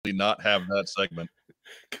absolutely not have that segment.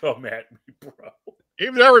 Come at me, bro.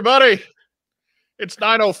 Evening, everybody. It's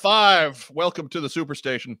 9:05. Welcome to the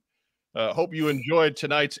Superstation. Hope you enjoyed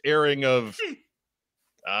tonight's airing of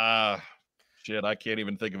shit. I can't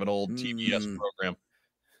even think of an old TBS program.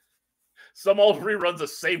 Some old reruns of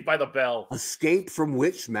Saved by the Bell. Escape from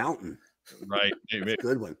Witch Mountain. Right. That's a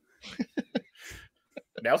good one.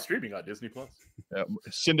 Now streaming on Disney Plus.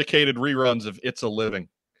 Syndicated reruns of It's a Living.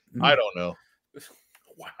 I don't know.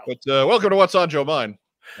 Wow. But welcome to What's on Joe Mind.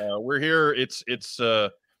 We're here. It's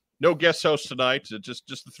no guest host tonight. Just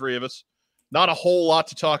the three of us. Not a whole lot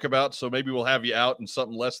to talk about, so maybe we'll have you out in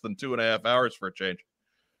something less than 2.5 hours for a change.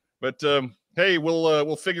 But hey,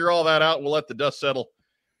 we'll figure all that out. We'll let the dust settle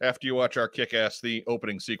after you watch our kick-ass the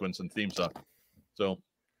opening sequence and theme song. So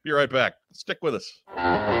be right back. Stick with us.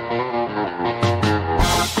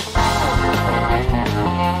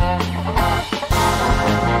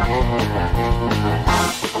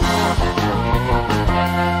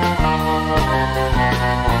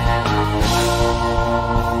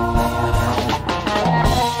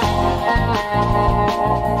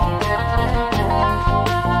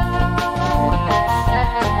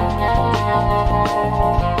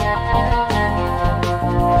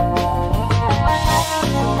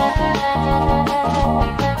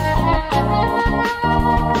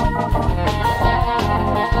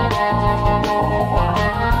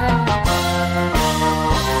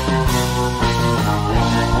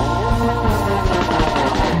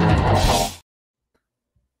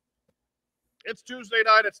 It's Tuesday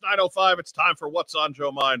night. It's 9:05. It's time for What's on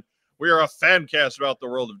Joe Mind. We are a fan cast about the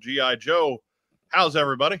world of G.I. Joe. How's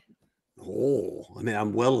everybody? Oh, I mean,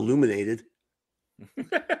 I'm well illuminated.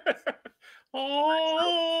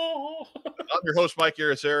 Oh. I'm your host, Mike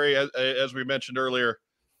Irisari. As we mentioned earlier,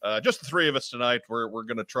 just the three of us tonight. We're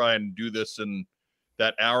going to try and do this in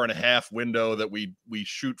that hour-and-a-half window that we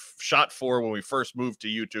shot for when we first moved to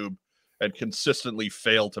YouTube and consistently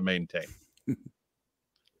fail to maintain.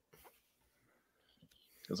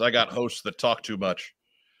 Because I got hosts that talk too much.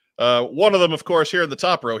 One of them, of course, here in the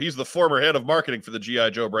top row, he's the former head of marketing for the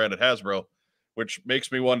G.I. Joe brand at Hasbro, which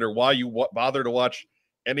makes me wonder why you bother to watch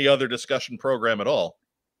any other discussion program at all.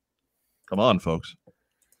 Come on, folks.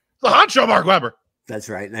 The honcho, Mark Weber. That's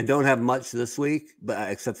right. And I don't have much this week, but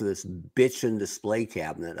except for this bitchin' display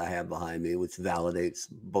cabinet I have behind me, which validates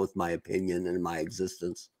both my opinion and my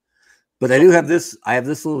existence. But I do have this. I have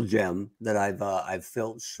this little gem that I've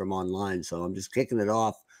filched from online, so I'm just kicking it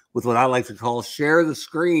off with what I like to call share the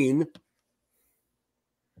screen.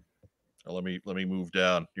 Let me move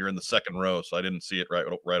down. You're in the second row, so I didn't see it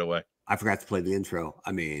right away. I forgot to play the intro.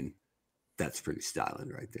 I mean, that's pretty styling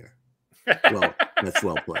right there. Well, that's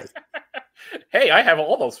well played. Hey, I have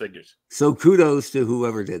all those figures. So kudos to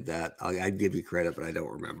whoever did that. I'd give you credit, but I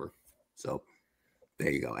don't remember. So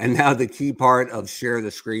there you go. And now the key part of share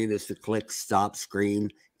the screen is to click stop screen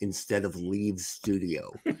instead of leave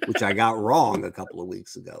studio, which I got wrong a couple of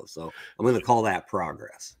weeks ago. So I'm going to call that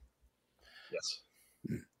progress. Yes.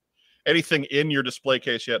 Anything in your display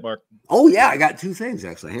case yet, Mark? Oh yeah, I got two things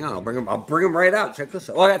actually. Hang on, I'll bring them right out. Check this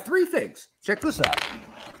out. Oh, I got three things. Check this out.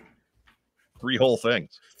 3 whole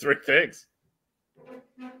things. 3 things.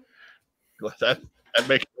 That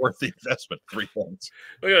makes it worth the investment. 3 things.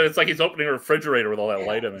 Look at it. It's like he's opening a refrigerator with all that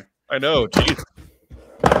light in there. I know. Geez.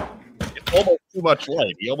 It's almost too much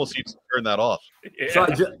light. He almost needs to turn that off. Yeah. So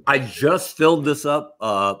I just filled this up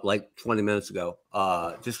like 20 minutes ago,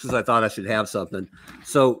 just because I thought I should have something.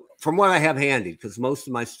 So from what I have handy, because most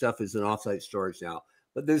of my stuff is in offsite storage now,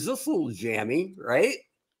 but there's this little jammy, right?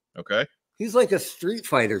 Okay. He's like a Street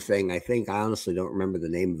Fighter thing, I think. I honestly don't remember the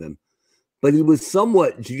name of him. But he was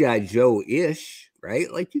somewhat G.I. Joe-ish,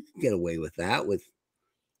 right? Like you can get away with that with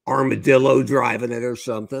Armadillo driving it or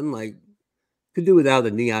something. Like could do without the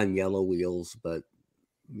neon yellow wheels, but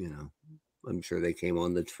you know, I'm sure they came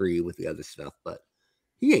on the tree with the other stuff, but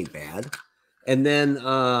he ain't bad. And then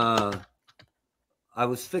I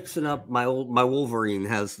was fixing up my Wolverine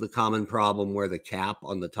has the common problem where the cap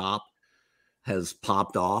on the top has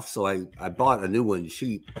popped off. So I bought a new one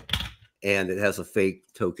cheap, and it has a fake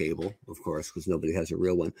tow cable, of course, because nobody has a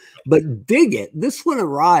real one. But dig it, this one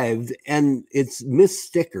arrived and it's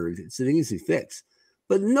mis-stickered. It's an easy fix.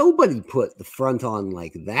 But nobody put the front on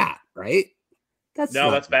like that, right? That's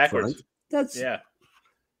backwards. Front. That's yeah.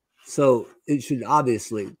 So it should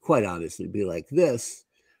quite obviously be like this,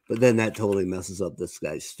 but then that totally messes up this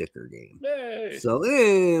guy's sticker game. Hey. So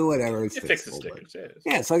whatever. It's fix the fixable, stickers.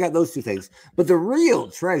 yeah, so I got those two things. But the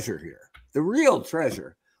real treasure here,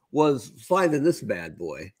 was finding this bad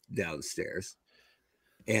boy downstairs.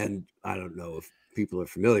 And I don't know if people are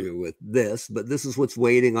familiar with this, but this is what's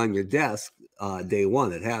waiting on your desk day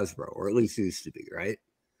one at Hasbro, or at least used to be, right?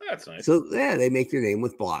 That's nice. So yeah, they make your name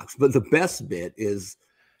with blocks. But the best bit is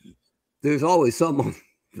there's always something on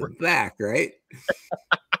the back, right?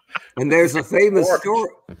 And there's a famous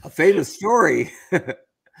story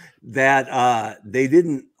that they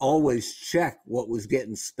didn't always check what was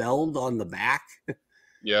getting spelled on the back.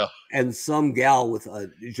 Yeah. And some gal with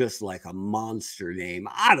just like a monster name.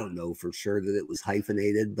 I don't know for sure that it was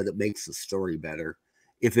hyphenated, but it makes the story better.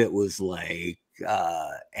 If it was like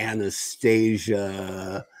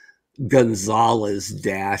Anastasia Gonzalez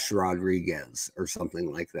 - Rodriguez or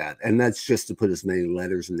something like that. And that's just to put as many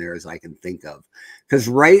letters in there as I can think of. Because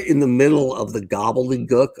right in the middle of the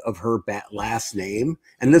gobbledygook of her last name,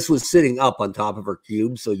 and this was sitting up on top of her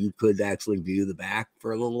cube, so you could actually view the back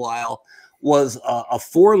for a little while, was a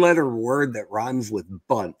 4-letter word that rhymes with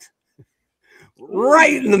bunt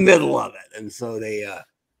right in the middle of it. And so they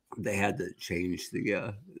had to change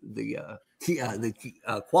the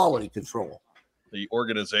quality control. The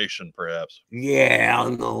organization, perhaps. Yeah,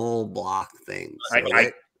 on the whole block thing.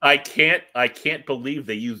 So, I can't believe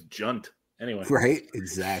they used Junt. Anyway. Right,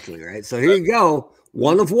 exactly, right. So here you go.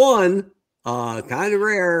 One of one. Kind of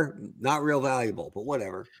rare, not real valuable, but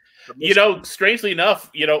whatever. You know, strangely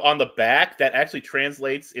enough, you know, on the back, that actually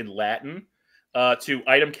translates in Latin to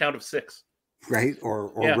item count of 6. Right,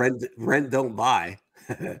 or yeah. rent don't buy.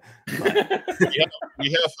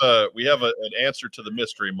 we have an answer to the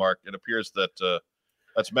mystery, Mark. It appears that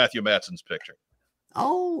that's Matthew Matson's picture.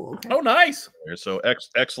 Oh, okay. Oh, nice. So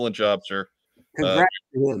excellent job, sir. Congrats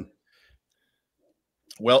to him.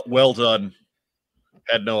 Well done.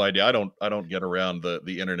 Had no idea. I don't get around the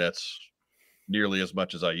internets nearly as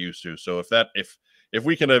much as I used to. So if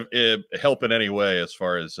we can help in any way as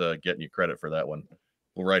far as getting you credit for that one,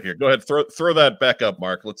 well, right here. Go ahead, throw that back up,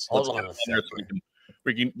 Mark. Let's get on there so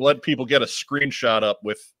we can let people get a screenshot up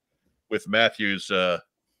with Matthew's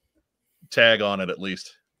tag on it at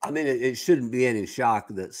least. I mean, it shouldn't be any shock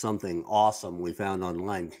that something awesome we found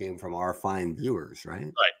online came from our fine viewers,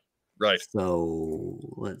 right? Right. So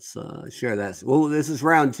let's share that. Well, this is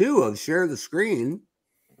round 2 of share the screen.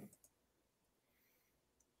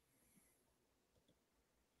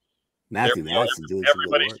 Matthew Madison doing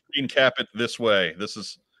everybody screen cap it this way. This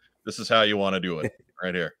is how you want to do it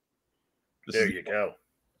right here. There you go.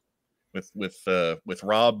 With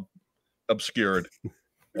Rob obscured.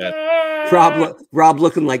 Rob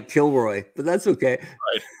looking like Kilroy, but that's okay.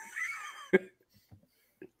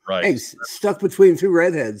 Right. Hey, stuck between 2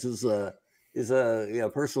 redheads is a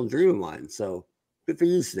personal dream of mine. So good for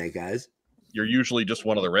you, Snake Eyes. You're usually just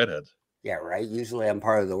one of the redheads. Yeah, right. Usually I'm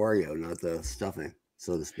part of the Oreo, not the stuffing,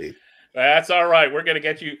 so to speak. That's all right. We're gonna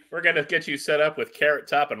get you set up with Carrot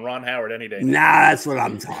Top and Ron Howard any day. Nah, that's what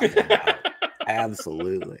I'm talking about.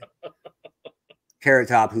 Absolutely. Carrot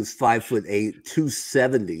Top, who's 5'8",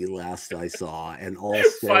 270 last I saw, and all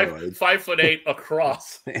steroids. 5'8"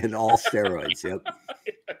 across. And all steroids, yep.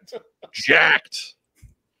 Jacked.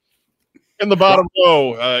 In the bottom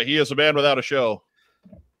row, he is a man without a show.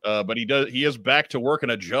 But he is back to working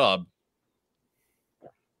a job.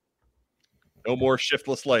 No more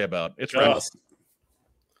shiftless layabout. It's right.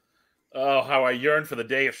 Oh, how I yearn for the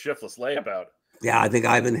day of shiftless layabout. Yeah, I think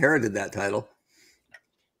I've inherited that title.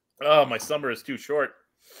 Oh, my summer is too short.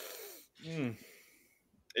 It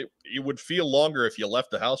would feel longer if you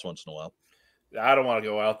left the house once in a while. I don't want to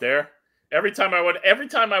go out there. Every time I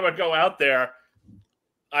would go out there,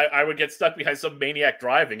 I would get stuck behind some maniac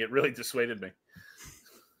driving. It really dissuaded me.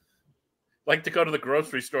 Like to go to the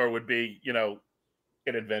grocery store would be, an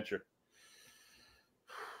adventure.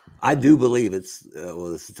 I do believe it's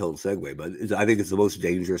well, it's a total segue, but I think it's the most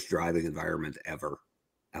dangerous driving environment ever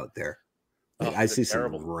out there. Like, I see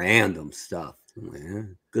some random stuff.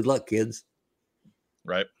 Good luck, kids.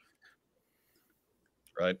 Right.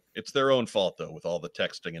 It's their own fault though, with all the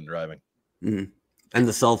texting and driving. Mm-hmm. And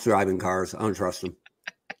the self-driving cars. I don't trust them.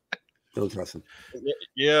 Don't trust them.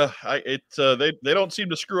 Yeah, they don't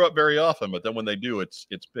seem to screw up very often, but then when they do, it's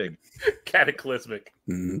big. Cataclysmic.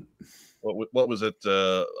 Mm-hmm. What was it?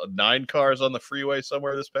 9 cars on the freeway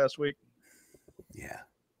somewhere this past week? Yeah.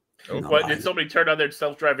 Oh, what, did somebody turn on their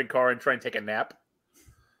self-driving car and try and take a nap?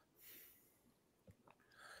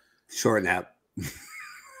 Short nap.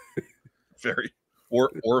 Very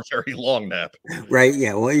very long nap. Right,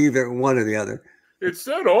 yeah. Well, either one or the other. It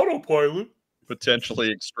said autopilot.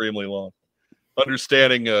 Potentially extremely long.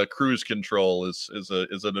 Understanding cruise control is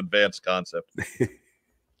an advanced concept.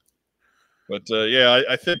 But yeah,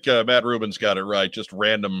 I think Matt Rubin's got it right. Just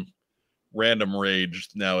random rage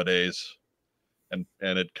nowadays, and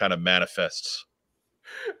it kind of manifests.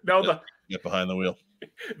 No, get behind the wheel.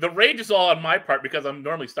 The rage is all on my part because I'm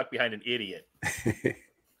normally stuck behind an idiot.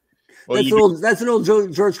 Well, that's an old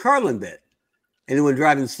George Carlin bit. Anyone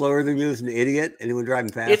driving slower than you is an idiot. Anyone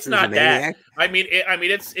driving faster It's not is a maniac. that. I mean,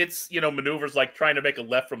 it's maneuvers like trying to make a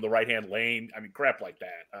left from the right hand lane. I mean, crap like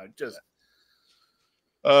that.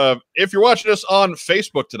 If you're watching us on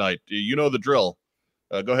Facebook tonight, you know the drill.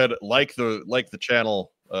 Go ahead, like the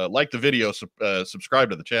channel, like the video, subscribe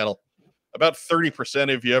to the channel. About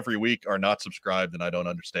 30% of you every week are not subscribed, and I don't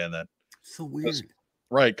understand that. So weird.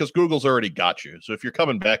 Right, because Google's already got you. So if you're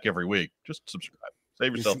coming back every week, just subscribe.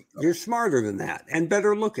 Save yourself. You're smarter than that and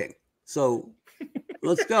better looking. So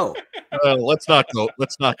let's go. Let's not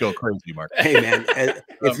go crazy, Mark. Hey man,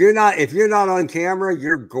 if you're not on camera,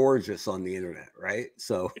 you're gorgeous on the internet, right?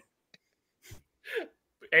 So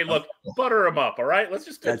hey, look, butter them up, all right? Let's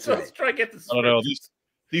try to get this. I don't know.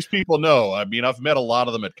 These people know. I mean, I've met a lot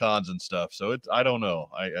of them at cons and stuff. So I don't know.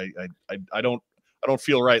 I don't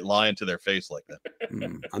feel right lying to their face like that.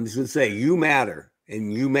 I'm just gonna say you matter,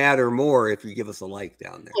 and you matter more if you give us a like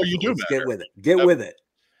down there. Oh, you do matter. Get with it. Get with it.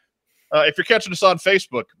 If you're catching us on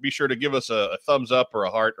Facebook, be sure to give us a thumbs up or a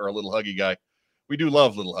heart or a little huggy guy. We do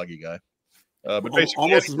love little huggy guy. But basically,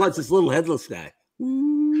 almost as much as little headless guy.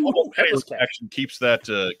 Action keeps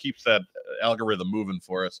that algorithm moving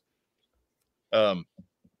for us.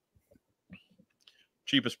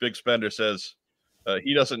 Cheapest big spender says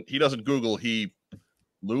he doesn't Google, he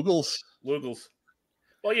Loogles. Well,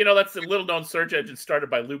 that's the little known search engine started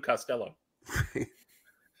by Lou Costello.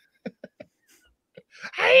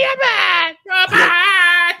 Hey, man!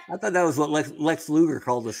 I thought that was what Lex Luger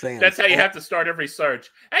called the sand. That's how you have to start every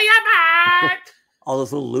search. Hey, man! All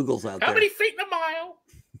those little Loogles out there. How many feet in a mile?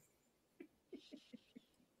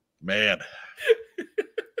 Man.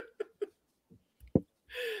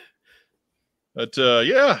 But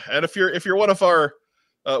yeah, and if you're one of our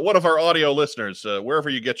audio listeners, wherever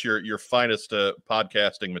you get your finest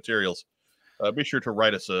podcasting materials, be sure to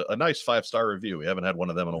write us a nice 5-star review. We haven't had one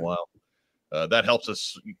of them in a while. That helps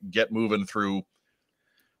us get moving through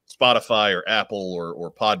Spotify or Apple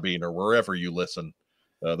or Podbean or wherever you listen.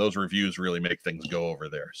 Those reviews really make things go over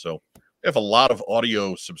there. So we have a lot of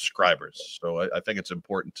audio subscribers. So I think it's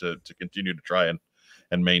important to continue to try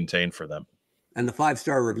and maintain for them. And the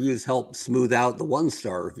 5-star reviews help smooth out the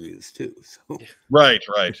 1-star reviews too. So right.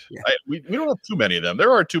 Yeah. We don't have too many of them.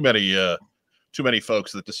 There are too many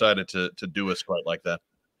folks that decided to do us quite like that.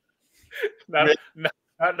 Not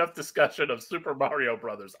enough discussion of Super Mario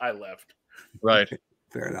Brothers. I left. Right.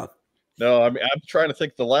 Fair enough. No, I mean, I'm trying to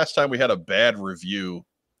think. The last time we had a bad review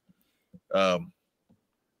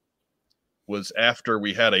was after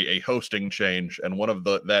we had a hosting change, and one of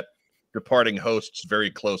that departing host's very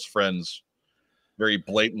close friends very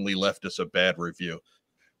blatantly left us a bad review.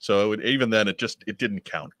 So even then, it didn't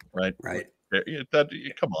count, right? Right.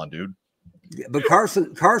 Come on, dude. Yeah, but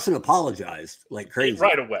Carson apologized like crazy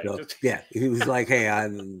right away. So, yeah, he was like, "Hey,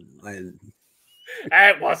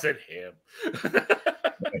 It wasn't him."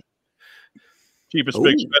 Cheapest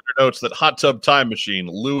big spender notes that Hot Tub Time Machine,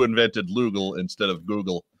 Lou invented Loogle instead of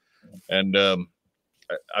Google. And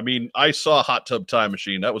I mean, I saw Hot Tub Time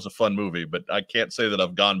Machine. That was a fun movie, but I can't say that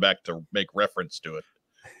I've gone back to make reference to it.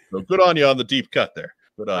 So good on you on the deep cut there.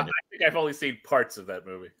 Good on you. I think I've only seen parts of that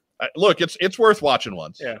movie. Look, it's worth watching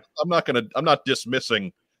once. Yeah. I'm not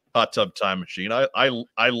dismissing Hot Tub Time Machine.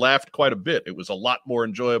 I laughed quite a bit. It was a lot more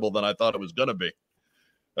enjoyable than I thought it was going to be.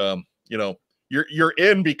 You're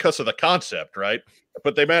in because of the concept, right?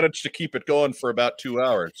 But they managed to keep it going for about 2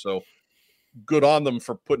 hours. So good on them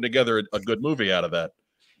for putting together a good movie out of that.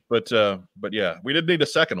 But yeah, we didn't need a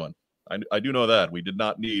second one. I do know that. We did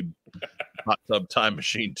not need Hot Tub Time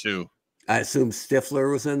Machine 2. I assume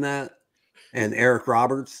Stifler was in that, and Eric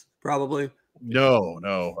Roberts probably. No.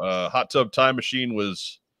 Hot Tub Time Machine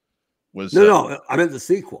was. No. I meant the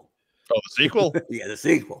sequel. Oh, the sequel? Yeah, the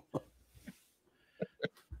sequel.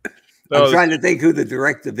 No, I'm trying to think who the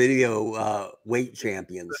direct-to-video weight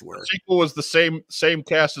champions were. The sequel was the same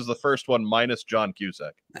cast as the first one, minus John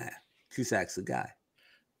Cusack. Cusack's the guy.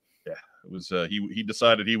 Yeah, it was. He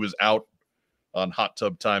decided he was out on Hot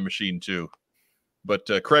Tub Time Machine 2. But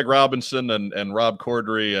Craig Robinson and Rob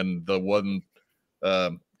Corddry and the one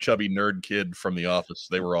chubby nerd kid from The Office,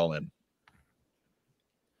 they were all in.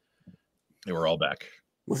 They were all back.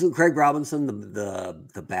 Wasn't Craig Robinson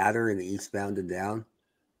the batter in Eastbound and Down?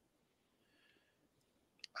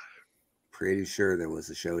 Pretty sure there was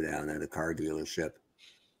a showdown at a car dealership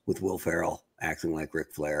with Will Ferrell acting like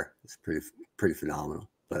Ric Flair. It's pretty phenomenal.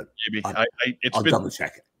 But maybe I'll double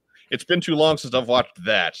check it. It's been too long since I've watched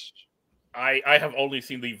that. I have only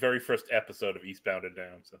seen the very first episode of Eastbound and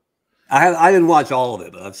Down. So I didn't watch all of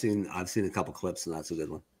it, but I've seen a couple clips, and that's a good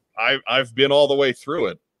one. I've been all the way through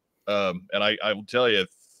it, and I will tell you,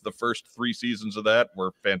 the first 3 seasons of that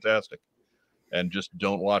were fantastic. And just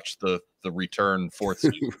don't watch the return 4th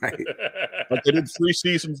season. Right. But they did 3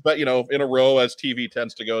 seasons, but in a row, as TV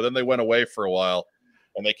tends to go. Then they went away for a while,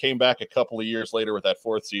 and they came back a couple of years later with that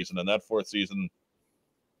 4th season. And that 4th season,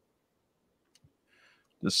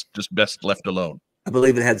 just best left alone. I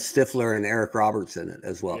believe it had Stifler and Eric Roberts in it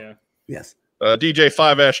as well. Yeah. Yes. DJ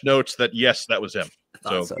 5 notes that yes, that was him.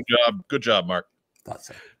 So, So. Good job, Mark. Thought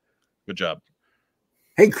so. Good job.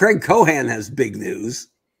 Hey, Craig Cohan has big news.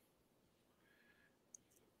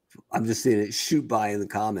 I'm just seeing it shoot by in the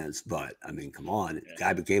comments, but I mean, come on, the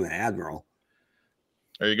guy became an admiral.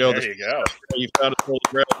 There you go. There you go. You found a Holy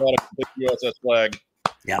Grail product with the USS flag.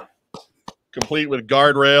 Yep. Complete with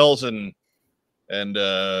guardrails and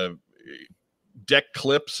deck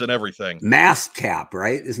clips and everything. Mast cap,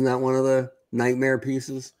 right? Isn't that one of the nightmare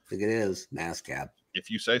pieces? I think it is. Mast cap. If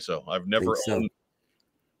you say so. I've never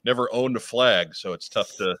owned a flag, so it's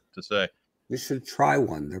tough to say. You should try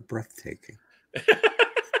one. They're breathtaking.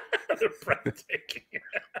 They're breathtaking.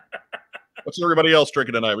 What's everybody else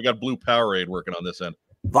drinking tonight? We got Blue Powerade working on this end.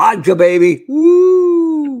 Vodka, baby.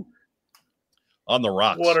 Woo! On the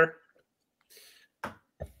rocks. Water.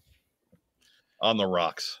 On the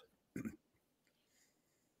rocks.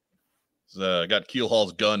 Got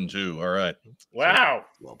Keelhaul's gun, too. All right. Wow.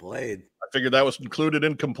 Well played. I figured that was included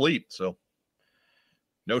in complete, so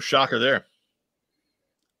no shocker there.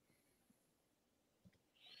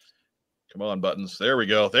 Come on, buttons. There we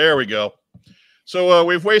go. There we go. So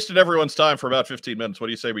we've wasted everyone's time for about 15 minutes. What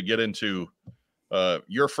do you say we get into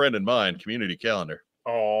your friend and mine community calendar?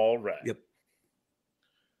 All right. Yep.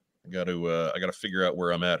 I got to figure out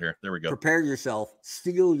where I'm at here. There we go. Prepare yourself.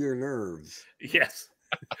 Steel your nerves. Yes.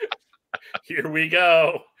 Here we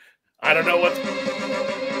go. I don't know what's...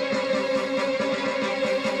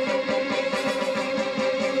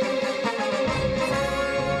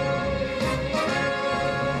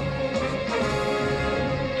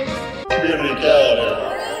 Community calendar.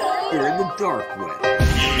 You're in the dark web.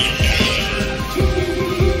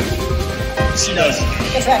 She knows.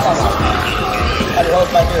 It's that awesome. I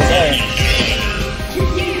hope my dear Aaron.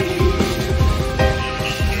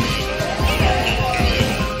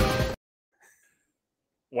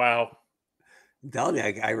 Wow. I'm telling you,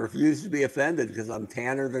 I refuse to be offended because I'm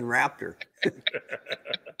tanner than Raptor.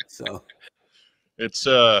 So It's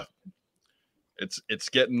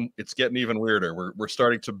getting even weirder. We're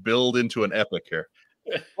starting to build into an epic here.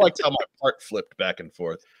 I liked how my part flipped back and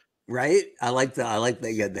forth. right? I like that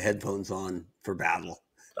you had the headphones on for battle.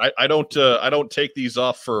 I don't take these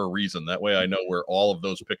off for a reason. That way I know where all of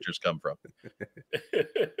those pictures come from.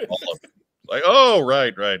 All of them. Like, oh,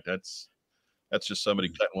 right. That's just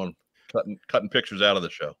somebody cutting pictures out of the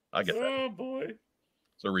show. I get that. Oh boy.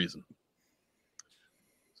 It's a reason.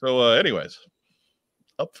 So anyways,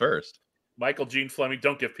 up first. Michael Gene Fleming,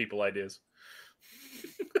 don't give people ideas.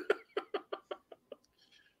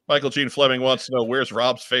 Michael Gene Fleming wants to know, where's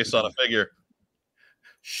Rob's face on a figure?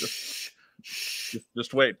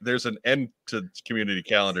 Just wait. There's an end to community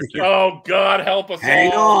calendar too. Oh God, help us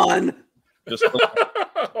Hang all. on. Just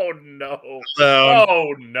Oh no. down.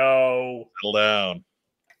 Oh no. Settle down.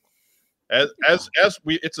 As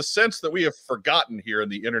we, it's a sense that we have forgotten here in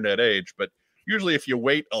the internet age, but usually if you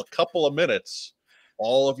wait a couple of minutes,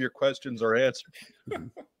 all of your questions are answered.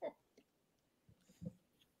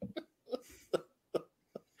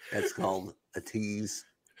 That's called a tease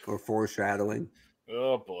or foreshadowing.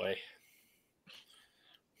 Oh boy.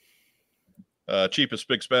 Cheapest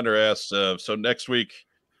Big Spender asks, so next week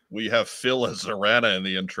we have Phil as Zorana in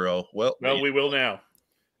the intro. Well, We will now.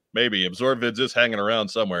 maybe Absorbvids is hanging around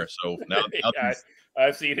somewhere. So now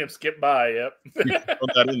I've seen him skip by. Yep.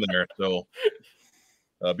 put that in there. So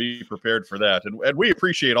be prepared for that. And we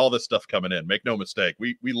appreciate all this stuff coming in. Make no mistake.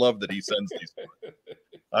 We love that he sends these.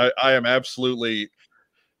 I am absolutely,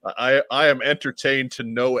 I am entertained to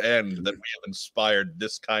no end that we have inspired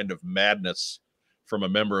this kind of madness from a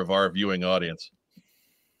member of our viewing audience.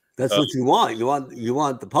 That's what you want. You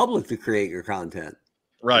want the public to create your content.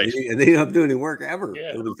 Right. And they don't have to do any work ever.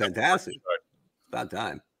 Yeah. It'll be fantastic. It's about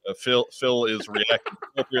time. Phil is reacting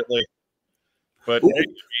appropriately. But Ooh.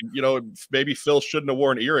 maybe Phil shouldn't have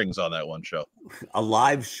worn earrings on that one show. A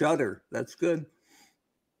live shutter. That's good.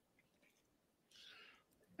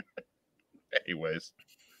 Anyways,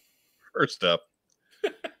 first up.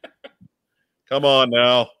 Come on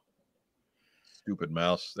now. Stupid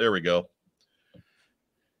mouse. There we go.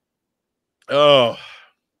 Oh.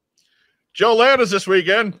 Joe Land is this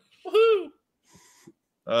weekend.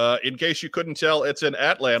 Woohoo! In case you couldn't tell, it's in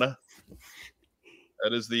Atlanta.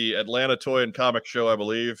 That is the Atlanta Toy and Comic Show, I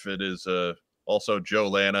believe. It is also Joe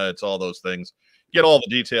Lana. It's all those things. Get all the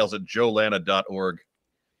details at joelana.org.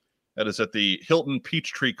 That is at the Hilton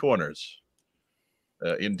Peachtree Corners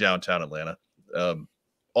in downtown Atlanta.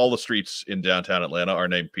 All the streets in downtown Atlanta are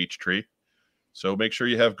named Peachtree. So make sure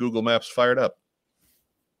you have Google Maps fired up.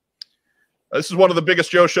 This is one of the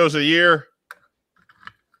biggest Joe shows of the year.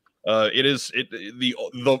 The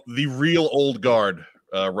real old guard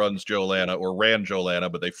runs Joe Lana, or ran Joe Lana,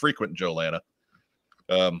 but they frequent Joe Lana.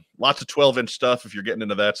 Lots of 12-inch stuff if you're getting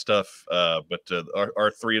into that stuff. But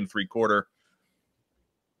our 3 3/4,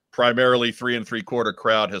 primarily 3 3/4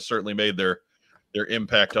 crowd has certainly made their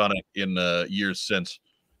impact on it in years since.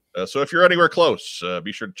 So if you're anywhere close,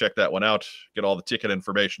 be sure to check that one out. Get all the ticket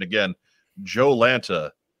information again.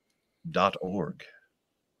 joelanta.org.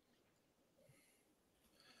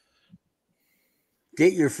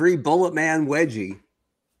 Get your free Bullet Man wedgie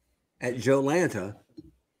at Joe Lanta.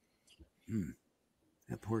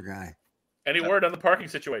 That poor guy. Any word on the parking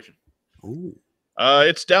situation? Ooh.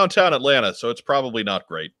 It's downtown Atlanta, so it's probably not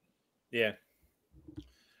great. Yeah.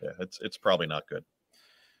 Yeah, it's probably not good.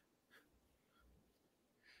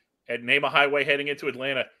 And name a highway heading into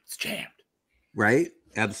Atlanta. It's jammed. Right?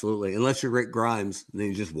 Absolutely. Unless you're Rick Grimes, then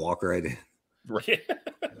you just walk right in. Right.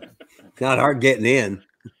 Not hard getting in.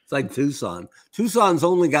 It's like Tucson. Tucson's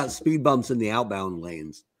only got speed bumps in the outbound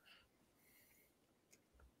lanes.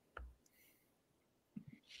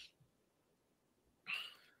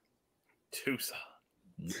 Tucson.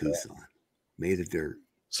 Made of dirt.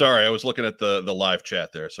 Sorry, I was looking at the live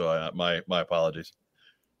chat there, so my apologies.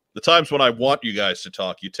 The times when I want you guys to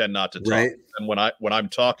talk, you tend not to talk, right. And when I'm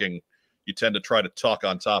talking, you tend to try to talk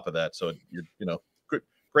on top of that. So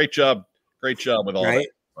great job with all right.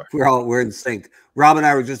 that. We're in sync. Rob and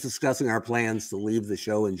I were just discussing our plans to leave the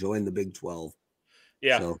show and join the Big 12.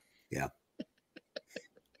 Yeah. So yeah.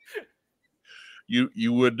 You'd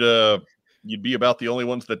be about the only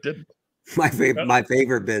ones that didn't. My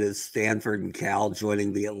favorite bit is Stanford and Cal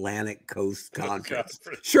joining the Atlantic Coast Conference.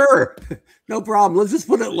 Sure, no problem. Let's just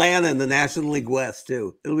put Atlanta in the National League West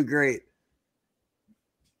too. It'll be great.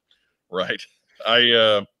 Right.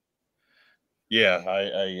 I'm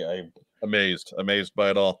amazed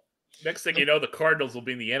by it all. Next thing you know, the Cardinals will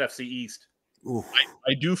be in the NFC East.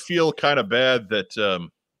 I do feel kind of bad that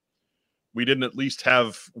we didn't at least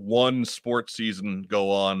have one sports season go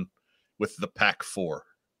on with the Pac-4.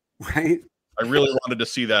 Right. I really wanted to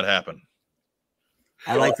see that happen.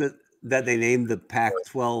 I like that they named the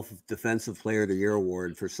Pac-12 Defensive Player of the Year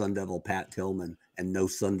award for Sun Devil Pat Tillman, and no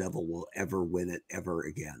Sun Devil will ever win it ever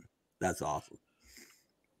again. That's awesome.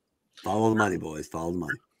 Follow the money, boys. Follow the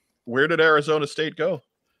money. Where did Arizona State go?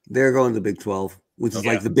 They're going to Big 12, which is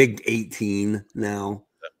like the Big 18 now.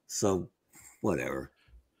 So whatever.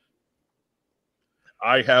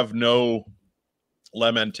 I have no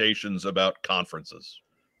lamentations about conferences.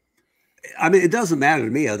 I mean, it doesn't matter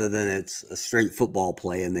to me other than it's a straight football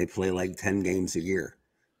play and they play like 10 games a year.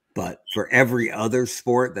 But for every other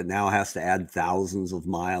sport that now has to add thousands of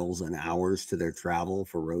miles and hours to their travel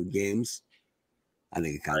for road games, I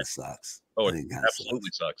think it kind of sucks. Oh, it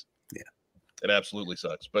absolutely sucks. Yeah, it absolutely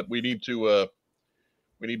sucks. But we need to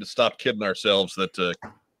stop kidding ourselves that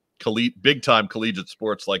big time collegiate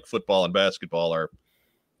sports like football and basketball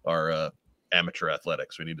are amateur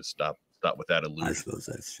athletics. We need to stop with that illusion. I suppose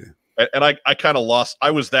that's true. And I kind of lost. I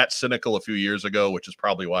was that cynical a few years ago, which is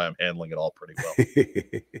probably why I'm handling it all pretty well.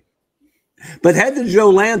 But head to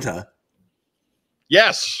Joe Lanta.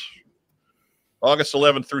 Yes. August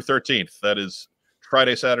 11th through 13th. That is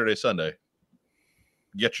Friday, Saturday, Sunday.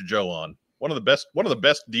 Get your Joe on. One of the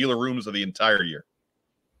best dealer rooms of the entire year.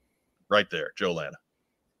 Right there, Joe Lana.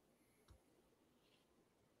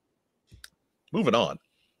 Moving on.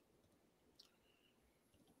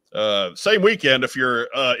 Same weekend, if you're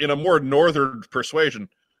in a more northern persuasion,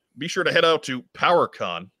 be sure to head out to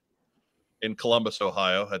PowerCon in Columbus,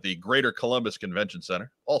 Ohio, at the Greater Columbus Convention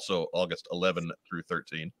Center, also August 11 through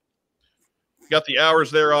 13. Got the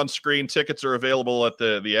hours there on screen. Tickets are available at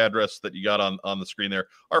the address that you got on the screen there.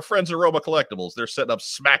 Our friends at Roma Collectibles, they're setting up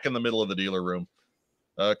smack in the middle of the dealer room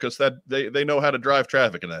because they know how to drive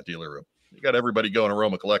traffic in that dealer room. You got everybody going to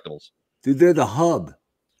Roma Collectibles. Dude, they're the hub.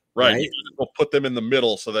 Right. We'll put them in the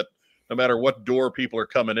middle so that no matter what door people are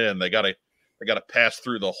coming in, they gotta pass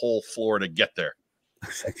through the whole floor to get there.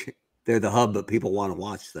 They're the hub, but people want to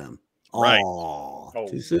watch them. Right. Oh,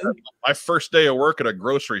 too soon? My first day of work at a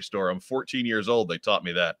grocery store, I'm 14 years old. They taught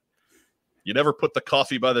me that. You never put the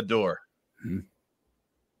coffee by the door. Mm-hmm.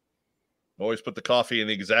 Always put the coffee in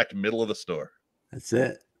the exact middle of the store. That's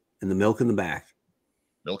it. And the milk in the back.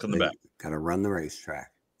 Milk in the back. Got to run the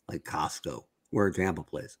racetrack like Costco. where Tampa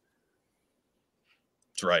plays.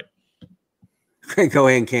 That's right. Craig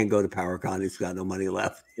Cohen can't go to PowerCon. He's got no money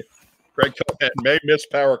left. Greg Cohen may miss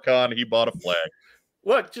PowerCon. He bought a flag.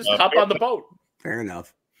 Look, just hop on the boat. Fair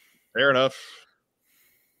enough. Fair enough.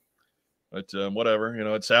 But whatever, you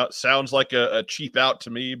know, it sounds like a cheap out to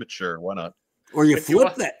me, but sure, why not? Or you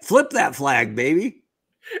flip that flag, baby.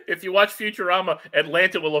 If you watch Futurama,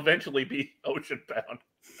 Atlanta will eventually be ocean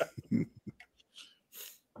bound.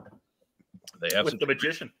 They have with the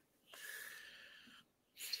magician.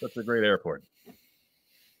 Such a great airport.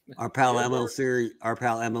 Our pal ML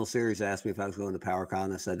Series asked me if I was going to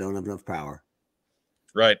PowerCon. I said I don't have enough power.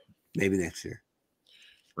 Right. Maybe next year.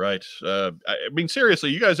 Right. I mean, seriously,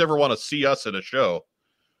 you guys ever want to see us at a show?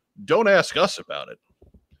 Don't ask us about it.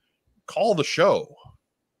 Call the show.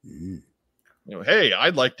 Mm-hmm. You know, hey,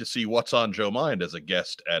 I'd like to see What's on Joe Mind as a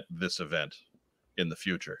guest at this event in the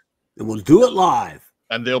future. And we'll do it live.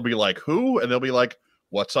 And they'll be like, who? And they'll be like,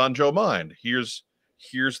 What's on Joe Mind? Here's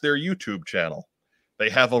their YouTube channel. They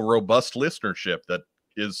have a robust listenership that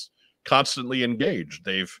is constantly engaged.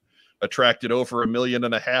 They've attracted over 1.5 million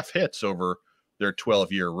hits over their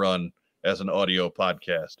 12-year run as an audio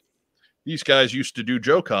podcast. These guys used to do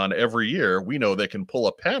JoeCon every year. We know they can pull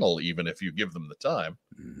a panel even if you give them the time.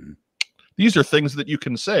 Mm-hmm. These are things that you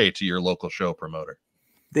can say to your local show promoter.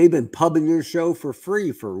 They've been pubbing your show for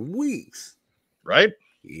free for weeks. Right?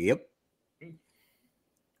 Yep.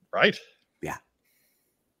 Right? Yeah.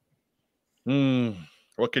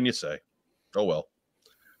 What can you say? Oh, well.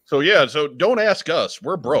 So, yeah, so don't ask us.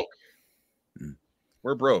 We're broke.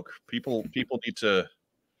 We're broke. People need to,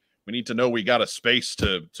 we need to know we got a space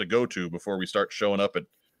to go to before we start showing up at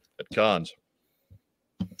cons.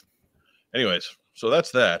 Anyways, so that's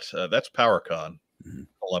that. That's PowerCon,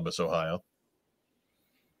 Columbus, Ohio.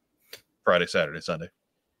 Friday, Saturday, Sunday.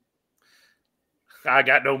 I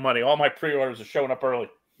got no money. All my pre-orders are showing up early.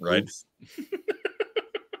 Right.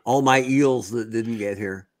 All my eels that didn't get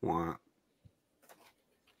here. Wow.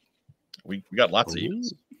 We got lots of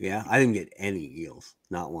eels. Yeah, I didn't get any eels.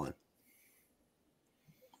 Not one.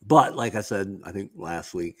 But like I said, I think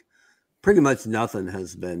last week, pretty much nothing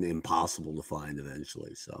has been impossible to find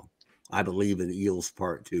eventually. So I believe in eels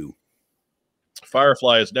part 2.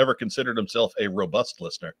 Firefly has never considered himself a robust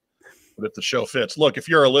listener. But if the show fits, look, if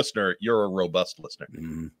you're a listener, you're a robust listener.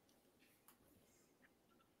 Mm-hmm.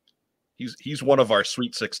 He's one of our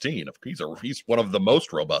Sweet 16. He's one of the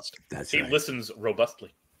most robust. He listens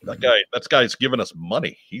robustly. That guy's giving us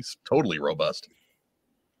money. He's totally robust.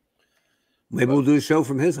 Maybe we'll do a show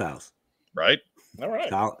from his house. Right? All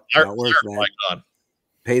right. That works, man.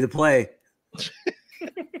 Pay to play.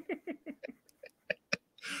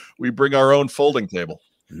 We bring our own folding table.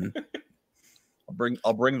 Mm-hmm.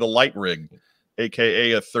 I'll bring the light rig,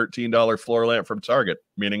 aka a $13 floor lamp from Target,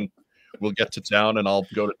 meaning we'll get to town and I'll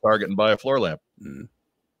go to Target and buy a floor lamp. Mm-hmm.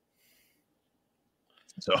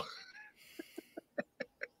 So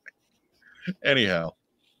anyhow,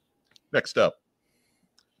 next up.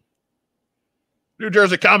 New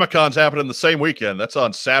Jersey Comic-Con's happening the same weekend. That's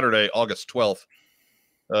on Saturday, August 12th.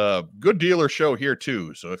 Good dealer show here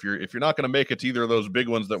too. So if you're not going to make it to either of those big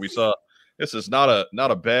ones that we saw, this is not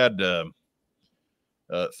a bad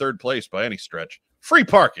third place by any stretch. Free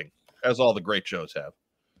parking, as all the great shows have.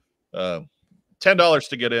 $10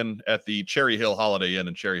 to get in at the Cherry Hill Holiday Inn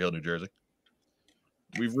in Cherry Hill, New Jersey.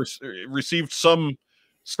 We've received some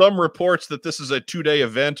reports that this is a 2-day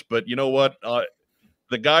event, but you know what?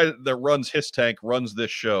 The guy that runs His Tank runs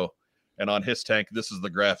this show, and on His Tank, this is the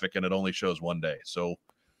graphic, and it only shows 1 day. So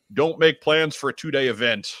don't make plans for a 2-day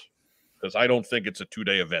event, because I don't think it's a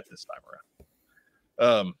 2-day event this time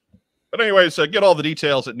around. But anyways, get all the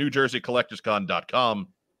details at NewJerseyCollectorsCon.com.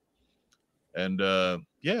 And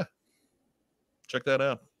yeah, check that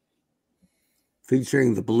out.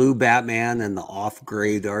 Featuring the blue Batman and the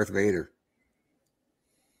off-gray Darth Vader.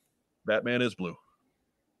 Batman is blue.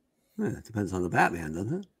 Yeah, it depends on the Batman,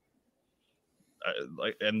 doesn't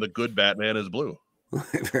it? And the good Batman is blue.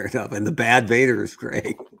 Fair enough. And the bad Vader is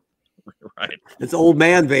gray. Right. It's old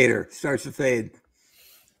man Vader. Starts to fade.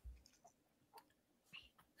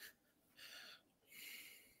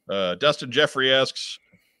 Dustin Jeffrey asks,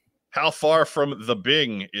 how far from the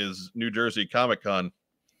Bing is New Jersey Comic Con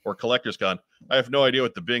or Collectors Con? I have no idea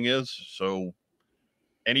what the Bing is, so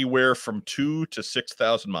anywhere from 2,000 to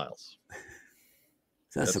 6,000 miles.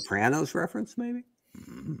 Is that a Sopranos reference, maybe?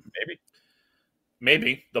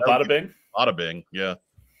 Maybe. The Bada Bing? Bada Bing, yeah.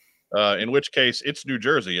 In which case, it's New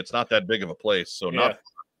Jersey. It's not that big of a place, so not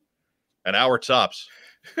an hour tops.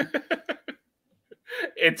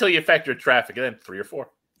 Until you factor traffic, and then 3 or 4.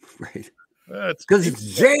 Right. Because it's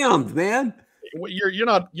jammed, man. you're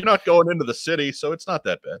not going into the city, so it's not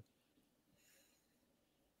that bad.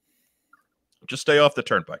 Just stay off the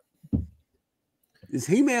turnpike. Is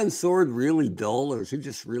He-Man's sword really dull, or is he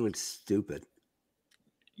just really stupid?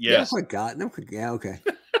 Yes. Yeah, okay.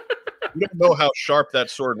 You don't know how sharp that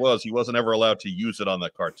sword was. He wasn't ever allowed to use it on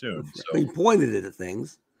that cartoon. So He pointed it at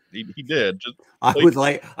things. he did. Just, I would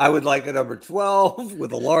like a number 12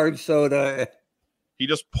 with a large soda. he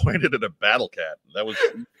just pointed at a battle cat. That was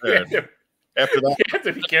after that. You have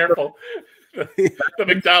to be careful. The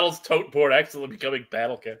McDonald's tote board actually becoming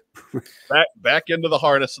battle cat. Back into the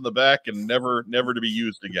harness in the back and never to be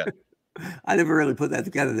used again. I never really put that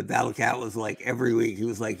together. The battle cat was like every week. He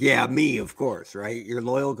was like, yeah, me, of course, right? Your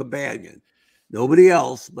loyal companion. Nobody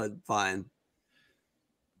else, but fine.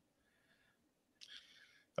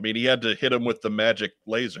 I mean, he had to hit him with the magic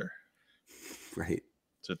laser. Right.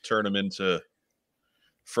 To turn him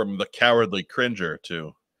from the cowardly cringer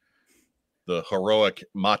to the heroic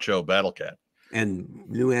macho battle cat. And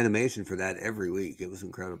new animation for that every week. It was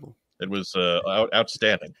incredible. It was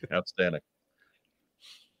outstanding. Outstanding.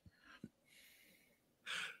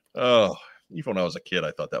 Oh, even when I was a kid,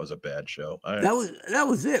 I thought that was a bad show. That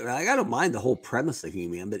was it. Like, I don't mind the whole premise of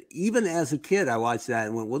He-Man, but even as a kid, I watched that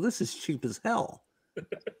and went, well, this is cheap as hell.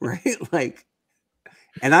 Right? Like,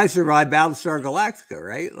 and I survived Battlestar Galactica,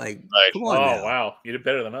 right? Like, come on. Oh, now. wow. You did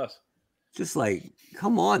better than us. Just like,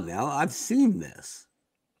 come on now. I've seen this.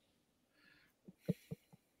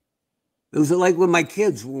 It was like when my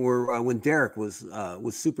kids were, when Derek was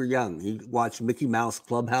super young, he watched Mickey Mouse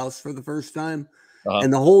Clubhouse for the first time.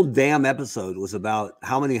 And the whole damn episode was about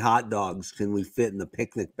how many hot dogs can we fit in the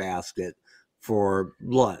picnic basket for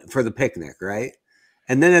the picnic, right?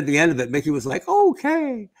 And then at the end of it, Mickey was like,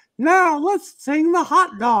 okay, now let's sing the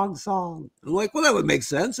hot dog song. I'm like, well, that would make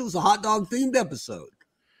sense. It was a hot dog themed episode.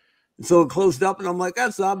 And so it closed up and I'm like,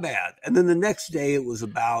 that's not bad. And then the next day it was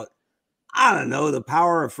about, I don't know, the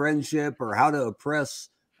power of friendship or how to oppress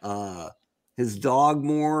his dog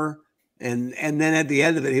more. And then at the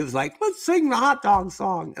end of it, he was like, let's sing the hot dog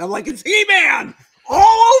song. And I'm like, it's He-Man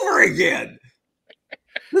all over again.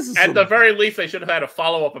 At the very least, they should have had a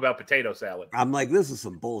follow-up about potato salad. I'm like, this is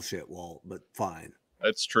some bullshit, Walt, but fine.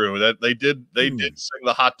 That's true. That they did sing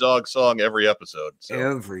the hot dog song every episode. So.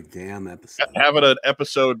 Every damn episode. Having an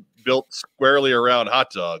episode built squarely around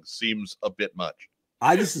hot dogs seems a bit much.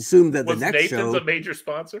 I just assumed that was the next Nathan's show a major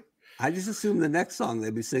sponsor? I just assumed the next song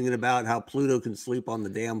they'd be singing about how Pluto can sleep on the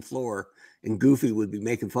damn floor and Goofy would be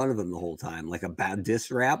making fun of him the whole time, like a bad diss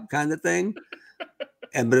rap kind of thing.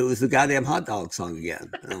 But it was the goddamn hot dog song again.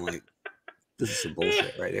 And I'm like, this is some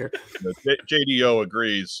bullshit right here. JDO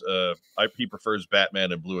agrees. He prefers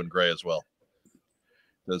Batman in blue and gray as well.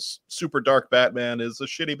 Because super dark Batman is a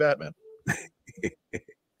shitty Batman.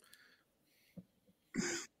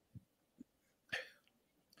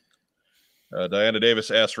 Diana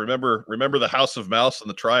Davis asks, remember the House of Mouse and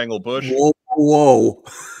the Triangle Bush? Whoa.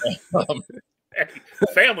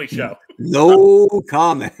 Family show. No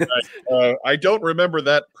comment. I don't remember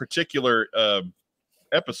that particular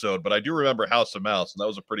episode, but I do remember House of Mouse, and that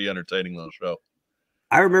was a pretty entertaining little show.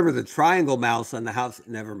 I remember the Triangle Mouse on the house.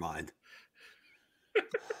 Never mind.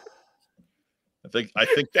 I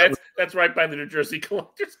think that's right by the New Jersey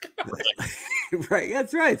Collectors. Right,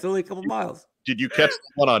 that's right. It's only a couple miles. Did you catch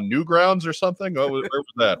one on Newgrounds or something? Where was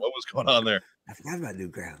that? What was going on there? I forgot about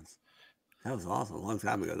Newgrounds. That was awesome. A long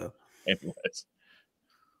time ago, though. Anyways.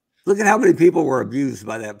 Look at how many people were abused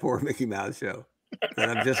by that poor Mickey Mouse show.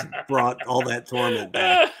 That I've just brought all that torment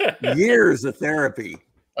back. Years of therapy.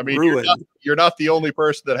 I mean, ruined. You're not the only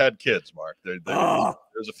person that had kids, Mark. There's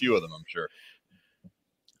a few of them, I'm sure.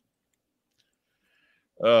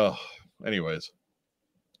 Oh, anyways.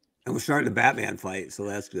 And we're starting a Batman fight, so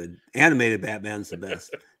that's good. Animated Batman's the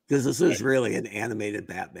best because this is really an animated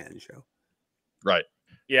Batman show. Right.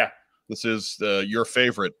 Yeah. This is your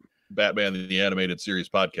favorite Batman in the Animated Series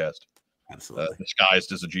podcast. Absolutely.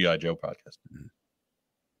 Disguised as a G.I. Joe podcast.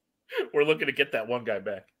 We're looking to get that one guy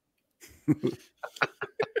back.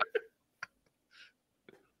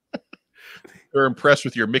 They're impressed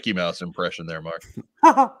with your Mickey Mouse impression there, Mark.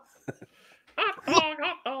 Good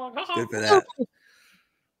for that.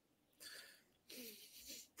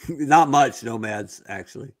 Not much nomads,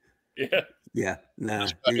 actually. Yeah. Yeah. No.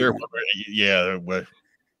 Yeah.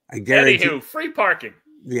 I guarantee. Anywho, free parking.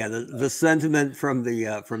 Yeah. The sentiment from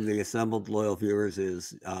the assembled loyal viewers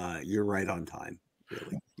is you're right on time.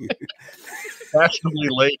 Really. Fashionably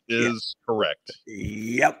late is correct.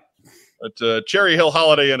 Yep. But Cherry Hill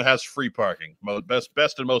Holiday Inn has free parking.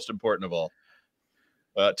 Best and most important of all.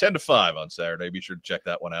 10 to 5 on Saturday. Be sure to check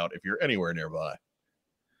that one out if you're anywhere nearby.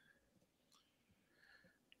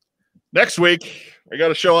 Next week, I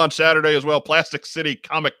got a show on Saturday as well. Plastic City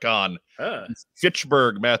Comic Con,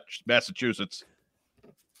 Fitchburg, Massachusetts.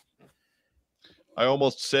 I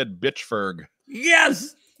almost said Bitchburg.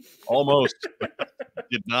 Yes. Almost.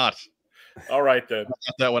 Did not. All right, then. I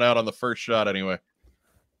got that one out on the first shot anyway.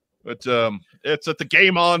 But it's at the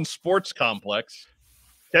Game On Sports Complex.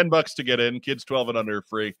 $10 to get in. Kids 12 and under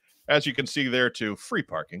free. As you can see there, too, free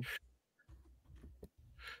parking.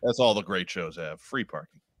 That's all the great shows have. Free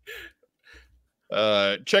parking.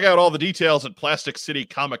 Check out all the details at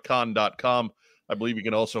plasticcitycomiccon.com. I believe you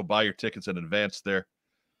can also buy your tickets in advance there.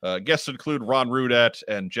 Guests include Ron Rudat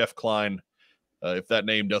and Jeff Klein. If that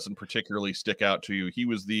name doesn't particularly stick out to you, he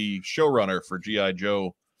was the showrunner for G.I.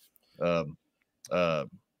 Joe.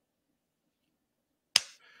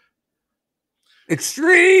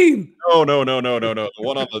 Extreme. No. The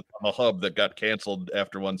one on the hub that got canceled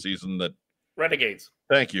after one season. That Renegades.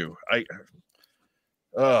 Thank you. I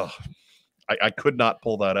could not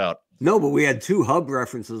pull that out. No, but we had 2 hub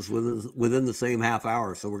references within the same half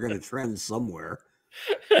hour, so we're going to trend somewhere.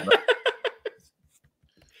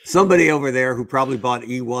 Somebody over there who probably bought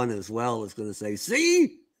E1 as well is going to say,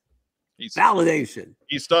 "See, validation."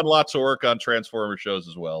 He's done lots of work on Transformer shows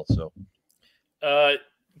as well. So,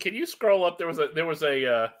 can you scroll up? There was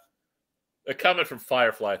a comment from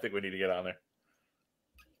Firefly. I think we need to get on there.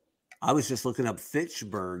 I was just looking up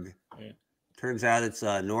Fitchburg. Yeah. Turns out it's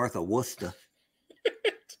north of Worcester.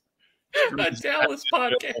 A Dallas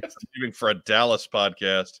podcast. Even for a Dallas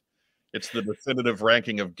podcast. It's the definitive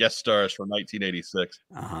ranking of guest stars from 1986.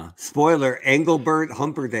 Spoiler, Engelbert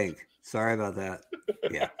Humperdinck. Sorry about that.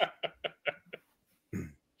 Yeah.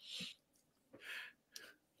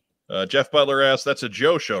 Jeff Butler asked, that's a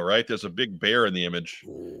Joe show, right? There's a big bear in the image.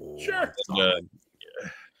 Sure. And,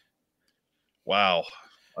 wow.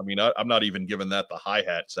 I mean, I'm not even giving that the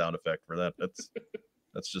hi-hat sound effect for that.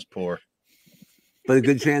 That's just poor. But a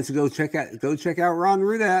good chance to go check out Ron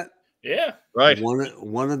Rudat. Yeah. Right.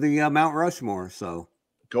 One of the Mount Rushmore. So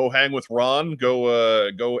go hang with Ron.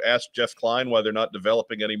 Go ask Jeff Klein why they're not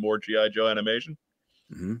developing any more G.I. Joe animation.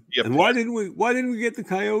 Mm-hmm. And why didn't we get the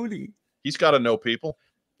Coyote? He's got to know people.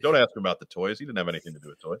 Don't ask him about the toys. He didn't have anything to do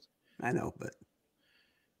with toys. I know, but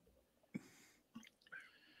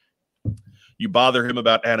you bother him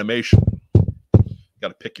about animation. Got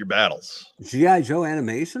to pick your battles. G.I. Joe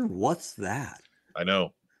animation? What's that? I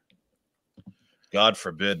know. God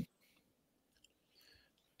forbid.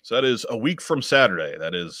 So that is a week from Saturday.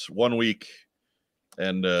 That is 1 week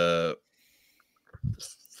and I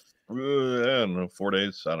don't know, 4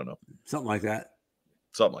 days. I don't know. Something like that.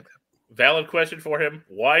 Valid question for him.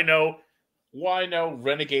 Why no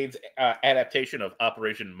Renegades adaptation of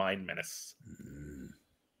Operation Mind Menace?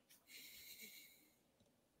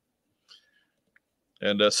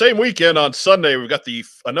 And same weekend on Sunday, we've got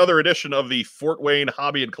another edition of the Fort Wayne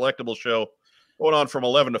Hobby and Collectible Show going on from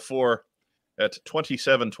 11 to 4 at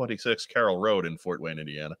 2726 Carroll Road in Fort Wayne,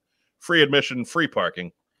 Indiana. Free admission, free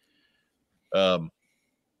parking.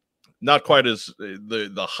 Not quite as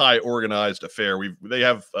the high organized affair. They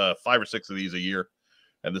have 5 or 6 of these a year,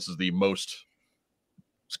 and this is the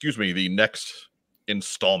next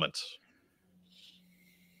installment.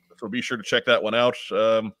 So be sure to check that one out.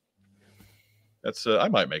 That's I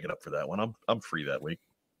might make it up for that one. I'm free that week.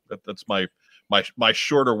 That's my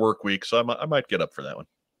shorter work week, so I might get up for that one.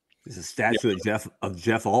 There's a statue of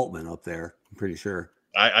Jeff Altman up there. I'm pretty sure.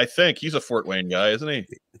 I think he's a Fort Wayne guy, isn't he?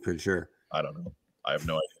 Pretty sure. I don't know. I have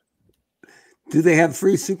no idea. Do they have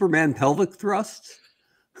free Superman pelvic thrusts?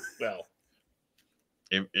 Well,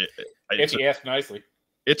 if you ask nicely.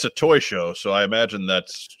 It's a toy show, so I imagine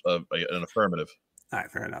that's an affirmative. All right,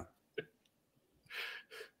 fair enough.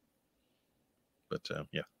 But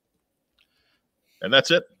yeah, and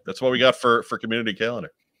that's it. That's what we got for community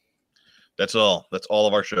calendar. That's all. That's all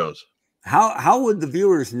of our shows. How would the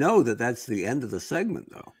viewers know that that's the end of the segment,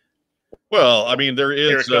 though? Well, I mean, there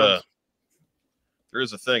is a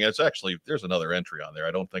thing. There's another entry on there.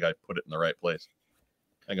 I don't think I put it in the right place.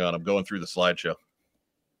 Hang on, I'm going through the slideshow.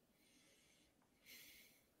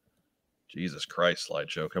 Jesus Christ,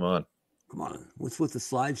 slideshow! Come on. What's with the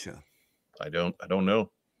slideshow? I don't know.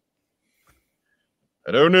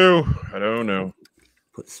 I don't know.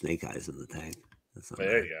 Put snake eyes in the tag.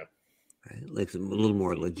 There you go. Right? It makes him a little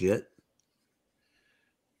more legit.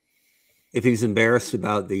 If he's embarrassed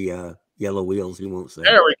about the yellow wheels, he won't say.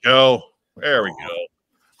 There we go. We go.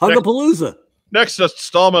 Hugapalooza. Next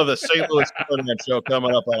installment of the St. Louis Tournament Show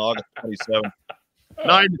coming up on August 27th.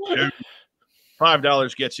 9 to 2.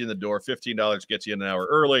 $5 gets you in the door. $15 gets you in an hour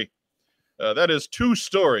early. That is 2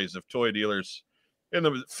 stories of toy dealers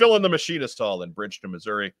filling the machinist hall in Bridgeton,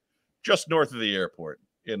 Missouri, just north of the airport.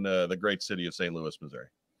 in the great city of St. Louis, Missouri.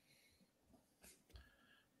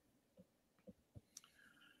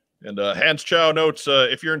 And Hans Chow notes,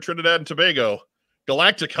 if you're in Trinidad and Tobago,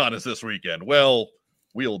 Galacticon is this weekend. Well,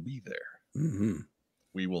 we'll be there. Mm-hmm.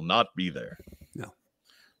 We will not be there. No.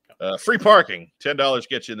 Free parking. $10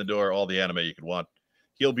 gets you in the door, all the anime you could want.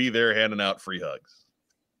 He'll be there handing out free hugs.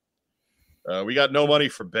 We got no money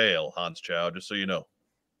for bail, Hans Chow, just so you know.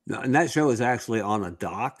 No, and that show is actually on a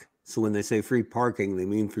dock. So when they say free parking, they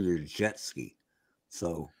mean for your jet ski.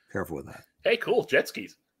 So careful with that. Hey, cool. Jet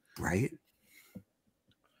skis. Right?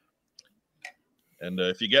 And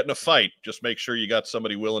if you get in a fight, just make sure you got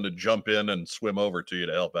somebody willing to jump in and swim over to you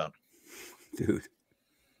to help out. Dude.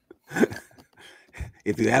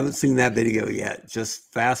 If you haven't seen that video yet,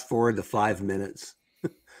 just fast forward to 5 minutes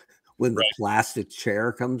when the plastic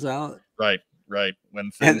chair comes out. Right.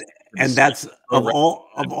 When and that's of all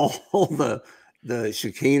the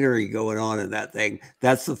chicanery going on in that thing,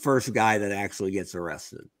 that's the first guy that actually gets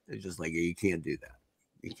arrested. It's just like, you can't do that.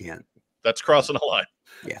 You can't. That's crossing a line.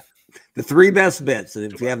 Yeah. The 3 best bits,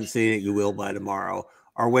 and if you haven't seen it, you will by tomorrow,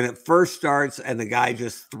 are when it first starts and the guy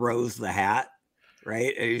just throws the hat,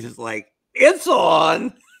 right? And he's just like, it's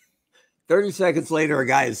on. 30 seconds later, a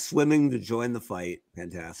guy is swimming to join the fight.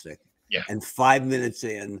 Fantastic. Yeah. And 5 minutes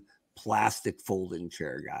in, plastic folding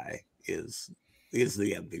chair guy is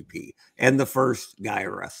the MVP and the first guy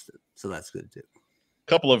arrested. So that's good too. A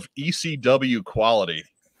couple of ECW quality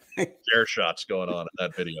chair shots going on in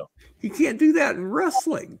that video. You can't do that in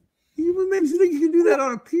wrestling. What makes you think you can do that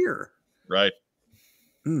on a pier? Right.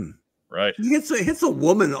 Right. He hits a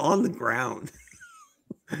woman on the ground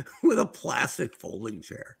with a plastic folding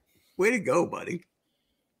chair. Way to go, buddy.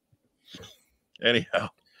 Anyhow.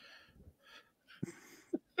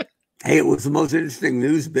 Hey, it was the most interesting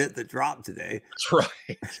news bit that dropped today. That's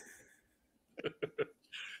right.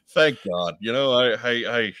 Thank God. You know,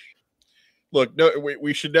 I look, no,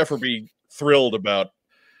 we should never be thrilled about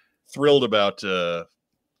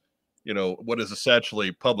you know, what is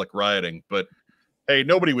essentially public rioting, but hey,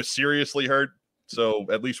 nobody was seriously hurt, so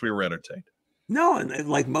at least we were entertained. No, and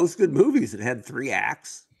like most good movies, it had 3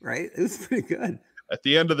 acts, right? It was pretty good. At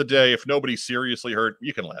the end of the day, if nobody's seriously hurt,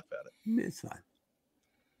 you can laugh at it. It's fine.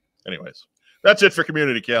 Anyways, that's it for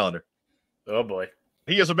Community Calendar. Oh boy.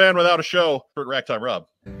 He is a man without a show. For Ragtime Rob.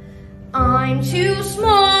 I'm too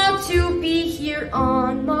small to be here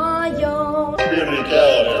on my own. Community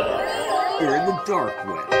Calendar. You're in the dark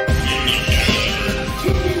web.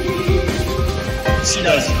 She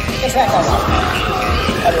knows. It's that one.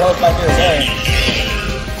 I hope my dear is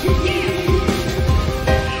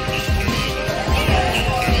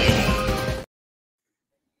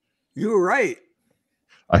You were right.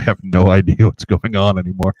 I have no idea what's going on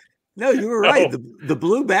anymore. No, you were right. The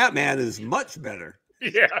blue Batman is much better.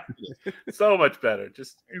 Yeah. So much better.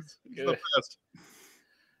 Just It's the best.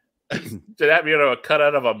 to that, you know, a cut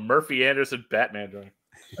out of a Murphy Anderson Batman drawing.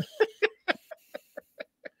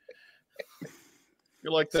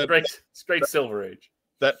 You're like that Straight Silver Age.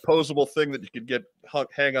 that posable thing that you could get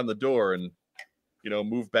hang on the door and, you know,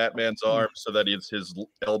 move Batman's arm so that his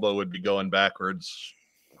elbow would be going backwards.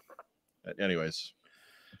 Anyways.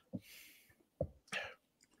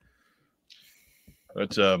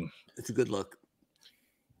 But It's a good look.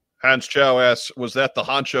 Hans Chow asks, was that the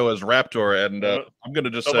honcho as Raptor? And I'm going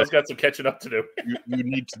to just say, Someone's got some catching up to do. you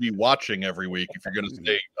need to be watching every week if you're going to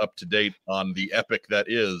stay up to date on the epic that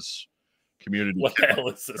is Community. What the hell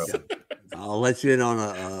is this? I'll let you in on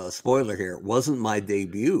a spoiler here. It wasn't my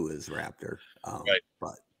debut as Raptor, Right.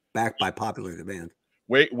 but backed by popular demand.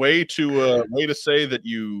 Way to say that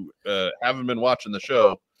you haven't been watching the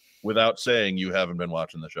show without saying you haven't been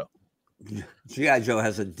watching the show. G.I. Joe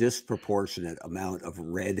has a disproportionate amount of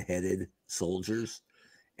red-headed soldiers,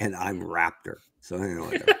 and I'm Raptor. So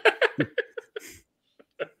anyway,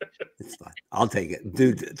 it's fine. I'll take it.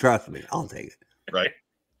 Dude, trust me, I'll take it. Right.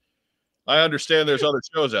 I understand there's other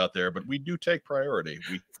shows out there, but we do take priority.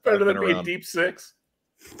 It's better than being Deep Six.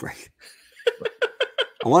 Right.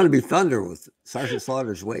 I want to be Thunder with Sergeant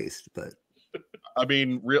Slaughter's waist, but I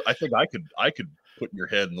mean, I think I could put your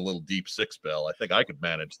head in the little Deep Six bell. I think I could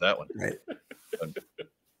manage that one. right.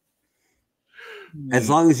 As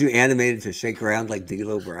long as you animate it to shake around like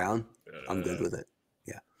D'Lo Brown, I'm good with it.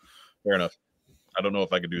 Yeah. Fair enough. I don't know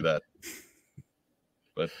if I could do that,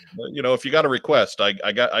 but you know, if you got a request, I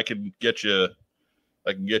can get you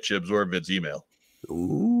AbsorbVid's email.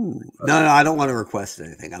 Ooh. No, I don't want to request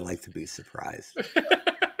anything. I like to be surprised.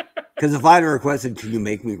 Because if I had requested, can you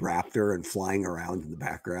make me Raptor and flying around in the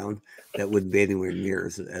background, that wouldn't be anywhere near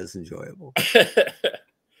as enjoyable.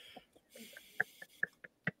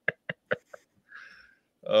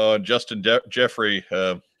 Justin Jeffrey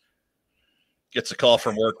gets a call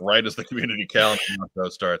from work right as the community calendar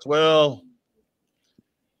starts. Well,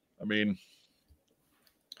 I mean,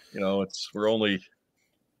 you know, it's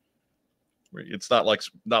not like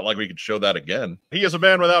we could show that again. He is a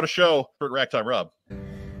man without a show. Ragtime Rob.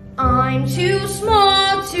 I'm too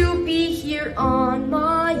small to be here on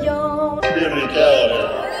my own. Community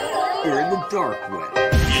calendar. You're in the dark web.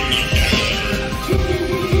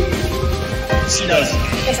 She knows.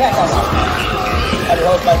 It's Ragtime Rob. I'm your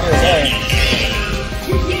host, my dear Aaron.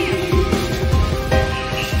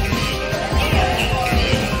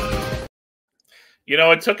 You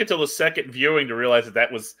know, it took until the second viewing to realize that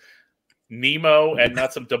that was Nemo and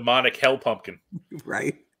not some demonic hell pumpkin.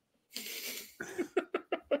 Right.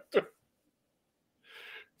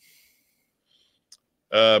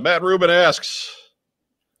 Matt Rubin asks,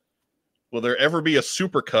 will there ever be a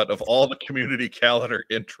supercut of all the community calendar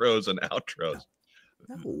intros and outros?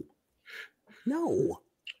 No.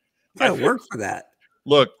 Gotta work for that.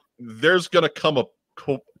 Look, there's gonna come a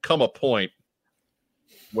point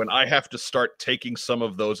when I have to start taking some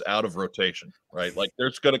of those out of rotation, right? Like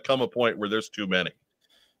there's gonna come a point where there's too many.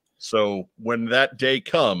 So when that day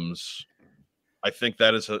comes, I think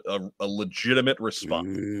that is a legitimate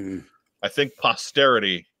response. I think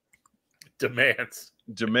posterity demands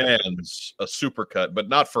a supercut, but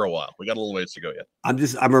not for a while. We got a little ways to go yet.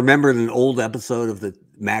 I'm remembering an old episode of the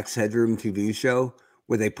Max Headroom TV show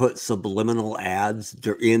where they put subliminal ads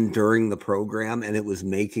in during the program, and it was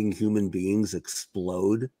making human beings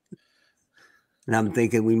explode. And I'm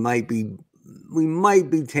thinking we might be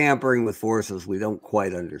tampering with forces we don't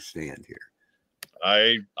quite understand here.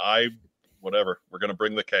 Whatever. We're gonna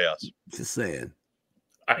bring the chaos. Just saying.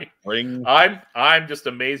 I'm just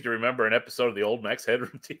amazed to remember an episode of the old Max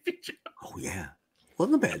Headroom TV show. Oh yeah,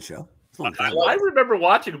 wasn't a bad show. I remember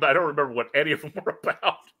watching, but I don't remember what any of them were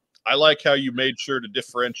about. I like how you made sure to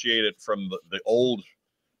differentiate it from the old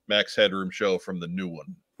Max Headroom show from the new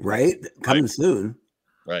one. Right, coming soon.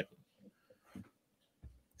 Right,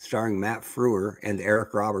 starring Matt Frewer and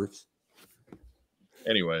Eric Roberts.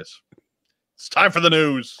 Anyways, it's time for the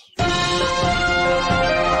news.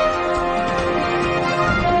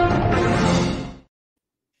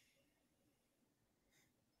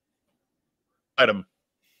 Item.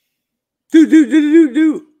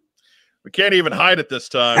 Do. We can't even hide it this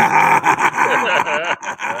time.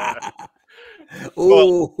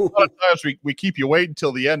 Well, a lot of times we keep you waiting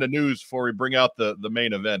until the end of news before we bring out the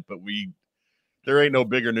main event, but there ain't no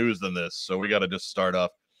bigger news than this, so we got to just start off.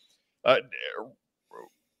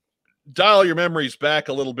 Dial your memories back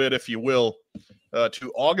a little bit, if you will,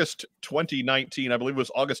 to August 2019. I believe it was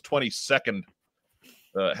August 22nd.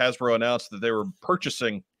 Hasbro announced that they were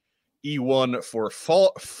purchasing E1 for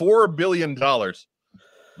 $4 billion,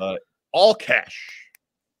 all cash,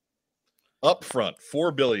 up front,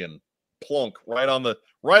 $4 billion, plunk right on the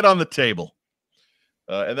table,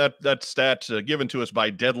 and that stat given to us by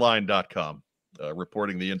Deadline.com,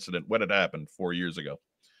 reporting the incident when it happened 4 years ago.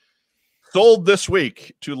 Sold this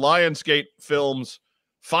week to Lionsgate Films,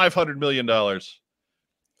 $500 million,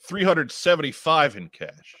 $375 in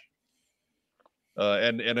cash,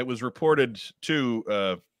 and it was reported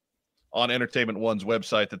to. On Entertainment One's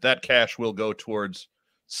website that cash will go towards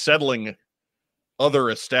settling other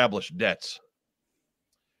established debts.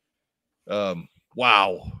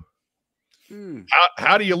 Wow.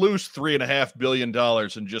 How do you lose $3.5 billion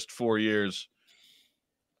in just 4 years?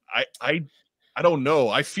 I don't know.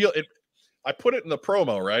 I feel it. I put it in the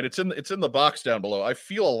promo, right? It's in the box down below. I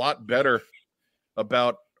feel a lot better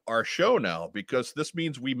about our show now because this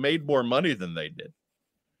means we made more money than they did.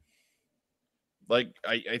 Like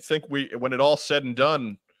I think when it all said and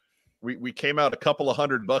done, we came out a couple of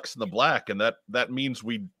 $100 in the black, and that means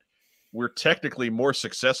we're technically more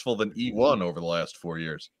successful than E1 over the last 4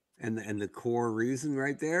 years. And the core reason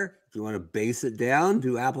right there, if you want to base it down,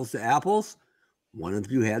 do apples to apples, one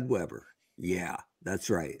of you had Weber. Yeah, that's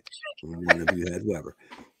right. One of you had Weber.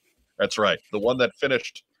 That's right. The one that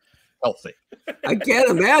finished healthy. I can't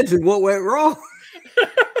imagine what went wrong.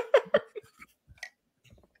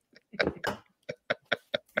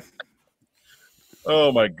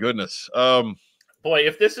 Oh my goodness. Boy,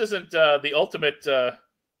 if this isn't the ultimate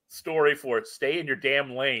story for stay in your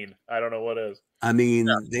damn lane, I don't know what is. I mean,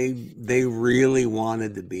 they really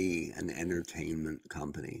wanted to be an entertainment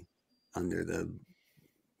company under the,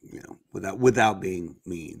 without being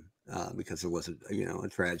mean, because there was a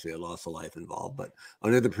tragedy, a loss of life involved. But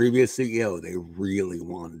under the previous CEO, they really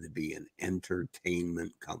wanted to be an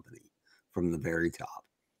entertainment company from the very top.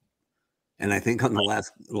 And I think on the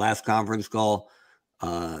last conference call,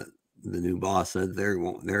 the new boss said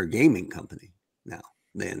they're a gaming company now.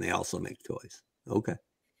 Then they also make toys. Okay.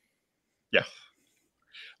 Yeah.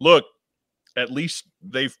 Look, at least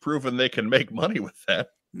they've proven they can make money with that.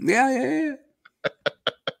 Yeah.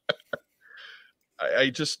 I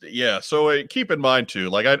just, yeah. So keep in mind too,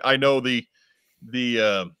 like I know the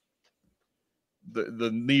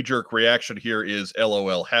knee jerk reaction here is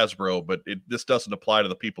LOL Hasbro, but this doesn't apply to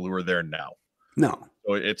the people who are there now. No.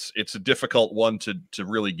 So it's a difficult one to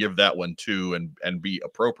really give that one to and be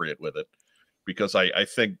appropriate with it, because I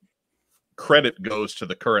think credit goes to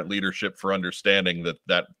the current leadership for understanding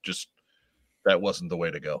that wasn't the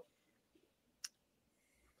way to go.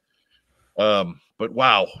 But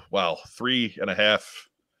wow, $3.5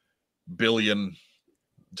 billion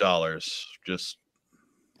just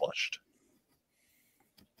flushed.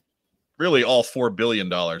 Really, all $4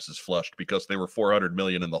 billion is flushed because they were 400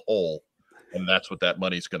 million in the hole, and that's what that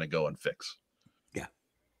money's going to go and fix. Yeah.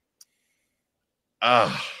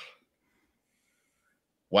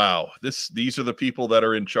 Wow. These are the people that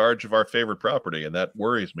are in charge of our favorite property, and that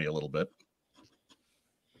worries me a little bit.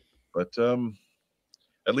 But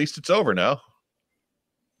at least it's over now.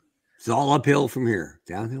 It's all uphill from here,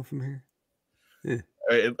 downhill from here. Yeah.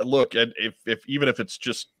 Look, if even if it's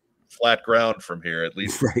just flat ground from here, at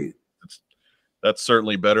least right. That's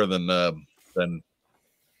certainly better than the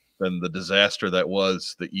disaster that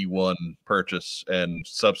was the E1 purchase and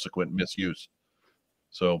subsequent misuse.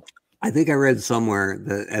 So I think I read somewhere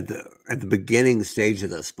that at the beginning stage of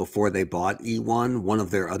this, before they bought E1, one of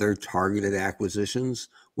their other targeted acquisitions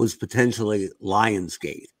was potentially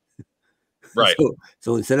Lionsgate. Right.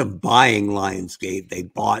 So instead of buying Lionsgate, they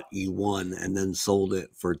bought E1 and then sold it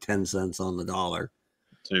for 10 cents on the dollar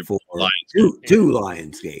to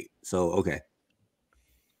Lionsgate. So okay.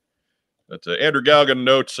 But Andrew Galgan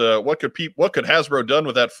notes, what could Hasbro done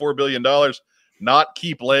with that $4 billion? Not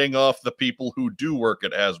keep laying off the people who do work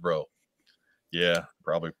at Hasbro. Yeah,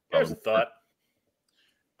 probably There's a thought.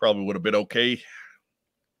 Probably would have been okay.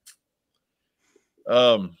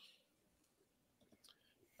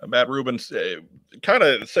 Matt Rubens, kind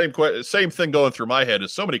of the same thing going through my head.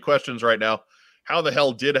 Is so many questions right now. How the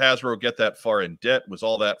hell did Hasbro get that far in debt? Was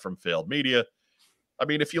all that from failed media? I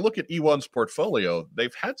mean, if you look at E1's portfolio,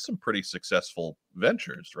 they've had some pretty successful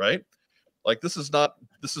ventures, right? Like this is not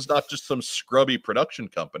just some scrubby production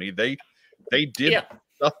company. They did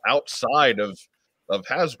stuff outside of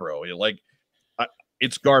Hasbro. Like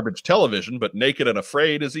it's garbage television, but Naked and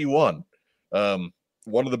Afraid is E1.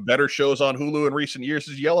 One of the better shows on Hulu in recent years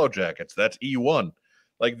is Yellow Jackets. That's E1.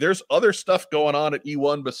 Like there's other stuff going on at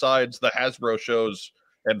E1 besides the Hasbro shows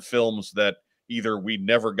and films that either we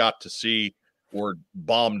never got to see or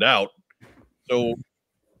bombed out. So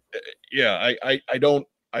yeah, I don't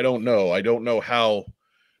know. I don't know how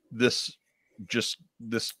this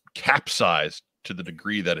capsized to the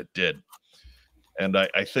degree that it did. And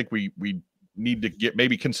I think we need to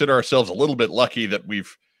maybe consider ourselves a little bit lucky that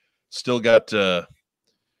we've still got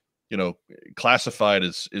Classified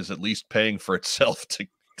is at least paying for itself to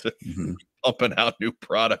pumping out new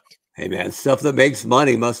product. Hey man, stuff that makes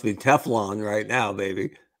money must be Teflon right now,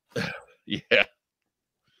 baby. Yeah.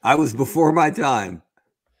 I was before my time.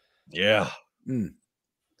 Yeah.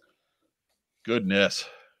 Goodness.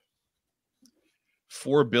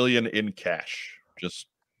 $4 billion in cash. Just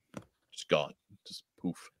gone. Just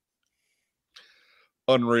poof.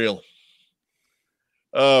 Unreal.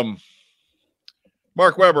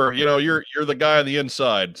 Mark Weber, you're the guy on the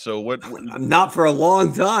inside. So what? I'm not for a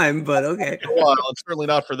long time, but okay. A while, and certainly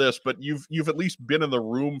not for this. But you've at least been in the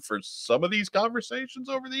room for some of these conversations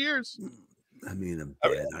over the years. I mean,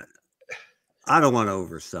 I don't want to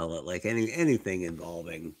oversell it. Like anything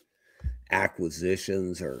involving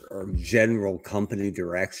acquisitions or general company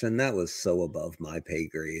direction, that was so above my pay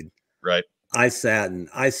grade. Right. I sat in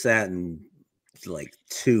like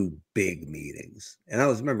 2 big meetings, and I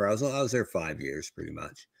was there 5 years pretty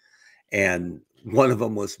much, and one of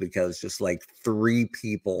them was because just like 3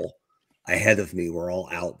 people ahead of me were all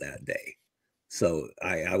out that day, so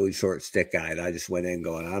I was short stick guy, and I just went in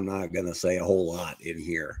going, I'm not gonna say a whole lot in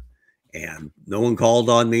here, and no one called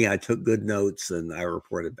on me. I took good notes and I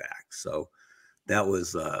reported back. So that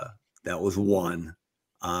was one.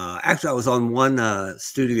 Actually, I was on one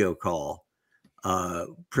studio call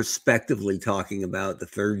prospectively talking about the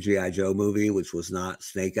 3rd G.I. Joe movie, which was not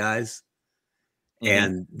Snake Eyes.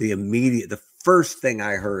 And the first thing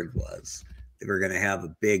I heard was they were going to have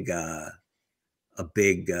a big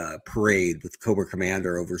parade with Cobra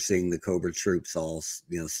Commander overseeing the Cobra troops, all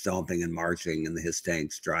stomping and marching, and his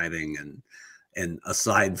tanks driving. And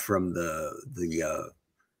aside from the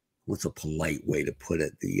what's a polite way to put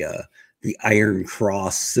it, the Iron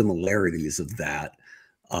Cross similarities of that,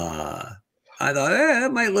 I thought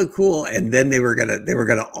that might look cool, and then they were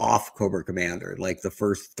gonna off Cobra Commander like the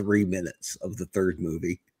first 3 minutes of the third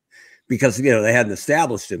movie because they hadn't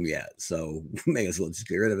established him yet, so may as well just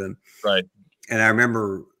get rid of him. Right. And I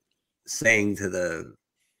remember saying to the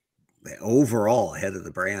overall head of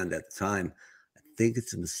the brand at the time, I think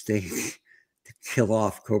it's a mistake to kill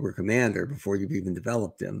off Cobra Commander before you've even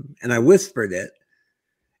developed him. And I whispered it,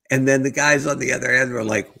 and then the guys on the other end were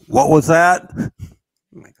like, "What was that?" Oh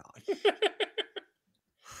my God.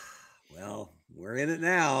 Well, we're in it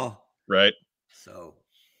now. Right. So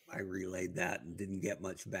I relayed that and didn't get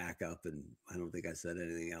much backup, and I don't think I said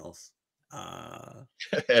anything else.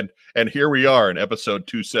 And here we are in episode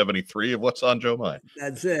 273 of What's on Joe Mind.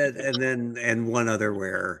 That's it. And one other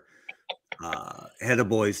where head of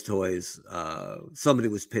Boys Toys, somebody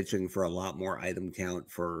was pitching for a lot more item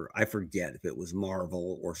count for, I forget if it was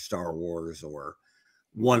Marvel or Star Wars or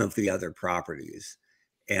one of the other properties.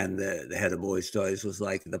 And the head of Boys Toys was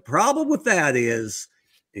like, the problem with that is,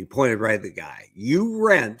 and he pointed right at the guy, you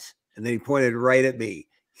rent, and then he pointed right at me,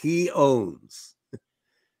 he owns.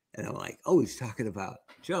 And I'm like, oh, he's talking about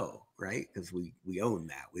Joe, right? Because we own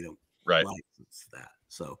that. We don't license that.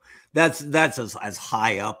 So that's as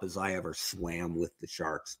high up as I ever swam with the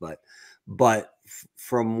sharks. But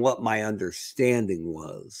from what my understanding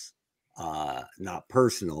was, not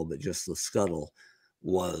personal, but just the scuttle,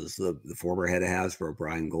 was the former head of Hasbro,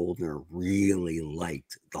 Brian Goldner, really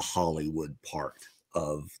liked the Hollywood part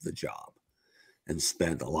of the job and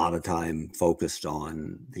spent a lot of time focused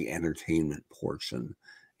on the entertainment portion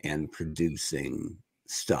and producing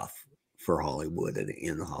stuff for Hollywood and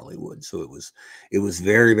in Hollywood. So it was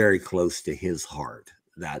very, very close to his heart.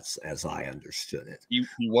 That's as I understood it. He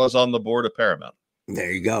was on the board of Paramount.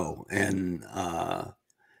 There you go. And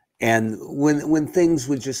when things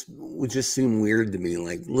would just seem weird to me,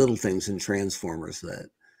 like little things in Transformers that,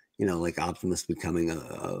 like Optimus becoming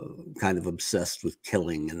a kind of obsessed with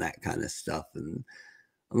killing and that kind of stuff. And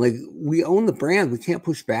I'm like, we own the brand. We can't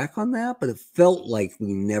push back on that, but it felt like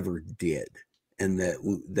we never did. And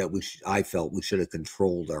I felt we should have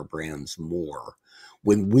controlled our brands more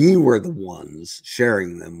when we were the ones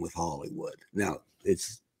sharing them with Hollywood. Now,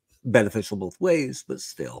 it's beneficial both ways, but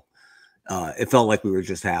still. It felt like we were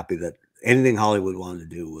just happy that anything Hollywood wanted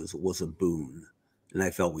to do was a boon. And I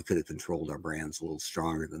felt we could have controlled our brands a little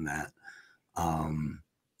stronger than that. And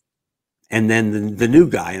then the new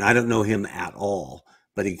guy, and I don't know him at all,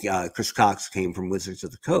 but Chris Cox came from Wizards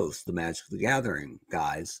of the Coast, the Magic the Gathering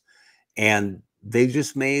guys. And they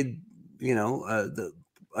just made,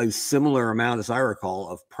 a similar amount, as I recall,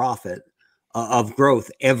 of profit, of growth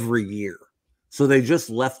every year. So they just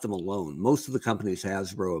left them alone. Most of the companies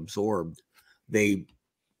Hasbro absorbed, they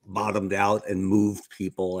bottomed out and moved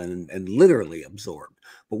people and literally absorbed.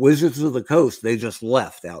 But Wizards of the Coast, they just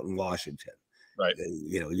left out in Washington. Right.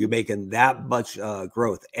 You're making that much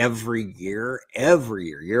growth every year,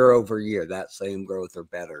 year over year, that same growth or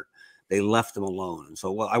better. They left them alone. And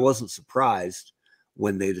so I wasn't surprised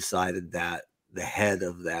when they decided that the head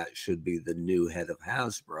of that should be the new head of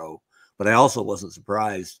Hasbro. But I also wasn't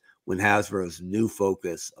surprised when Hasbro's new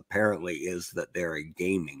focus apparently is that they're a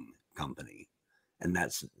gaming company. And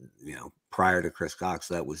that's, prior to Chris Cox,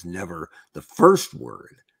 that was never the first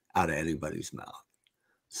word out of anybody's mouth.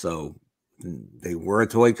 So they were a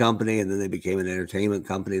toy company, and then they became an entertainment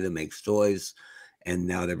company that makes toys. And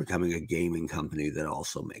now they're becoming a gaming company that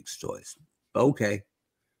also makes toys. Okay.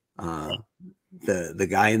 The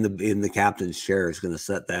guy in the captain's chair is going to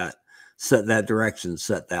set that direction,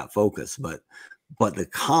 set that focus. But the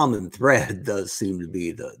common thread does seem to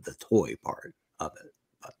be the toy part of it.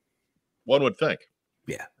 But one would think.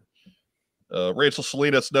 Yeah. Rachel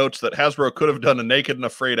Salinas notes that Hasbro could have done a Naked and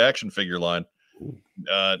Afraid action figure line.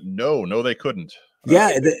 No, they couldn't.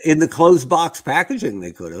 Yeah, in the closed box packaging,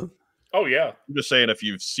 they could have. Oh, yeah. I'm just saying, if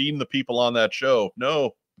you've seen the people on that show,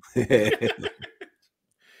 no.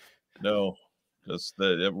 No. Because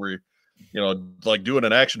like doing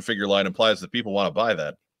an action figure line implies that people want to buy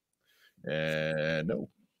that. And no.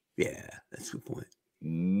 Yeah, that's a good point.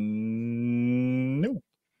 No.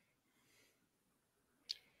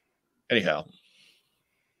 Anyhow.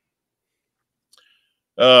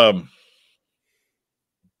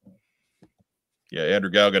 Yeah, Andrew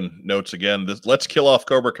Gauguin notes again, this "Let's kill off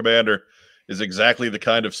Cobra Commander" is exactly the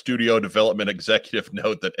kind of studio development executive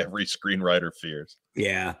note that every screenwriter fears.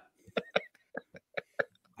 Yeah.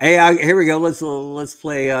 Hey, here we go. Let's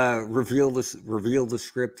play reveal the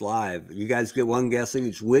script live. You guys get one guess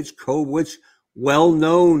each. Which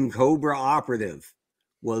well-known Cobra operative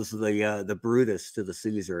was the Brutus to the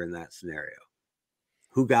Caesar in that scenario?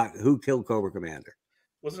 Who killed Cobra Commander?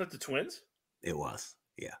 Wasn't it the twins? It was,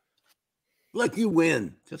 yeah. Look, you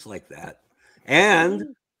win just like that.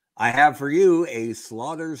 And I have for you a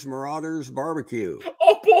Slaughter's Marauders barbecue.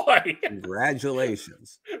 Oh boy!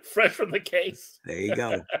 Congratulations. Fresh from the case. There you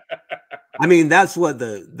go. I mean, that's what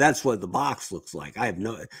the box looks like. I have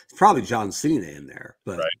it's probably John Cena in there,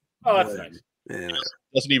 but right. Oh, that's nice. Yeah.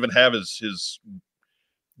 Doesn't even have his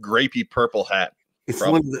grapey purple hat. It's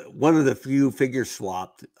one of the few figure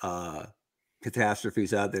swapped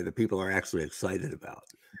catastrophes out there that people are actually excited about.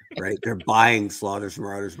 Right? They're buying Slaughter's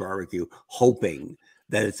Marauders barbecue, hoping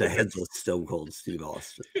that it's a headless Stone Cold Steve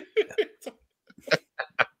Austin. Yeah.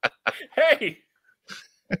 Hey,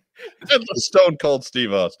 headless Stone Cold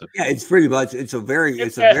Steve Austin. Yeah, it's pretty much. It's a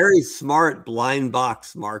very smart blind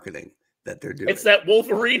box marketing that they're doing. It's that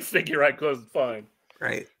Wolverine figure I couldn't find.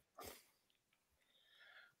 Right.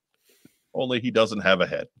 Only he doesn't have a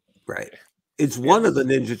head. Right. It's one of the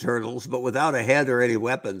Ninja Turtles, but without a head or any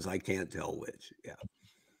weapons, I can't tell which. Yeah.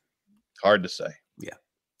 Hard to say. Yeah.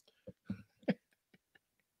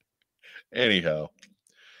 Anyhow,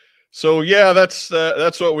 so yeah, that's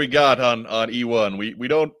what we got on E1. We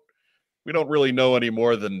don't really know any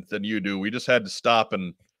more than you do. We just had to stop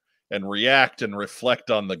and react and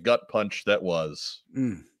reflect on the gut punch that was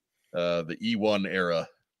the E1 era.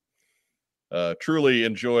 Truly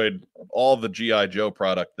enjoyed all the G.I. Joe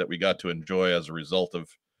product that we got to enjoy as a result of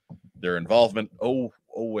their involvement. Oh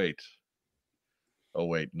wait,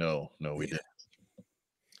 no, we didn't.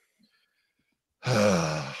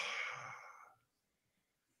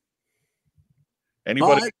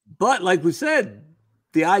 Anybody? But like we said,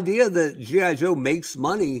 the idea that G.I. Joe makes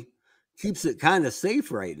money keeps it kind of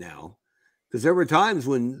safe right now, because there were times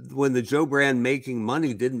when the Joe brand making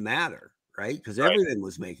money didn't matter, right? Because everything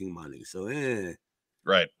was making money. So,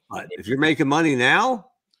 right. But if you're making money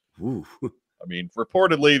now, ooh. I mean,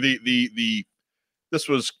 reportedly, this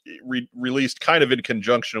was released kind of in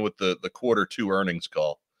conjunction with the Q2 earnings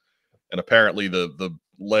call, and apparently the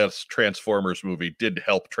last Transformers movie did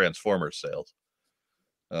help Transformers sales.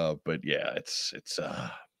 But yeah, it's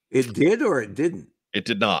it did or it didn't. It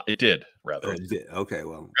did not. It did rather. It did. Okay,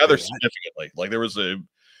 well, rather significantly. Like there was a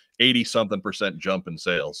 80-something% jump in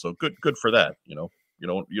sales. So good for that. You don't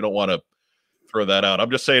want to throw that out. I'm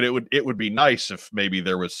just saying it would be nice if maybe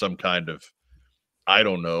there was some kind of, I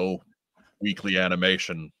don't know, weekly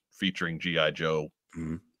animation featuring G.I. Joe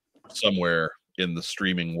somewhere in the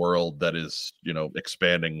streaming world that is,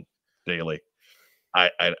 expanding daily. I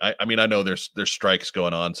mean, I know there's strikes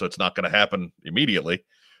going on, so it's not going to happen immediately.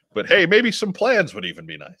 But hey, maybe some plans would even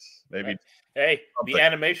be nice. Maybe. Hey, the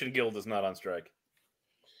Animation Guild is not on strike.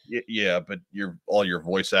 Yeah, but all your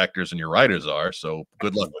voice actors and your writers are. So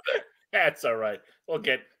good luck with that. That's all right. We'll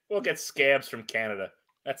get scabs from Canada.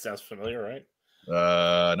 That sounds familiar, right?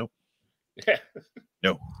 No.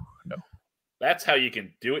 No. That's how you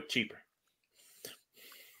can do it cheaper.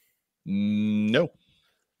 No.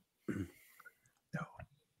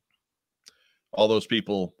 All those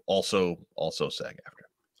people also SAG after.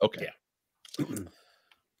 Okay. Yeah.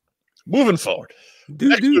 Moving forward. Do.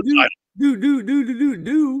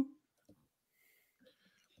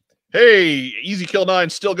 Hey, Easy Kill 9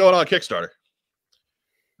 still going on Kickstarter.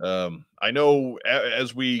 I know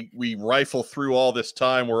as we rifle through all this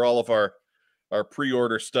time where all of our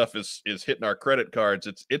pre-order stuff is hitting our credit cards,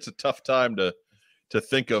 it's a tough time to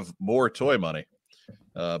think of more toy money.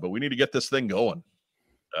 But we need to get this thing going.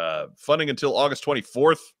 Funding until August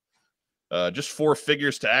 24th. Just 4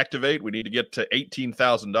 figures to activate. We need to get to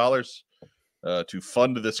 $18,000 to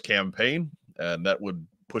fund this campaign, and that would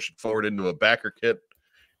push it forward into a backer kit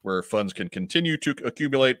where funds can continue to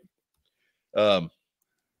accumulate. Yeah,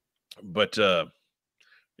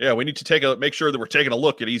 we need to make sure that we're taking a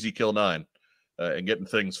look at Easy Kill 9 and getting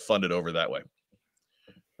things funded over that way.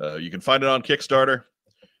 You can find it on Kickstarter.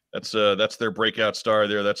 That's their breakout star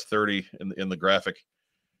there. That's 30 in the graphic.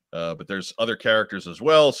 But there's other characters as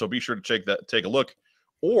well, so be sure to take a look.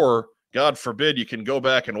 Or, God forbid, you can go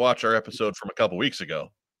back and watch our episode from a couple weeks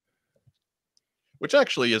ago, which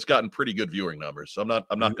actually has gotten pretty good viewing numbers. So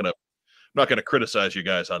I'm not gonna criticize you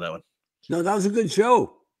guys on that one. No, that was a good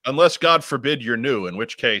show. Unless, God forbid, you're new, in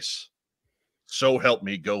which case, so help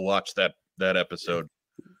me, go watch that episode.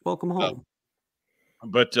 Welcome home.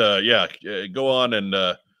 But yeah, go on and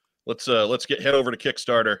let's head over to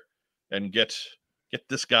Kickstarter and get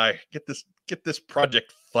this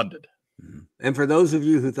project funded. And for those of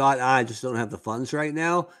you who thought, I just don't have the funds right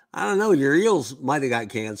now, I don't know, your Eels might have got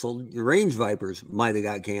canceled, your Range Vipers might have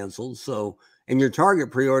got canceled, and your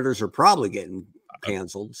Target pre-orders are probably getting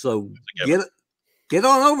canceled. So get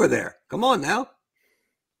on over there. Come on now.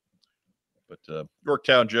 But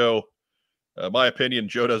Yorktown Joe My opinion,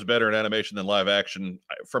 Joe does better in animation than live action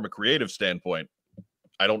from a creative standpoint.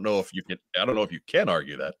 I don't know if you can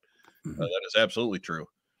argue that. That is absolutely true.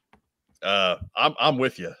 I'm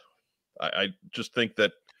with you. I just think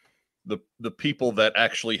that the people that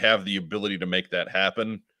actually have the ability to make that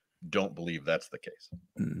happen don't believe that's the case.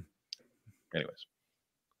 Anyways,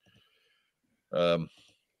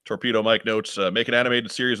 Torpedo Mike notes, make an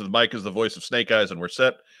animated series with Mike as the voice of Snake Eyes and we're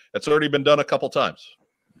set. That's already been done a couple times.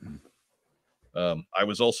 I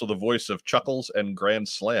was also the voice of Chuckles and Grand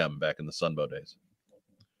Slam back in the Sunbow days.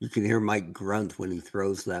 You can hear Mike grunt when he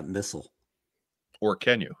throws that missile. Or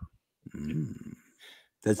can you?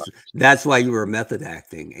 That's why you were method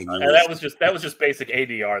acting, and that was just basic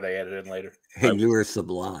ADR they added in later. And you were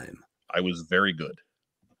sublime. I was very good.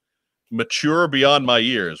 Mature beyond my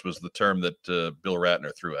years was the term that Bill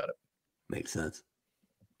Ratner threw at it. Makes sense.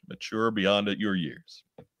 Mature beyond your years.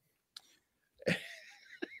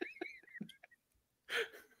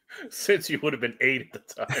 Since you would have been 8 at the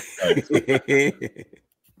time.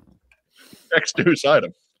 Next news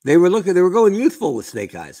item. They were going youthful with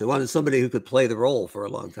Snake Eyes. They wanted somebody who could play the role for a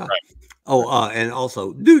long time. Right. Oh, and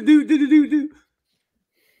also do.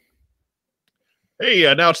 Hey,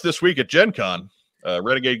 announced this week at Gen Con,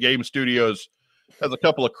 Renegade Game Studios has a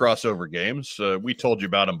couple of crossover games. We told you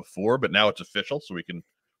about them before, but now it's official, so we can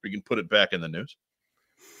put it back in the news.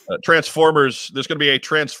 Transformers. There's going to be a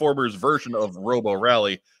Transformers version of Robo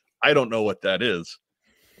Rally. I don't know what that is.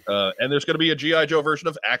 And there's going to be a G.I. Joe version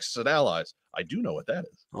of Axis and Allies. I do know what that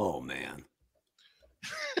is. Oh, man.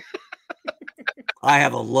 I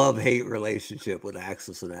have a love-hate relationship with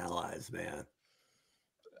Axis and Allies, man.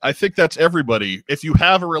 I think that's everybody. If you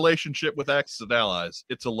have a relationship with Axis and Allies,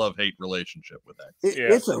 it's a love-hate relationship with Axis.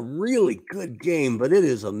 It's a really good game, but it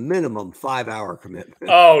is a minimum 5-hour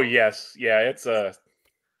commitment. Oh, yes. Yeah, it's a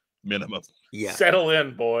minimum. Yeah. Settle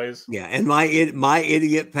in, boys. Yeah, and my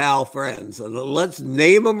idiot pal friends, let's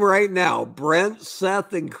name them right now. Brent,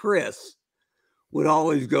 Seth, and Chris would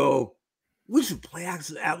always go, we should play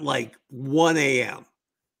Axis at like 1 a.m.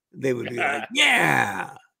 They would be like, yeah.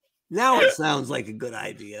 Now it sounds like a good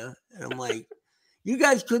idea. And I'm like, you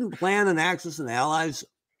guys couldn't plan an Axis and Allies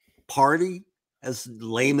party, as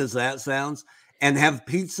lame as that sounds, and have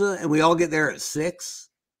pizza and we all get there at 6,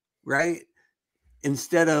 right?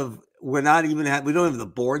 Instead of we don't have the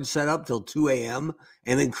board set up till 2 a.m.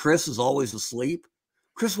 and then Chris is always asleep.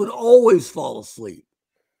 Chris would always fall asleep.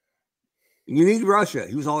 You need Russia.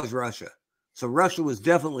 He was always Russia. So Russia was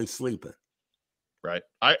definitely sleeping. Right.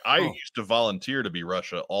 I used to volunteer to be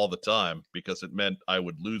Russia all the time because it meant I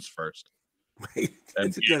would lose first. Right.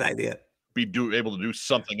 That's a good idea. Be able to do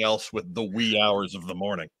something else with the wee hours of the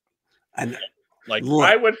morning. And like look,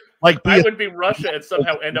 I would be Russia and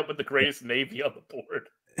somehow end up with the greatest navy on the board.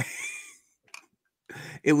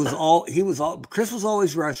 Chris was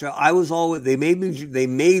always Russia. I was always, they made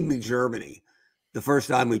me Germany the first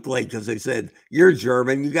time we played because they said, you're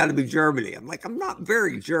German, you got to be Germany. I'm like, I'm not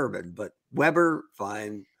very German, but Weber,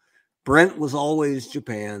 fine. Brent was always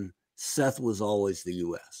Japan. Seth was always the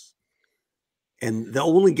US. And the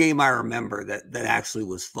only game I remember that actually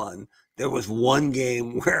was fun, there was one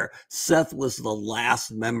game where Seth was the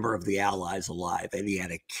last member of the Allies alive, and he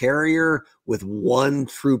had a carrier with 1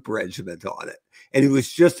 troop regiment on it. And he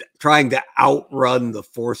was just trying to outrun the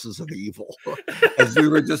forces of evil as we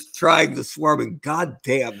were just trying to swarm. And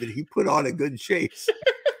goddamn, did he put on a good chase.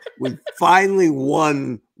 We finally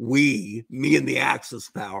won, me and the Axis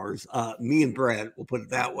powers, me and Brent, we'll put it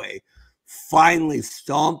that way, finally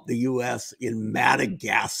stomped the U.S. in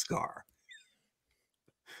Madagascar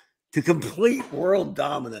to complete world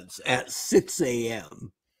dominance at 6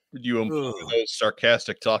 a.m. Did you employ those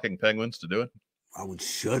sarcastic talking penguins to do it? I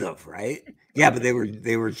should have, right? Yeah, but they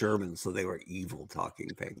were German, so they were evil talking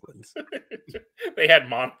penguins. They had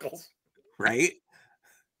monocles, right?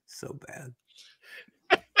 So bad.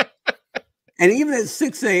 And even at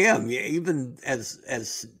 6 a.m., even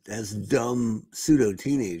as dumb pseudo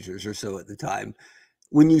teenagers or so at the time,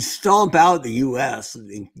 when you stomp out the U.S.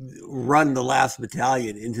 and run the last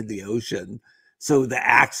battalion into the ocean, so the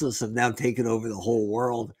Axis have now taken over the whole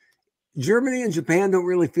world, Germany and Japan don't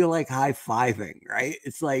really feel like high-fiving, right?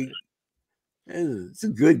 It's like, it's a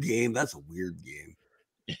good game. That's a weird game.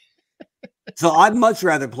 So I'd much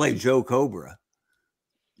rather play Joe Cobra.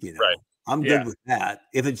 Right. I'm good with that.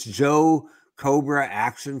 If it's Joe Cobra,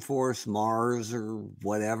 Action Force, Mars, or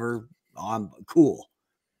whatever, I'm cool.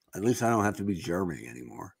 At least I don't have to be Germany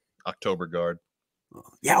anymore. October Guard.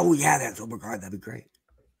 Yeah, the October Guard. That'd be great.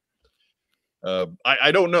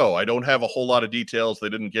 I don't know. I don't have a whole lot of details. They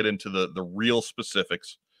didn't get into the real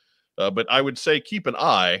specifics. But I would say keep an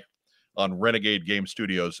eye on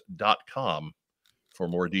renegadegamestudios.com for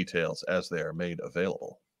more details as they are made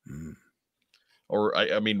available. Or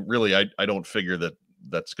I mean, really, I don't figure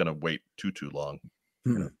that's going to wait too long.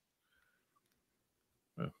 You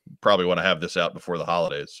know? Probably want to have this out before the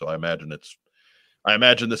holidays, so I imagine this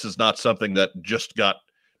is not something that just got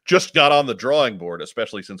on the drawing board,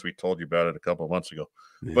 especially since we told you about it a couple of months ago.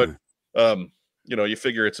 But you know, you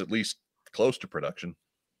figure it's at least close to production.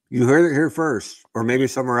 You heard it here first, or maybe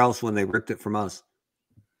somewhere else when they ripped it from us.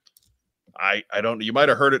 I don't. You might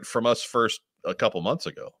have heard it from us first a couple months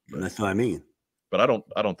ago. That's what I mean. But I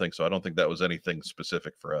don't think so. I don't think that was anything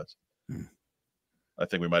specific for us. I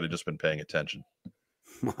think we might have just been paying attention.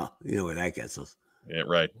 Well, you know where that gets us. Yeah,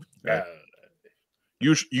 right.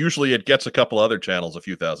 Usually it gets a couple other channels a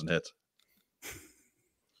few thousand hits.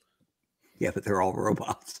 Yeah, but they're all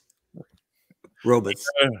robots. Robots.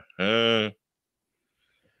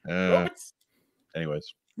 Robots.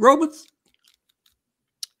 Anyways. Robots.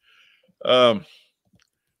 Anna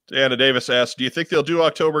Davis asks, do you think they'll do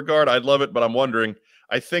October Guard? I'd love it, but I'm wondering.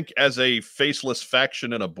 I think as a faceless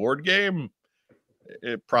faction in a board game,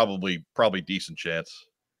 it probably decent chance.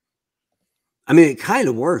 I mean, it kind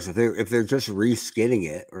of works if they're just reskinning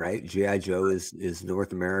it, right? G.I. Joe is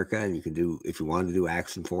North America, and you can do, if you wanted to do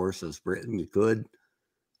Action Force as Britain, you could.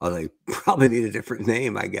 Oh, they probably need a different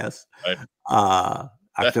name, I guess. Right.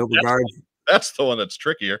 October Guard. That's the one that's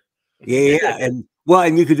trickier. Yeah, and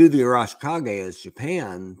you could do the Arashikage as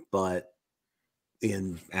Japan, but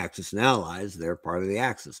in Axis and Allies, they're part of the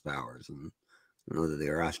Axis powers, and I know that the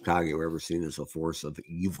Arashikage were ever seen as a force of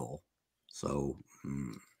evil. So,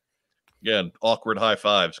 again, awkward high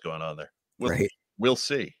fives going on there. We'll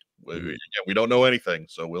see. We don't know anything,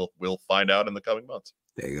 so we'll find out in the coming months.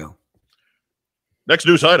 There you go. Next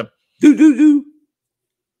news item. Do.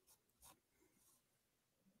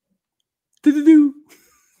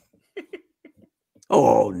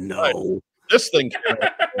 Oh no! Right. This thing,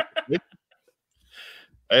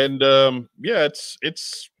 and yeah,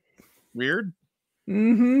 it's weird.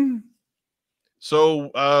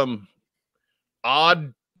 So,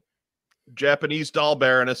 odd Japanese doll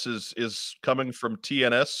Baroness is coming from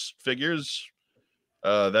TNS Figures.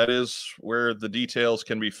 That is where the details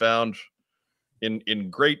can be found in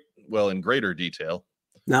greater detail.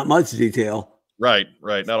 Not much detail. Right.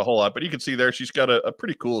 Not a whole lot, but you can see there she's got a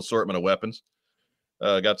pretty cool assortment of weapons.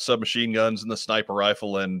 Got submachine guns and the sniper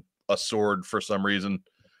rifle and a sword for some reason.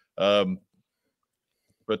 Yeah,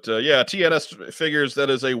 TNS Figures, that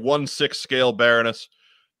is a 1/6 scale Baroness,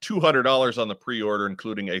 $200 on the pre-order,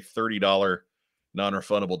 including a $30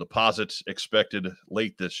 non-refundable deposit expected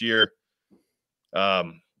late this year.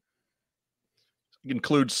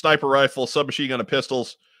 Includes sniper rifle, submachine gun and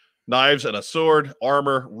pistols, knives and a sword,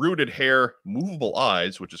 armor, rooted hair, movable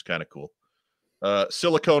eyes, which is kind of cool,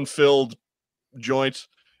 silicone-filled joints,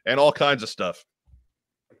 and all kinds of stuff.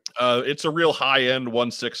 It's a real high-end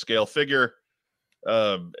 1/6 scale figure.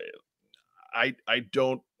 I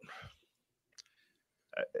don't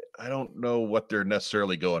know what they're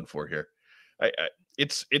necessarily going for here.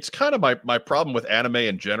 It's kind of my problem with anime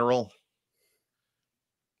in general.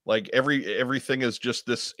 Like everything is just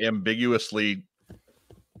this ambiguously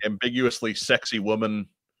sexy woman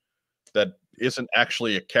that isn't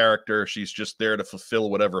actually a character. She's just there to fulfill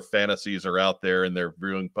whatever fantasies are out there in their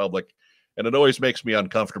viewing public. And it always makes me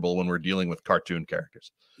uncomfortable when we're dealing with cartoon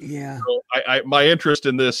characters. Yeah. So my interest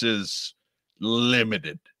in this is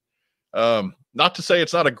limited. Not to say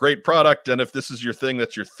it's not a great product, and if this is your thing,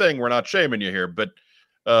 that's your thing. We're not shaming you here, but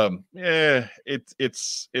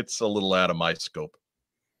it's a little out of my scope.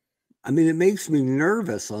 I mean, it makes me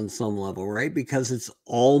nervous on some level, right? Because it's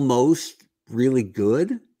almost really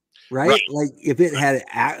good, right? Like if it had,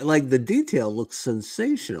 like the detail looks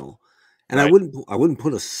sensational, and I wouldn't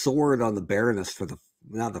put a sword on the Baroness for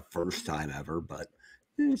not the first time ever, but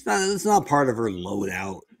it's not part of her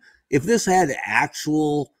loadout. If this had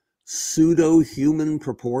actual pseudo-human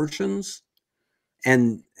proportions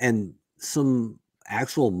and some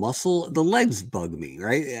actual muscle, the legs bug me,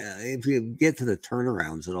 right? If you get to the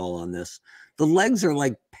turnarounds and all on this, the legs are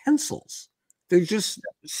like pencils. They're just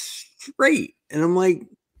straight. And I'm like,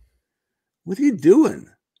 what are you doing?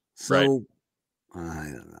 So I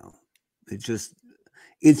don't know.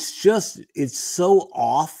 It's so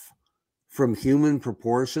off from human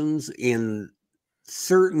proportions in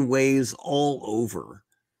certain ways all over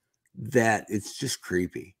that it's just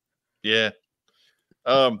creepy. Yeah.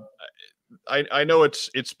 I know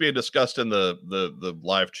it's being discussed in the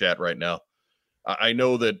live chat right now. I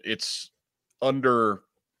know that it's under,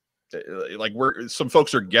 like, some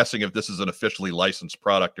folks are guessing if this is an officially licensed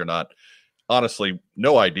product or not. Honestly,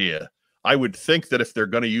 no idea. I would think that if they're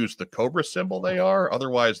going to use the Cobra symbol, they are.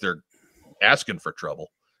 Otherwise, they're asking for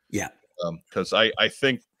trouble. Yeah. Because I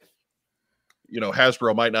think,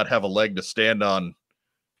 Hasbro might not have a leg to stand on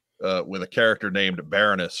with a character named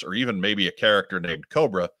Baroness, or even maybe a character named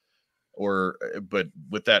Cobra, but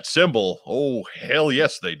with that symbol, oh hell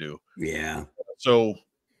yes they do. Yeah. So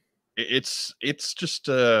it's just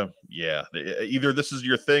either this is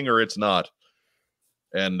your thing or it's not,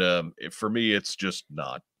 and for me it's just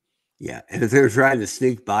not. Yeah, and if they were trying to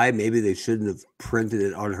sneak by, maybe they shouldn't have printed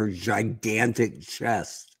it on her gigantic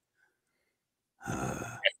chest.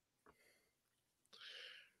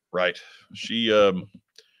 Right. She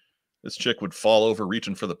this chick would fall over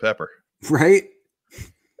reaching for the pepper. Right?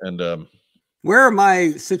 And where are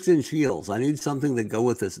my 6-inch heels? I need something to go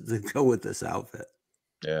with this outfit.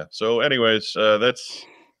 Yeah. So anyways,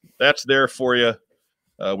 that's there for you.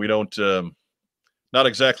 We don't not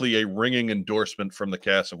exactly a ringing endorsement from the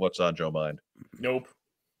cast of What's on Joe Mind. Nope.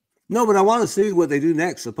 No, but I want to see what they do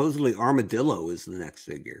next. Supposedly Armadillo is the next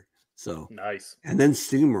figure. So nice. And then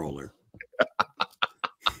Steamroller.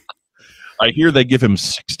 I hear they give him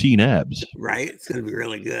 16 abs. Right? It's going to be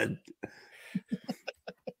really good.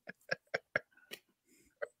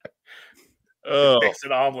 Makes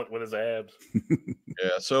an omelet with his abs.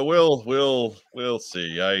 Yeah, so we'll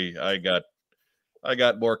see. I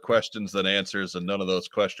got more questions than answers, and none of those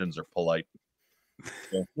questions are polite.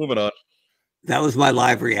 So, moving on. That was my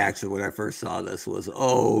live reaction when I first saw this. Was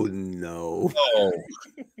oh no, oh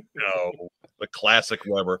no, the classic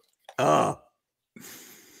Weber. Yeah.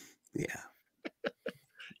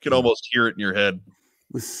 You can almost hear it in your head.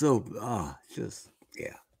 It was so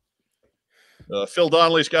yeah. Phil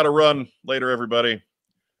Donnelly's got to run later, everybody.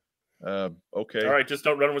 Okay. All right, just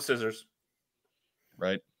don't run with scissors.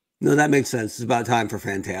 Right. No, that makes sense. It's about time for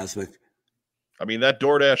Fantasmic. I mean, that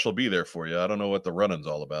DoorDash will be there for you. I don't know what the running's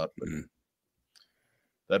all about, but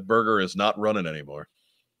that burger is not running anymore.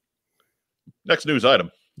 Next news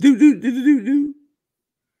item. Do.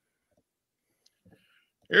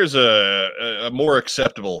 Here's a more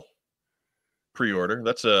acceptable pre-order.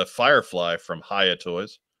 That's a Firefly from Hiya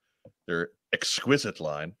Toys. Their exquisite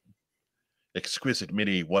line. Exquisite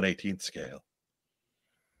mini 1/18 scale.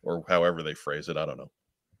 Or however they phrase it. I don't know.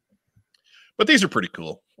 But these are pretty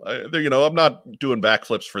cool. I'm not doing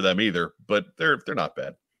backflips for them either, but they're not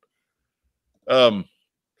bad.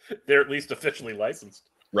 They're at least officially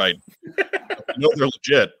licensed. Right. They're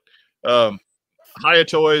legit. Hiya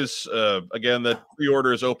Toys, again, the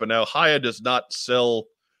pre-order is open now. Hiya does not sell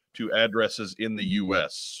to addresses in the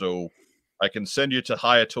U.S., so I can send you to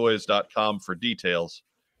hiatoys.com for details,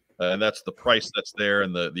 and that's the price that's there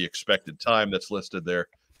and the expected time that's listed there.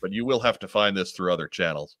 But you will have to find this through other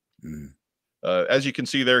channels. As you can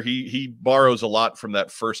see there, he borrows a lot from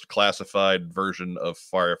that first classified version of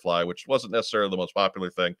Firefly, which wasn't necessarily the most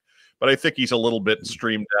popular thing, but I think he's a little bit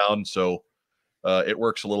streamed down, so it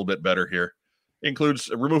works a little bit better here. Includes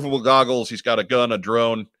removable goggles. He's got a gun, a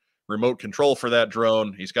drone, remote control for that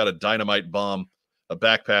drone. He's got a dynamite bomb, a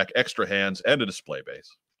backpack, extra hands, and a display base.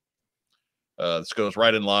 This goes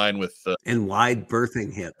right in line with and wide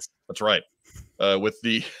berthing hips. That's right. With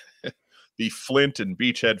the the Flint and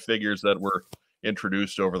Beachhead figures that were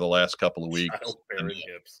introduced over the last couple of weeks.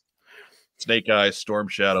 Snake Eyes, Storm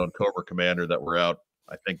Shadow, and Cobra Commander that were out,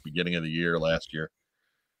 I think, beginning of the year last year.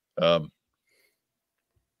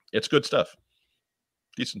 It's good stuff.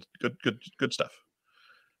 Decent, good stuff.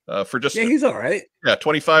 For just he's all right. Yeah,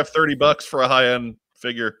 $25-$30 for a high-end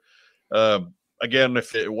figure. Again,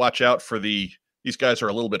 watch out for these guys are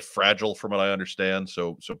a little bit fragile from what I understand,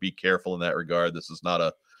 so be careful in that regard. This is not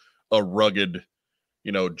a rugged,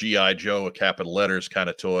 G.I. Joe, a capital letters kind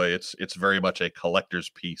of toy. It's very much a collector's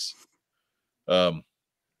piece. But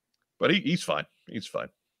he's fine. He's fine.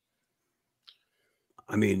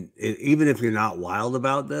 I mean, even if you're not wild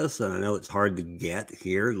about this, and I know it's hard to get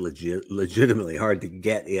here, legitimately hard to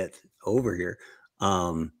get it over here.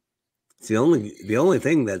 It's the only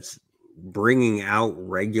thing that's bringing out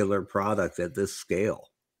regular product at this scale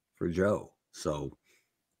for Joe. So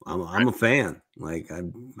I'm a fan. Like I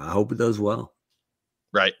hope it does well.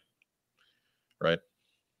 Right. Rack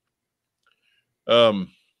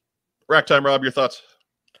time, Rob. Your thoughts?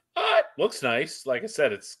 It looks nice. Like I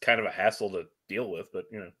said, it's kind of a hassle to deal with, but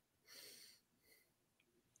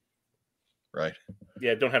Right.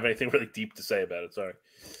 Yeah, don't have anything really deep to say about it. Sorry.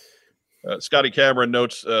 Scotty Cameron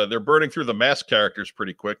notes they're burning through the mask characters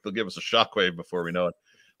pretty quick. They'll give us a shockwave before we know it.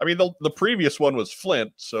 I mean, the previous one was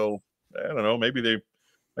Flint, so I don't know. Maybe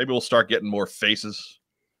we'll start getting more faces.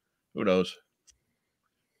 Who knows?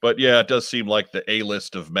 But yeah, it does seem like the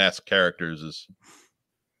A-list of mask characters is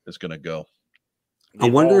going to go. I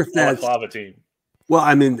wonder if that's balaclava team. well.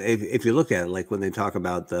 I mean, if you look at it, like when they talk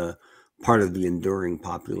about the part of the enduring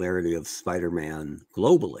popularity of Spider-Man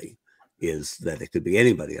globally, is that it could be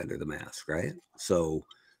anybody under the mask, right? So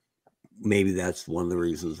maybe that's one of the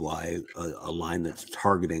reasons why a line that's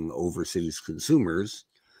targeting overseas consumers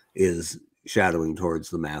is shadowing towards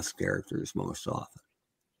the masked characters most often.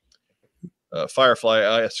 Firefly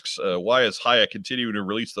asks, why is Haya continuing to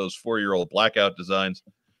release those 4-year-old Blackout designs?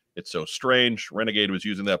 It's so strange. Renegade was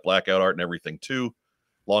using that Blackout art and everything too.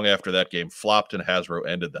 Long after that game flopped and Hasbro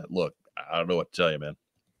ended that. Look, I don't know what to tell you, man.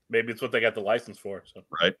 Maybe it's what they got the license for. So.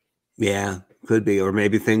 Right? Yeah, could be. Or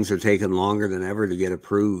maybe things are taking longer than ever to get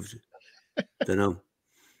approved. Don't know.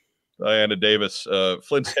 Diana Davis,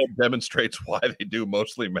 Flint's head demonstrates why they do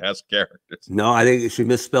mostly masked characters. No, I think she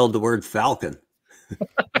misspelled the word Falcon.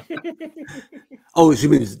 Oh, she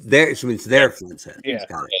means their Flint's head. Yeah.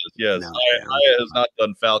 Got it. Yes. No, Haya has not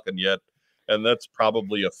done Falcon yet, and that's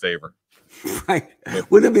probably a favor. Right.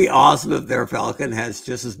 Wouldn't it be awesome if their Falcon has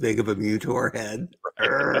just as big of a Mutor head?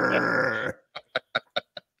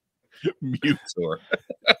 Mutor.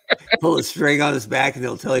 Pull a string on his back and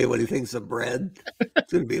he'll tell you what he thinks of bread.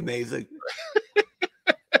 It's going to be amazing.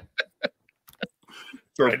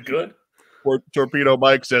 Bread good. Torpedo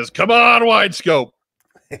Mike says, come on, wide scope.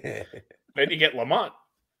 Then you get Lamont.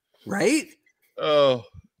 Right? Oh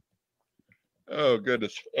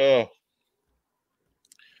goodness. Oh.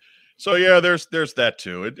 So yeah, there's that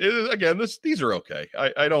too. Again, these are okay.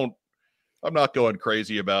 I'm not going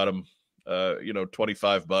crazy about them.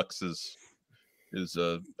 $25 is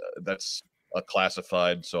that's a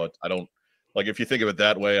classified. So I don't like, if you think of it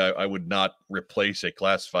that way, I would not replace a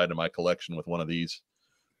classified in my collection with one of these.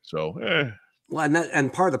 So Well,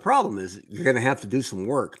 and part of the problem is you're going to have to do some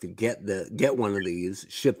work to get one of these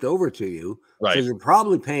shipped over to you. Right. So you're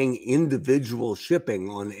probably paying individual shipping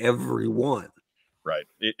on every one. Right.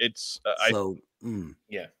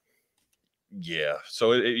 Yeah.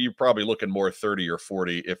 So you're probably looking more 30 or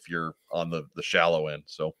 40 if you're on the shallow end.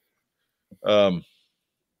 So, again,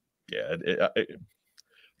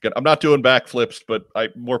 I'm not doing backflips, but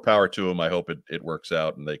more power to them. I hope it works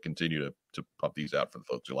out and they continue to pump these out for the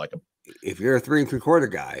folks who like them. If you're a 3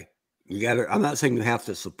 3/4 guy, you got to. I'm not saying you have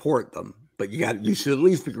to support them, but you should at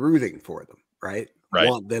least be rooting for them, right? Right.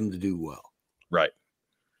 Want them to do well. Right.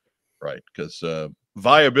 Right. Because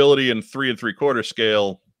viability in 3 3/4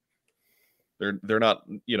 scale, they're not,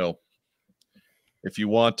 if you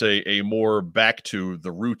want a more back to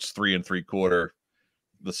the roots 3 3/4,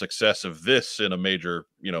 the success of this in a major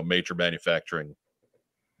manufacturing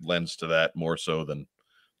lends to that more so than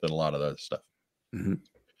a lot of the other stuff. Mm-hmm.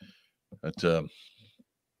 But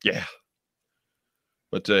yeah.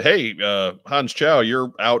 But hey, Hans Chow,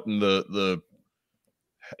 you're out in the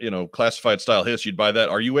classified style hiss. You'd buy that.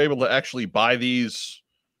 Are you able to actually buy these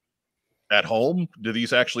at home? Do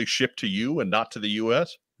these actually ship to you and not to the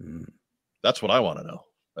US? Mm. That's what I want to know.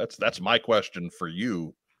 That's my question for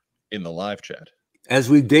you in the live chat. As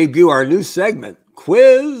we debut our new segment,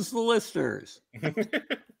 Quiz the Listeners.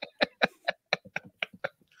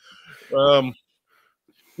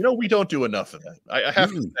 We don't do enough of that. I have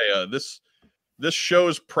to say, this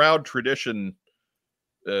show's proud tradition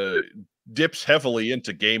dips heavily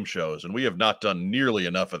into game shows, and we have not done nearly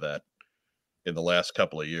enough of that in the last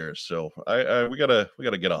couple of years. So we gotta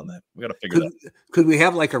get on that. We gotta figure that out. Could we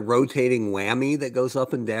have like a rotating whammy that goes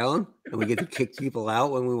up and down, and we get to kick people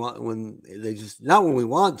out when we want? When they just not when we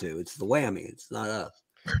want to. It's the whammy. It's not us.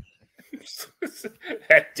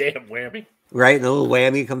 That damn whammy. Right, and the little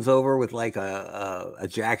whammy comes over with like a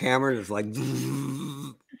jackhammer, and it's like.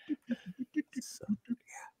 So,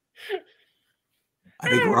 yeah.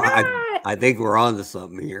 I think we're on to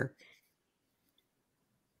something here.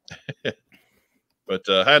 But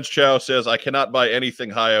Hans Chow says, I cannot buy anything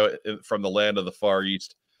high from the land of the Far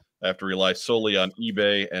East. I have to rely solely on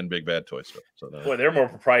eBay and Big Bad Toy Store. So boy, they're more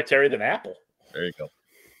proprietary than Apple. There you go.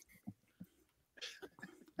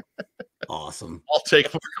 Awesome. I'll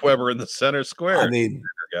take Mark Webber in the center square. I mean,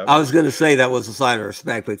 I was going to say that was a sign of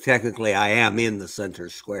respect, but technically I am in the center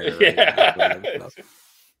square. Yeah.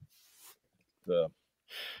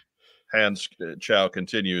 Hans Chow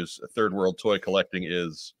continues, third world toy collecting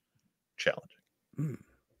is challenging.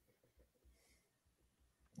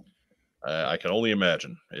 I can only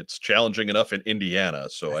imagine. It's challenging enough in Indiana,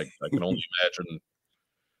 so I can only imagine.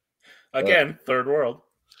 Again, third world.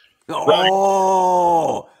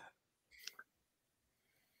 Oh!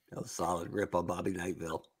 That was a solid rip on Bobby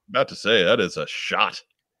Knightville. About to say, that is a shot.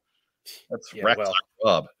 That's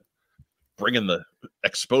Bob.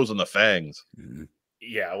 Exposing the fangs. Mm-hmm.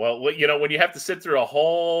 Yeah, well, you know, when you have to sit through a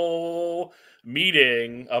whole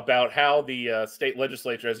meeting about how the state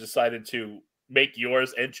legislature has decided to make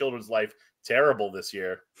yours and children's life terrible this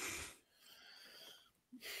year.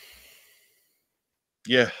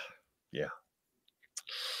 Yeah.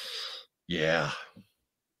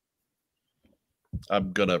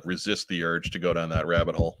 I'm gonna resist the urge to go down that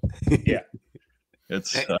rabbit hole. Yeah.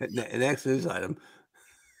 It's next news item.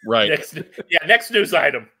 right. Next news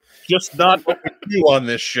item. Just not what we do on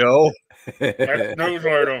this show. Next news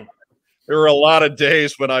item. There were a lot of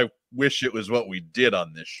days when I wish it was what we did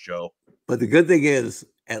on this show. But the good thing is,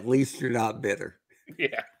 at least you're not bitter.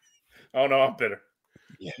 Yeah. Oh no, I'm bitter.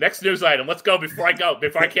 Yeah. Next news item. Let's go before I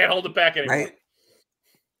can't hold it back anymore. Right?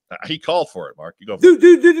 He called for it, Mark. You go.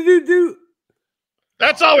 Do.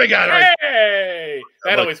 That's all we got. Right? Hey,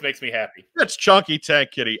 that always makes me happy. That's Chunky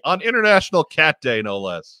Tank Kitty on International Cat Day, no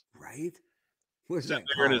less. Right? Where's that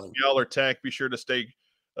there in his Yowler tank. Be sure to stay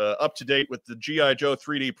up to date with the G.I. Joe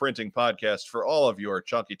 3D printing podcast for all of your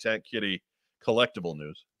Chunky Tank Kitty collectible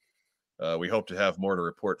news. We hope to have more to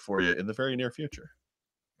report for you in the very near future.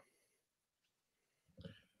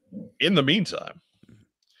 In the meantime,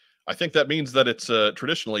 I think that means that it's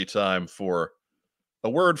traditionally time for a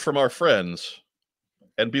word from our friends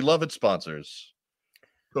and beloved sponsors,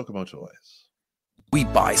 Kokomo Toys. We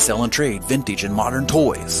buy, sell, and trade vintage and modern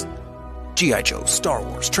toys. G.I. Joe, Star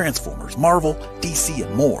Wars, Transformers, Marvel, DC,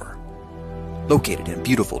 and more. Located in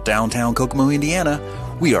beautiful downtown Kokomo, Indiana,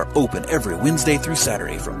 we are open every Wednesday through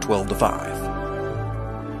Saturday from 12 to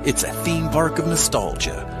 5. It's a theme park of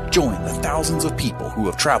nostalgia. Join the thousands of people who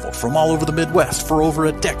have traveled from all over the Midwest for over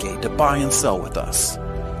a decade to buy and sell with us.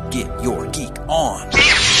 Get your geek on.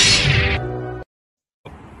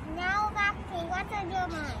 Now back to What's on Your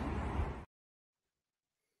Mind.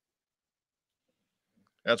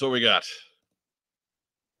 That's what we got.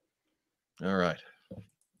 All right.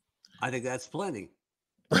 I think that's plenty.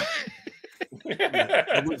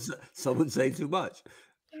 Someone say too much.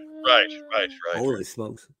 Right. Holy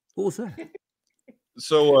smokes. What was that?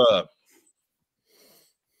 So,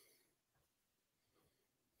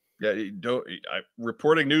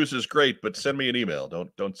 reporting news is great, but send me an email.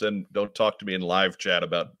 Don't talk to me in live chat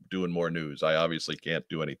about doing more news. I obviously can't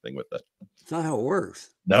do anything with that. It's not how it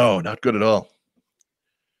works. No, not good at all.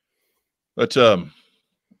 But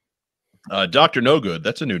Dr. No Good,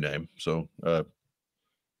 that's a new name. So,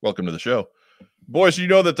 welcome to the show. Boys, you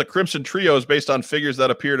know that the Crimson Trio is based on figures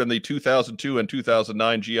that appeared in the 2002 and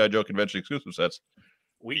 2009 G.I. Joe convention exclusive sets.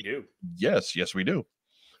 We do. Yes, we do.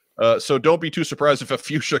 So don't be too surprised if a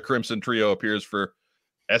fuchsia Crimson Trio appears for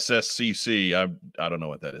SSCC. I don't know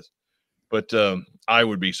what that is, but I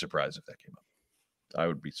would be surprised if that came up. I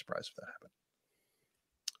would be surprised if that happened.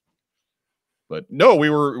 But no, we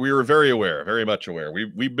were very aware, very much aware.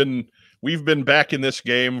 We've been back in this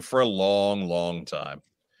game for a long time.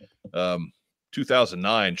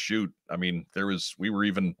 2009, shoot. I mean, we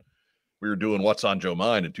were doing What's on Joe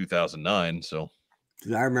Mind in 2009. So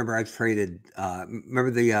I remember I traded,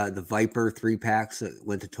 remember the Viper 3-packs that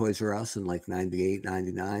went to Toys R Us in like 98,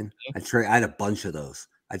 99. I had a bunch of those.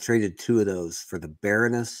 I traded 2 of those for the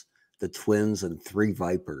Baroness, the Twins, and 3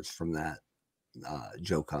 Vipers from that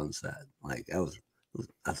Joe Con set. Like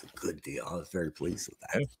that's a good deal. I was very pleased with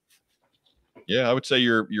that. Yeah, I would say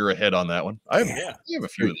you're ahead on that one. I have a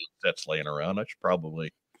few of those sets laying around. I should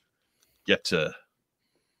probably get to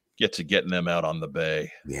getting them out on the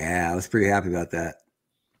bay. Yeah, I was pretty happy about that.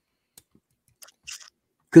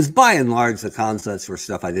 Because by and large, the concepts were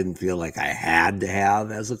stuff I didn't feel like I had to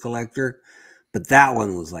have as a collector. But that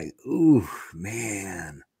one was like, ooh,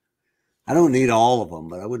 man. I don't need all of them,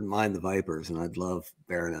 but I wouldn't mind the Vipers, and I'd love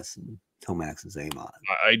Baroness and Tomax and Zaymon.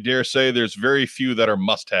 I dare say there's very few that are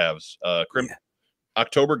must-haves.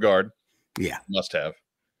 October Guard, must-have.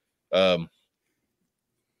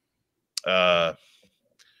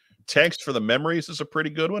 Tanks for the Memories is a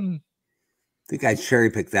pretty good one. I think I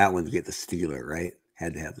cherry-picked that one to get the Steeler, right?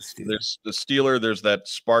 Had to have the Steeler. There's the Steeler. There's that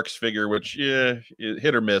Sparks figure, which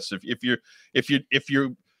hit or miss. If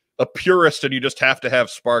you're a purist and you just have to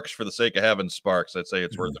have Sparks for the sake of having Sparks, I'd say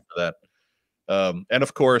it's worth it for that. And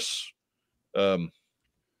of course, the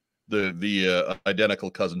identical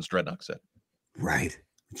Cousins Dreadnought set. Right.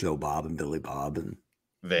 Joe Bob and Billy Bob and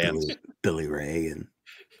Vance. Billy Ray and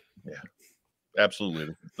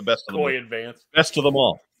absolutely the best of them. Coy Advance. Best of them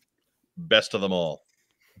all. Best of them all.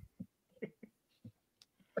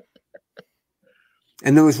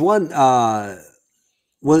 And there was one well,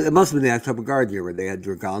 it must have been the October Guard year where they had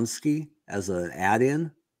Dragonsky as an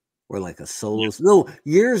add-in or like a solo. No,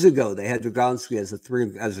 years ago they had Dragonsky as a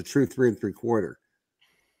true 3 3/4.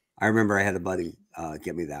 I remember I had a buddy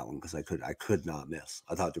get me that one because I could not miss.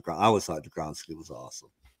 I always thought Dragonsky was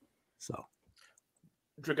awesome. So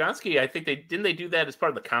Dragonsky, I think they do that as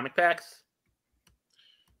part of the comic packs.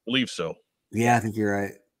 Believe so. Yeah, I think you're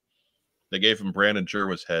right. They gave him Brandon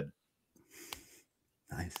Jerwa's head.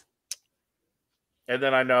 Nice. And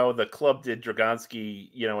then I know the club did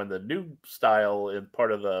Dragonsky, in the new style in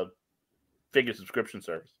part of the figure subscription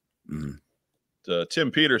service. Mm.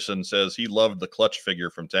 Tim Peterson says he loved the clutch figure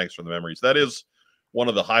from Tanks for the Memories. That is one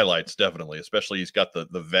of the highlights, definitely. Especially he's got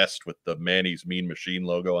the vest with the Manny's Mean Machine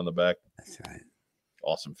logo on the back. That's right.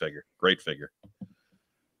 Awesome figure. Great figure.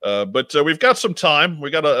 But we've got some time. We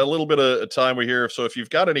got a little bit of time we're here. So if you've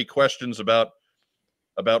got any questions about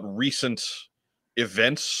recent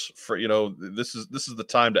events, for this is the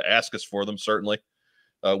time to ask us for them. Certainly,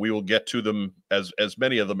 we will get to them as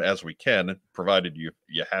many of them as we can, provided you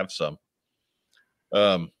have some.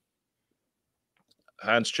 Hans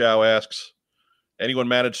Chow asks, anyone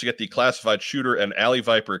managed to get the Classified Shooter and Alley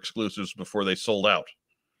Viper exclusives before they sold out?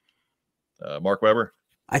 Mark Weber?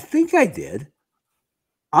 I think I did.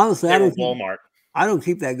 Honestly, I don't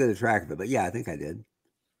keep that good a track of it, but yeah, I think I did.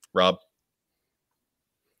 Rob?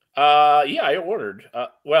 Yeah, I ordered.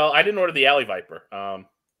 Well, I didn't order the Alley Viper. But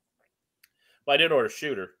I did order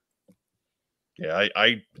Shooter. Yeah,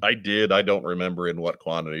 I did. I don't remember in what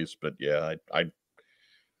quantities, but yeah, I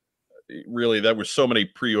really, there were so many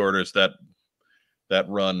pre-orders that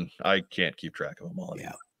run, I can't keep track of them all.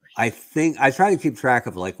 Yeah, I think I try to keep track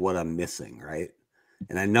of like what I'm missing, right?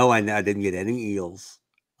 And I know I didn't get any eels.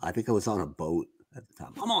 I think I was on a boat at the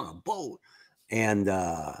time. I'm on a boat, and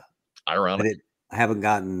ironic. I haven't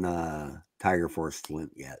gotten Tiger Force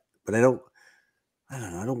Flint yet, but I don't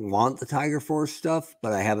know. I don't want the Tiger Force stuff,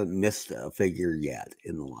 but I haven't missed a figure yet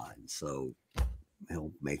in the line, so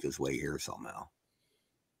he'll make his way here somehow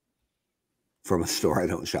from a store I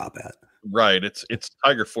don't shop at. Right, it's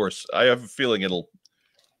Tiger Force. I have a feeling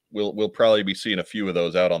we'll probably be seeing a few of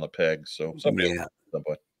those out on the peg. So somebody at some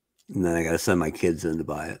point. And then I got to send my kids in to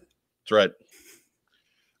buy it. That's right.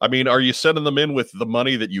 I mean, are you sending them in with the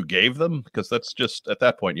money that you gave them? Because that's just, at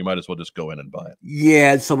that point, you might as well just go in and buy it.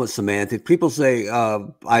 Yeah, it's somewhat semantic. People say,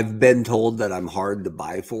 I've been told that I'm hard to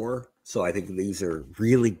buy for. So I think these are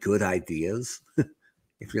really good ideas.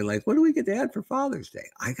 If you're like, what do we get Dad for Father's Day?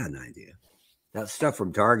 I got an idea. That stuff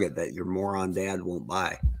from Target that your moron dad won't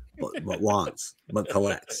buy, but wants, but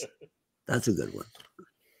collects. That's a good one.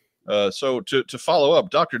 So to follow up,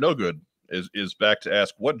 Dr. No Good is back to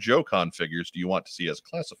ask, what JoeCon figures do you want to see as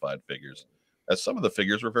classified figures? As some of the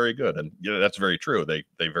figures were very good, and that's very true. They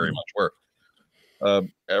very much were.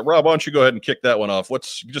 Rob, why don't you go ahead and kick that one off?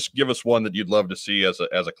 Just give us one that you'd love to see as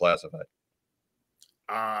a classified.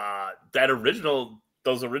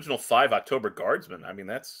 Those original 5 October Guardsmen. I mean,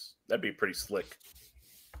 that'd be pretty slick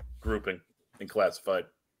grouping in classified.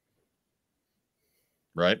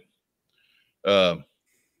 Right. Mark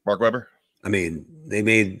Weber? I mean, they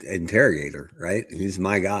made Interrogator, right? He's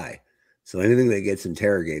my guy. So anything that gets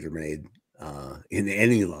Interrogator made in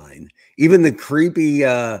any line, even the creepy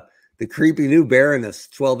new Baroness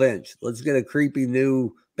 12-inch. Let's get a creepy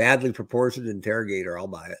new, badly proportioned Interrogator. I'll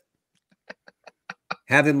buy it.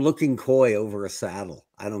 Have him looking coy over a saddle.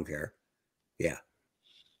 I don't care. Yeah.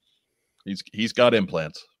 He's got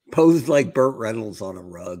implants. Posed like Burt Reynolds on a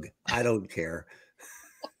rug. I don't care.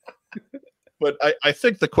 But I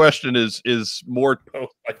think the question is more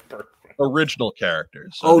original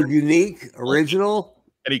characters. So unique, original?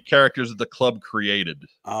 Any characters that the club created?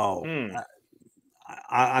 Oh,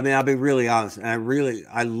 I mean, I'll be really honest. And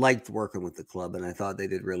I liked working with the club, and I thought they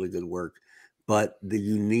did really good work. But the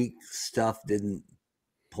unique stuff didn't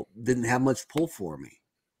have much pull for me.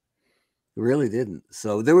 It really didn't.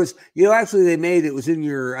 So there was, actually they made, it was in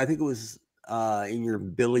your, I think it was in your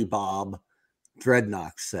Billy Bob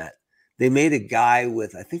Dreadnought set. They made a guy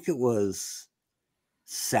with, I think it was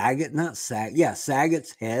Saget's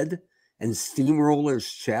head and Steamroller's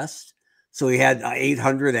chest. So he had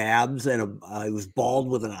 800 abs and he was bald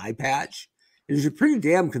with an eye patch. It was a pretty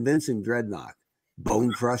damn convincing Dreadnought.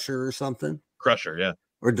 Bone Crusher or something. Crusher, yeah.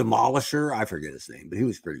 Or Demolisher. I forget his name, but he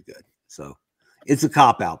was pretty good. So it's a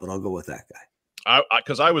cop-out, but I'll go with that guy.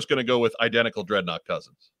 Because I was going to go with identical Dreadnought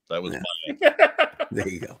cousins. That was my... There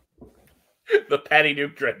you go. The Patty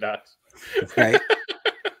Duke Dreadnoughts. Right.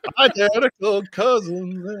 Identical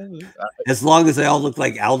cousins. As long as they all look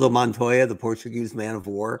like Aldo Montoya, the Portuguese man of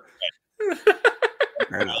war.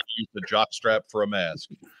 Fair enough. Use the jock strap for a mask.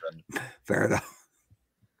 Fair enough.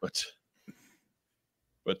 But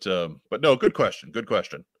no, good question. Good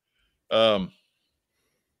question.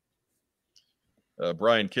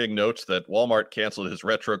 Brian King notes that Walmart canceled his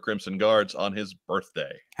retro Crimson Guards on his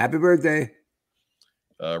birthday. Happy birthday.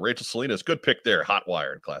 Rachel Salinas, good pick there.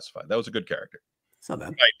 Hotwire and Classified. That was a good character. It's not bad.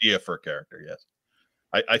 Good idea for a character, yes.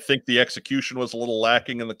 I think the execution was a little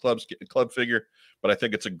lacking in the club figure, but I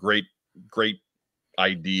think it's a great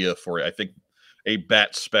idea for it. I think a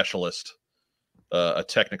bat specialist, a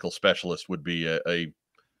technical specialist, would be a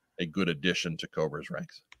good addition to Cobra's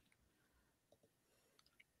ranks.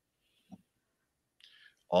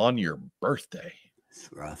 On your birthday. It's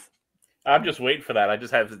rough. I'm just waiting for that. I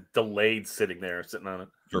just have it delayed sitting there, sitting on it.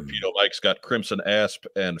 Torpedo Mike's got Crimson Asp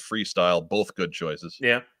and Freestyle, both good choices.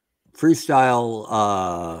 Yeah.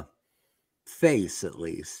 Freestyle face, at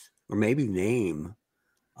least, or maybe name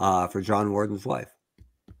for John Warden's wife.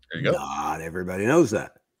 There you go. Not everybody knows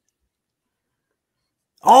that.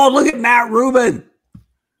 Oh, look at Matt Rubin.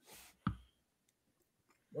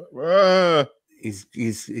 He's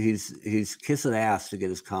kissing ass to get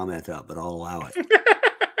his comment up, but I'll allow it.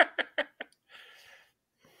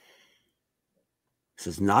 This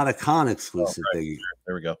is not a con exclusive figure.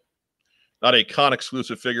 There we go. Not a con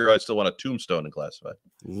exclusive figure. I still want a Tombstone in Classified.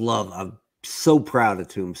 I'm so proud of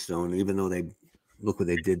Tombstone, even though they look what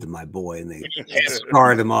they did to my boy and they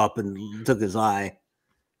scarred him up and took his eye.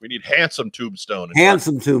 We need handsome Tombstone.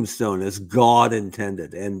 Handsome Tombstone, as God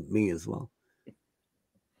intended, and me as well.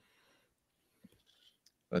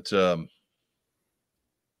 But I know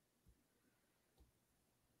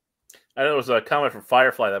there was a comment from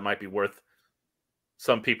Firefly that might be worth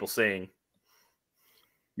some people seeing.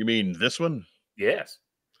 You mean this one? Yes.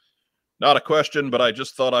 Not a question, but I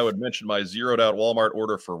just thought I would mention my zeroed out Walmart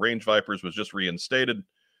order for Range Vipers was just reinstated.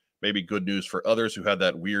 Maybe good news for others who had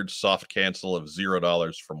that weird soft cancel of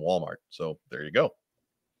 $0 from Walmart. So there you go.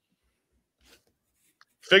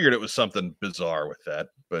 Figured it was something bizarre with that,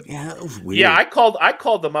 but yeah, that was weird. Yeah, I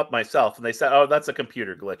called them up myself, and they said, "Oh, that's a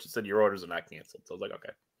computer glitch." It said your orders are not canceled. So I was like,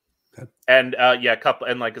 "Okay." And yeah,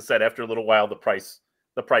 and like I said, after a little while, the price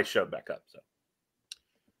showed back up.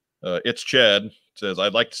 So it's Chad says,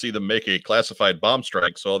 "I'd like to see them make a classified bomb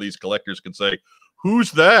strike so all these collectors can say,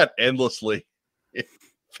 'Who's that?' endlessly in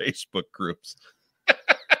Facebook groups."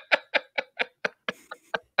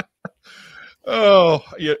 Oh,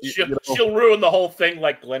 yeah, she'll ruin the whole thing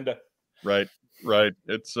like Glenda. Right.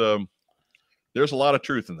 It's there's a lot of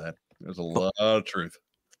truth in that. There's a lot of truth.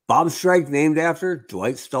 Bomb strike named after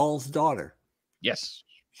Dwight Stahl's daughter. Yes.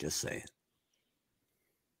 Just saying.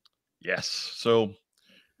 Yes. So,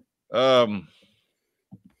 all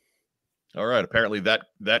right. Apparently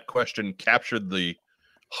that question captured the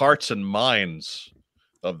hearts and minds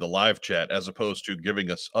of the live chat as opposed to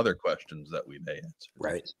giving us other questions that we may answer.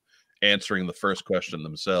 Right. Answering the first question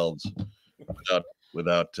themselves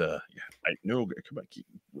without I know. Come on, keep.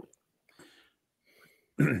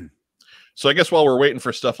 So I guess while we're waiting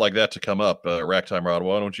for stuff like that to come up, Racktime Rod,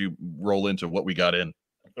 why don't you roll into what we got in?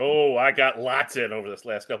 Oh, I got lots in over this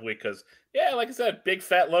last couple weeks because, yeah, like I said, big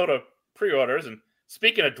fat load of pre-orders. And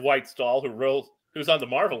speaking of Dwight Stahl, who's on the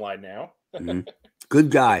Marvel line now, good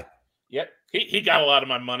guy. Yep, he got a lot of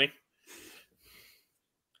my money.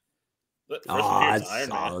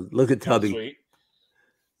 Solid. Look at Tubby. Sweet.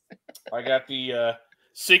 I got the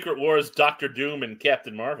Secret Wars Dr. Doom and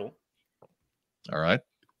Captain Marvel. All right.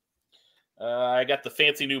 I got the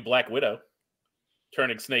fancy new Black Widow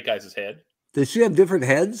turning Snake Eyes' head. Does she have different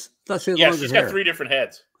heads? I thought she had she's got 3 different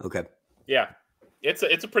heads. Okay. Yeah. It's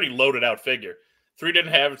a pretty loaded out figure. 3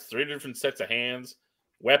 different sets of hands,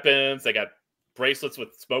 weapons. They got bracelets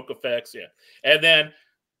with smoke effects. Yeah. And then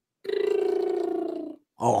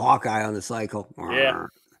Hawkeye on the cycle. Yeah.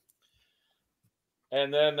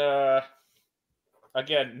 And then,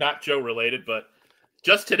 again, not Joe related, but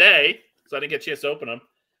just today, so I didn't get a chance to open them.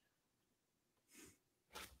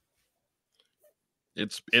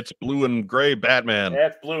 It's blue and gray Batman.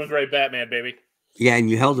 That's blue and gray Batman, baby. Yeah, and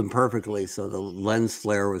you held him perfectly, so the lens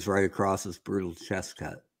flare was right across his brutal chest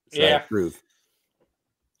cut. So yeah. Proof.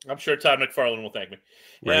 I'm sure Todd McFarlane will thank me.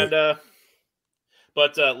 Right. And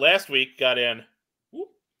but last week got in.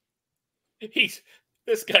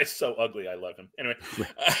 This guy's so ugly. I love him. Anyway,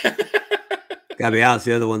 gotta be honest.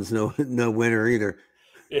 The other one's no winner either.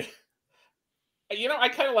 Yeah. I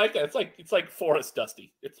kind of like that. It's like Forest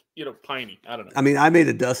Dusty. It's piney. I don't know. I mean, I made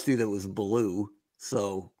a Dusty that was blue,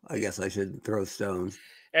 so I guess I should throw stones.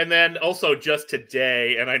 And then also just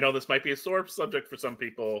today, and I know this might be a sore subject for some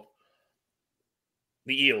people,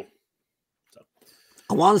 the eel. So.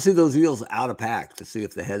 I want to see those eels out of pack to see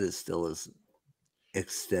if the head is still as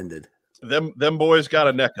extended. Them boys got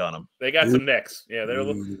a neck on them. They got some necks. Yeah,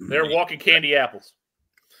 they're walking candy apples.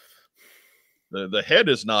 The head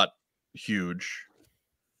is not huge.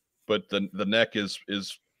 but the neck is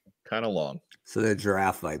kind of long. So they're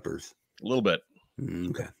giraffe vipers. A little bit.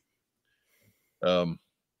 Okay.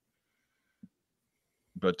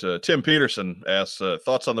 But Tim Peterson asks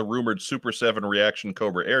thoughts on the rumored Super 7 reaction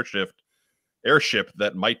Cobra airship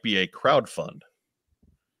that might be a crowdfund.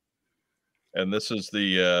 And this is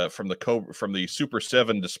the from the Super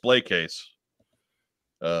 7 display case.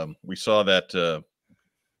 We saw that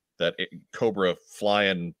Cobra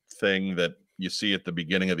flying thing that you see at the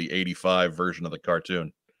beginning of the '85 version of the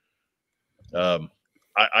cartoon. I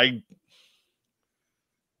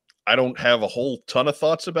don't have a whole ton of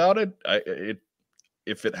thoughts about it.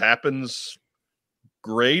 If it happens,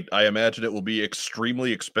 great. I imagine it will be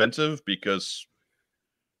extremely expensive because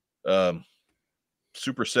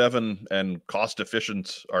Super 7 and cost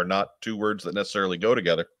efficient are not two words that necessarily go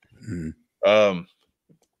together. Mm-hmm.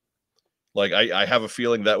 Like I have a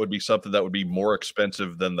feeling that would be something that would be more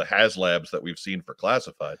expensive than the HasLabs that we've seen for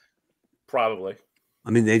classified. Probably.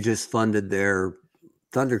 I mean, they just funded their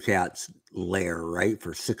Thundercats lair, right,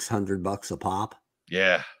 for $600 a pop.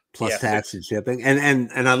 Yeah. Plus tax and shipping. And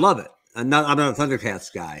I love it. I'm not a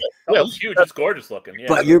Thundercats guy. Oh, it's huge. It's gorgeous looking. Yeah.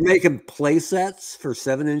 But you're making play sets for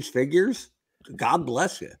 7-inch figures? God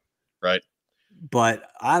bless you. Right. But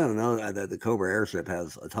I don't know that the Cobra airship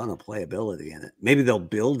has a ton of playability in it. Maybe they'll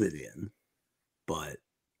build it in, but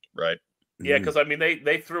right. Yeah, because I mean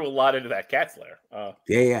they threw a lot into that cat's lair.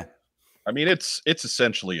 Yeah. I mean it's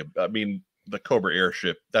essentially the Cobra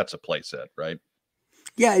airship, that's a play set, right?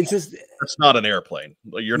 Yeah, it's not an airplane.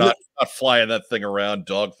 You're not flying that thing around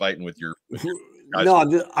dogfighting with your guys.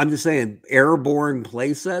 No, I'm just saying airborne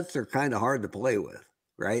play sets are kind of hard to play with,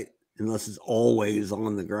 right? Unless it's always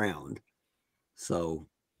on the ground. So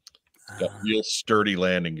got real sturdy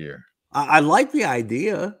landing gear. I like the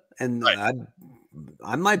idea, and right.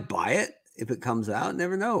 I might buy it if it comes out.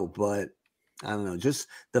 Never know, but I don't know. Just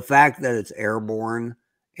the fact that it's airborne,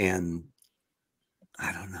 and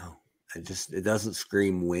I don't know. It doesn't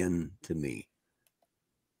scream win to me.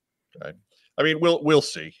 Right. I mean, we'll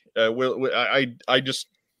see. I'm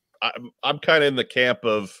kind of in the camp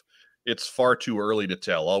of it's far too early to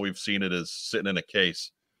tell. All we've seen it is sitting in a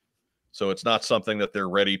case. So it's not something that they're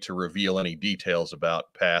ready to reveal any details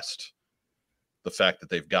about past the fact that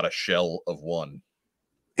they've got a shell of one.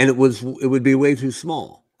 And it would be way too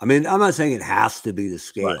small. I mean, I'm not saying it has to be the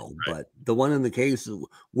scale, right. But the one in the case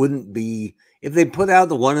wouldn't be, if they put out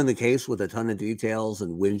the one in the case with a ton of details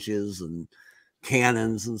and winches and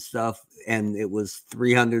cannons and stuff, and it was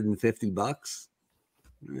 $350,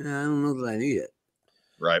 I don't know that I need it.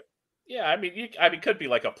 Right. Yeah, I mean, it could be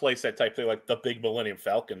like a playset type thing, like the big Millennium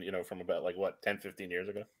Falcon, from about 10, 15 years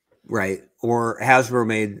ago. Right. Or Hasbro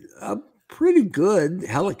made a pretty good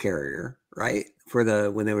helicarrier, right?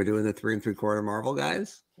 For when they were doing the 3 3/4 Marvel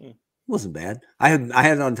guys. Wasn't bad. I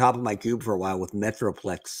had it on top of my cube for a while with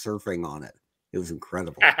Metroplex surfing on it. It was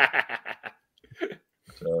incredible.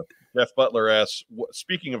 Jeff Butler asks,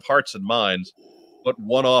 speaking of hearts and minds, what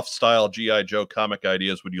one-off style G.I. Joe comic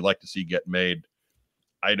ideas would you like to see get made?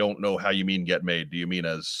 I don't know how you mean get made. Do you mean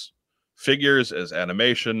as figures, as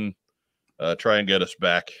animation? Try and get us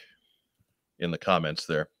back in the comments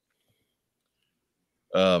there.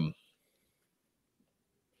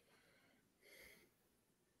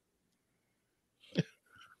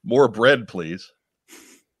 More bread, please.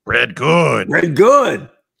 Bread good. Bread good.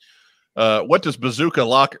 What does Bazooka's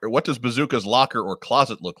locker or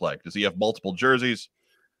closet look like? Does he have multiple jerseys?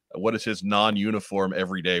 What is his non-uniform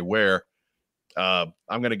everyday wear? I'm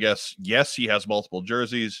going to guess yes, he has multiple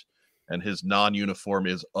jerseys, and his non-uniform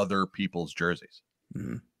is other people's jerseys.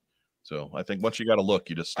 Mm-hmm. So I think once you got to look,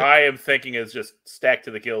 you just stick. I am thinking it's just stacked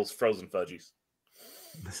to the gills, frozen fudgies.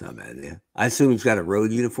 That's not a bad idea. I assume he's got a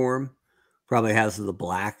road uniform. Probably has the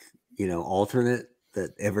black, alternate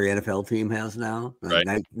that every NFL team has now. Right.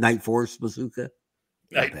 Night Force Bazooka.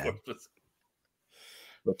 Night Force.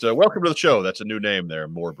 But welcome to the show. That's a new name there.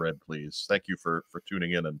 More bread, please. Thank you for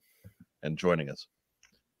tuning in and joining us.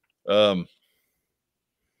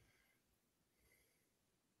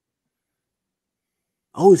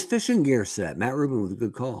 His fishing gear set. Matt Rubin was a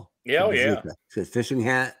good call. Yeah, yeah. His fishing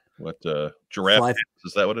hat. What giraffe pants?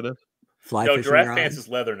 Is that what it is? Giraffe pants is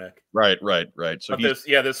leatherneck. Right. So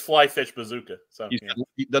there's fly fish bazooka. So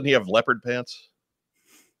doesn't he have leopard pants?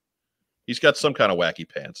 He's got some kind of wacky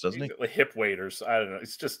pants, doesn't he? Like hip waders. I don't know.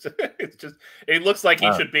 It's just it looks like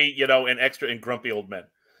he should be, an extra in Grumpy Old Men.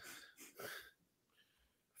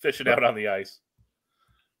 Fishing out on the ice.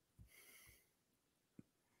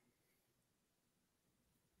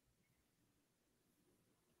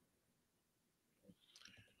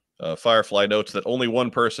 Firefly notes that only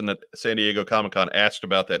one person at San Diego Comic-Con asked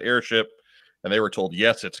about that airship, and they were told,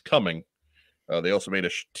 yes, it's coming. They also made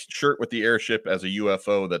a shirt with the airship as a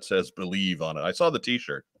UFO that says "Believe" on it. I saw the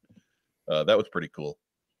T-shirt. That was pretty cool.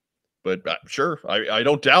 But sure, I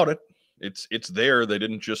don't doubt it. It's there. They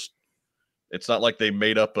didn't just. It's not like they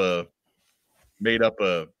made up a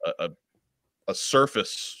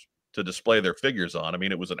surface to display their figures on. I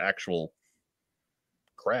mean, it was an actual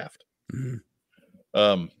craft.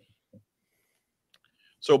 Mm-hmm.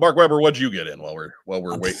 So, Mark Webber, what'd you get in while we're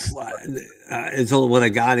waiting? It's only what I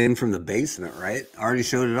got in from the basement, right? I already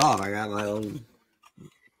showed it off. I got my own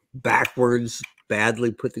backwards,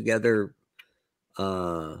 badly put together,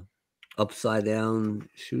 upside down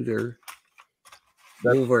shooter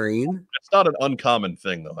Wolverine. It's not an uncommon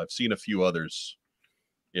thing, though. I've seen a few others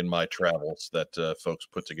in my travels that folks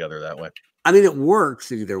put together that way. I mean, it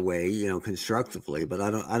works either way, you know, constructively, but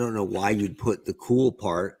I don't know why you'd put the cool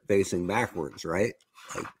part facing backwards, right?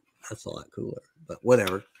 Like, that's a lot cooler, but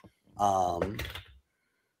whatever. And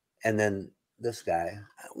then this guy,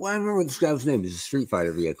 well, I remember what this guy's name is. A Street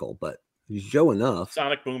Fighter vehicle, but he's Joe enough.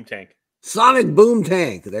 Sonic Boom Tank. Sonic Boom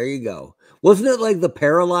Tank. There you go. Wasn't it like the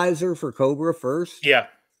Paralyzer for Cobra first? Yeah.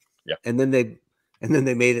 Yeah. And then they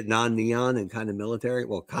made it non-neon and kind of military.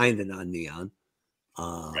 Well, kind of non-neon.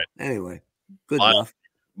 Right. Anyway, good enough.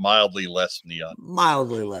 Mildly less neon.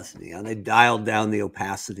 Mildly less neon. They dialed down the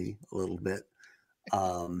opacity a little bit.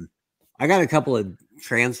 I got a couple of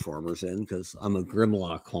Transformers in because I'm a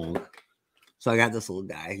Grimlock honk. So I got this little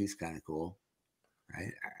guy. He's kind of cool.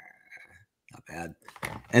 Right? Not bad.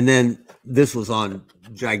 And then this was on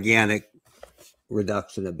gigantic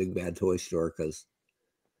reduction at Big Bad Toy Store because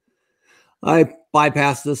I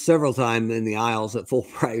bypassed this several times in the aisles at full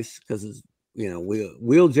price because it's, you know,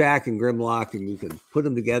 Wheeljack and Grimlock, and you can put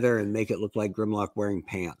them together and make it look like Grimlock wearing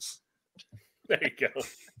pants. There you go.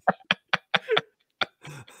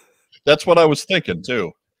 That's what I was thinking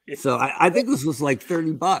too. So I think this was like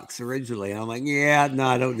 $30 originally. I'm like, yeah, no,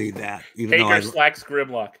 I don't need that. Even Hager slacks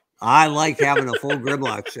Grimlock. I like having a full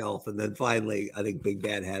Grimlock shelf, and then finally, I think Big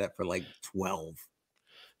Bad had it for like 12.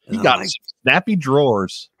 And you got like, snappy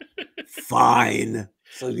drawers. Fine.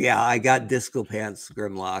 So yeah, I got Disco Pants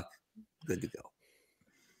Grimlock. Good to go.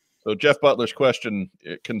 So Jeff Butler's question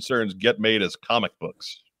concerns Get Made as comic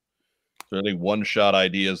books. Is there any one-shot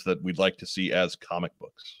ideas that we'd like to see as comic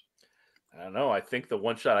books? I don't know. I think the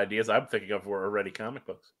one-shot ideas I'm thinking of were already comic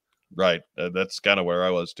books. Right. That's kind of where I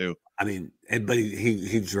was too. I mean, but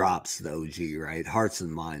he drops the OG, right? Hearts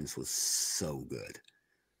and Minds was so good.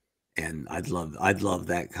 And I'd love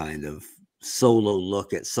that kind of solo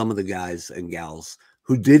look at some of the guys and gals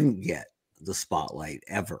who didn't get the spotlight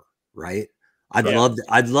ever, right?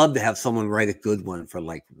 I'd love to have someone write a good one for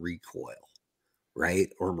like Recoil, right?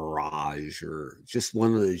 Or Mirage, or just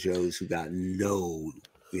one of the Joes who got no,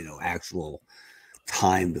 you know, actual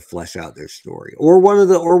time to flesh out their story, or one of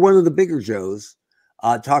the bigger Joes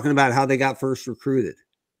talking about how they got first recruited,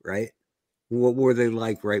 right? What were they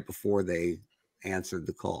like right before they answered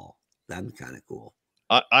the call? That'd be kind of cool.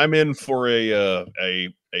 I'm in for a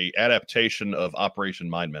adaptation of Operation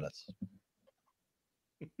Mind Menace.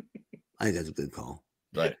 I think that's a good call.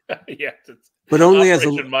 Right. Yeah. But only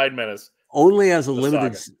Operation as a Mind Menace. Only as a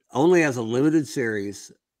limited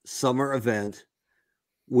series summer event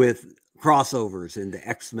with crossovers into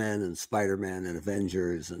X-Men and Spider-Man and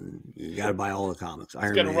Avengers, and you got to buy all the comics.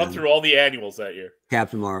 It's going to run through all the annuals that year.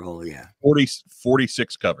 Captain Marvel, yeah.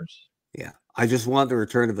 46 covers. Yeah. I just want the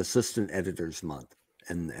return of Assistant Editors Month,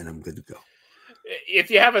 and I'm good to go.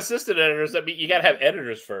 If you have assistant editors, I mean, you got to have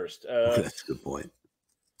editors first. That's a good point.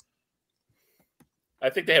 I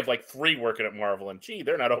think they have like 3 working at Marvel, and gee,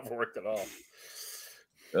 they're not overworked at all.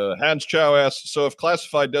 Hans Chow asks, so if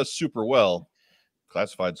Classified does super well,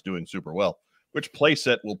 Classified's doing super well, which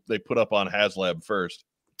playset will they put up on HasLab first?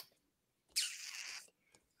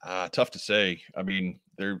 Tough to say. I mean,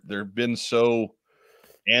 they've been so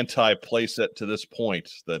anti-playset to this point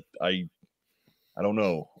that I don't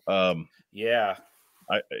know. Yeah.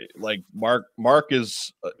 I like Mark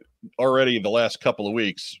is already the last couple of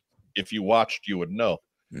weeks. If you watched, you would know.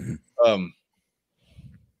 Mm-hmm.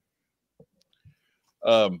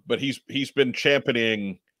 But he's been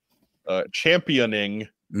championing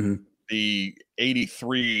mm-hmm. the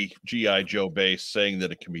 83 GI Joe base, saying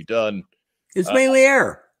that it can be done. It's mainly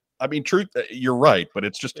air. I mean, truth, you're right, but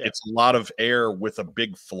it's just it's a lot of air with a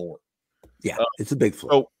big floor. Yeah, it's a big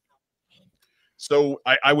floor. So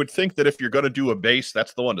I would think that if you're going to do a base,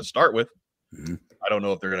 that's the one to start with. Mm-hmm. I don't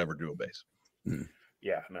know if they're going to ever do a base. Mm-hmm.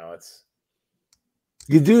 Yeah, no, it's.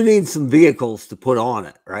 You do need some vehicles to put on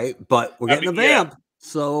it, right? But we're getting a vamp,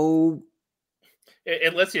 so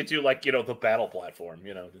it lets you do like the battle platform,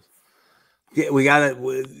 just. We got a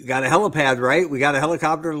helipad, right? We got a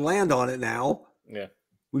helicopter to land on it now. Yeah.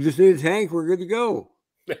 We just need a tank. We're good to go.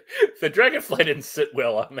 The Dragonfly didn't sit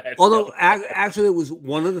well on that. Although actually it was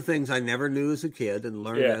one of the things I never knew as a kid and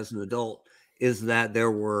learned as an adult is that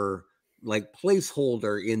there were like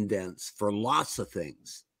placeholder indents for lots of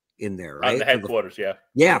things in there, right? On the headquarters,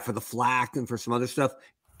 Yeah, for the flak and for some other stuff.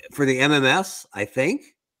 For the MMS, I think.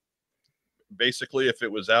 Basically, if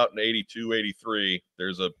it was out in 82, 83,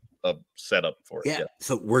 there's a setup for it. Yeah.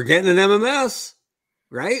 So we're getting an MMS,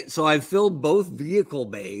 right? So I've filled both vehicle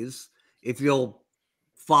bays. If you'll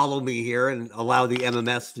follow me here and allow the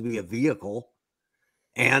MMS to be a vehicle.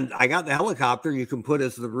 And I got the helicopter you can put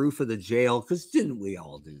as the roof of the jail, because didn't we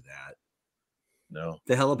all do that? No.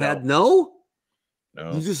 The helipad? No?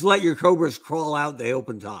 No. You just let your Cobras crawl out the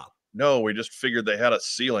open top. No, we just figured they had a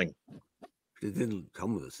ceiling. It didn't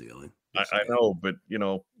come with a ceiling. I know, but you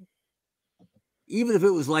know, even if it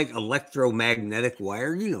was like electromagnetic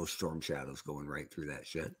wire, you know, Storm Shadow's going right through that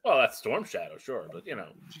shit. Well, that's Storm Shadow, sure, but you know,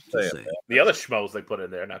 the other schmoes they put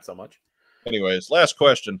in there, not so much. Anyways, last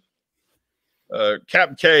question.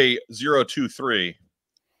 Captain K023,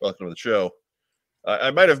 welcome to the show.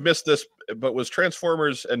 I might have missed this, but was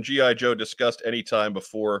Transformers and G.I. Joe discussed any time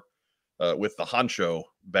before with the Honcho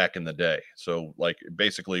back in the day? So, like,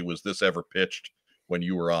 basically, was this ever pitched when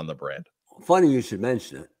you were on the brand? Funny you should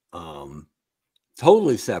mention it.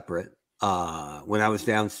 Totally separate. When I was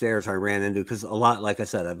downstairs, I ran into, because a lot, like I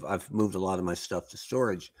said, I've moved a lot of my stuff to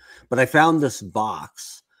storage, but I found this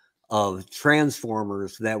box of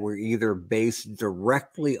Transformers that were either based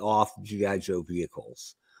directly off G.I. Joe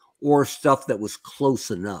vehicles or stuff that was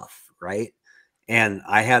close enough, right? And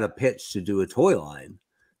I had a pitch to do a toy line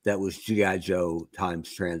that was G.I. Joe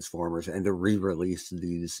times Transformers and to re-release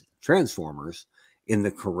these Transformers in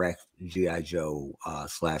the correct G.I. Joe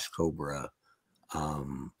 / Cobra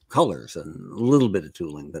colors and a little bit of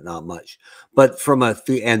tooling, but not much. But from and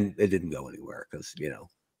it didn't go anywhere because, you know,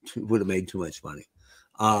 it would have made too much money.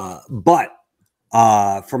 But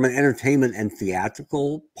from an entertainment and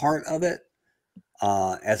theatrical part of it,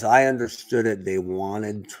 as I understood it, they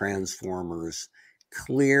wanted Transformers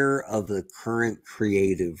clear of the current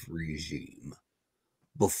creative regime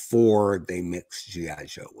before they mixed G.I.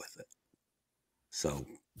 Joe with it. So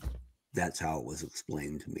that's how it was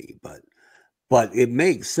explained to me. But it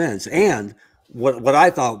makes sense. And what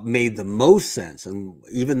I thought made the most sense, and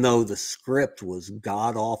even though the script was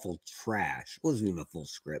god-awful trash, it wasn't even a full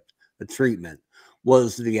script, the treatment,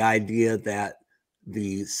 was the idea that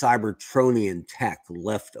the Cybertronian tech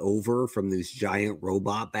left over from these giant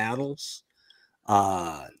robot battles,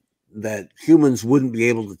 that humans wouldn't be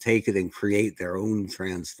able to take it and create their own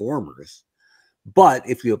Transformers. But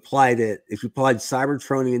if you applied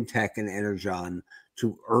Cybertronian tech and Energon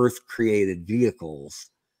to Earth-created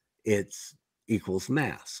vehicles, it's equals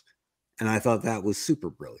Mask. And I thought that was super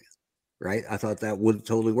brilliant, right? I thought that would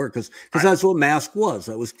totally work because that's what Mask was.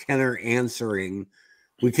 That was Kenner answering,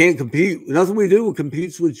 we can't compete. Nothing we do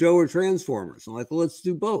competes with Joe or Transformers. I'm like, well, let's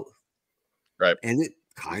do both. Right. And it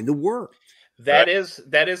kind of worked. That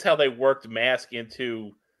is how they worked Mask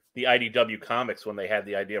into the IDW comics when they had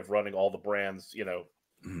the idea of running all the brands, you know,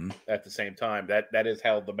 at the same time. That is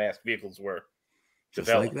how the Mask vehicles were just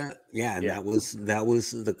developed. like that. Yeah, and that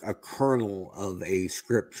was a kernel of a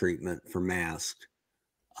script treatment for Mask.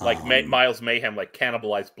 Like Miles Mayhem, like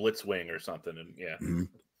cannibalized Blitzwing or something, and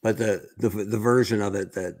But the version of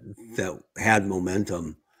it that had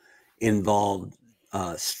momentum involved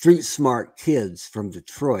street smart kids from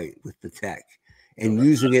Detroit with the tech and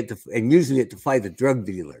using it to fight a drug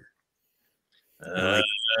dealer.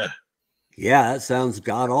 Yeah, that sounds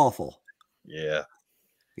god awful. Yeah.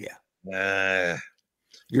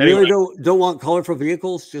 You really don't want colorful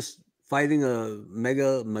vehicles, just fighting a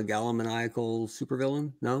megalomaniacal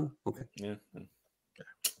supervillain? No? Okay. Yeah.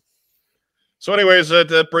 So anyways,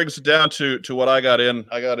 that brings it down to what I got in.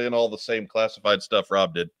 I got in all the same classified stuff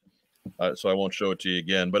Rob did. So I won't show it to you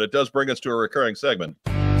again, but it does bring us to a recurring segment.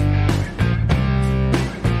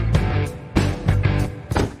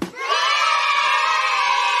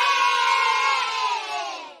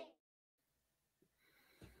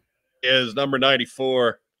 Is number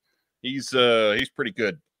 94. He's pretty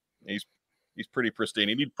good. He's pretty pristine.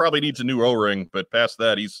 He probably needs a new O-ring, but past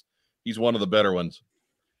that, he's one of the better ones.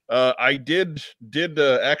 I did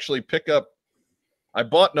actually pick up. I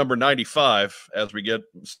bought number 95 as we get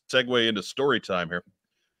segue into story time here.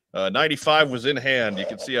 95 was in hand. You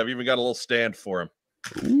can see I've even got a little stand for him.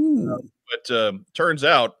 But turns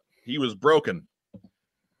out he was broken,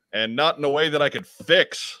 and not in a way that I could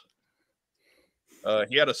fix.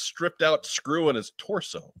 He had a stripped out screw in his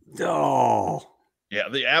torso. Oh. Yeah,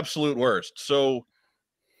 the absolute worst. So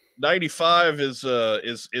 95 is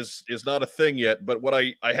not a thing yet, but what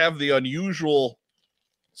I have the unusual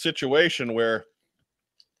situation where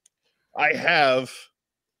I have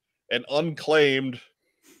an unclaimed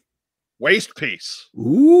waist piece.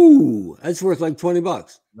 Ooh, that's worth like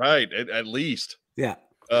 $20. Right, at least. Yeah.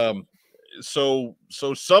 So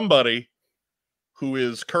somebody who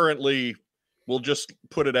is currently, we'll just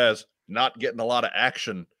put it as not getting a lot of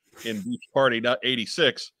action in Beach Party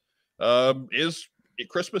 86,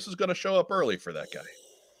 Christmas is going to show up early for that guy,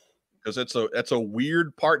 because it's a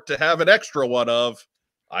weird part to have an extra one of.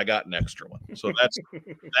 I got an extra one, so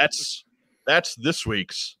that's this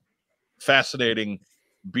week's fascinating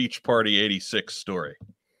Beach Party 86 story.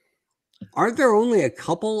 Aren't there only a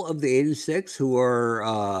couple of the 86 who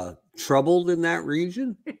are troubled in that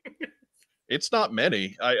region? It's not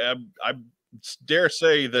many. I dare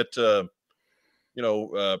say that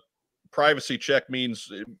privacy check means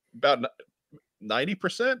about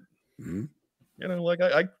 90%. Mm-hmm. You know, like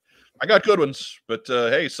I got good ones, but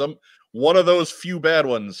hey, one of those few bad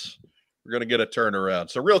ones, we're gonna get a turnaround.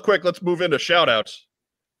 So real quick, let's move into shout outs.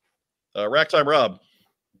 Rack Time Rob.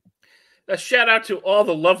 A shout out to all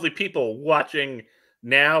the lovely people watching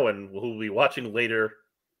now and who will be watching later.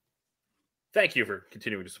 Thank you for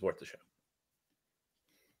continuing to support the show.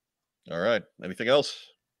 All right. Anything else?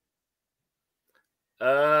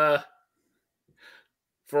 For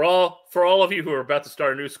all of you who are about to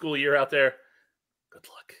start a new school year out there, good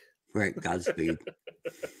luck. Right, Godspeed.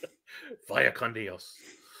 Vaya con Dios.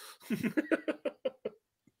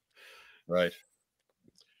 Right.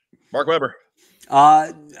 Mark Weber.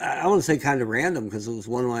 I want to say kind of random because it was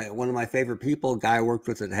one of my favorite people, a guy I worked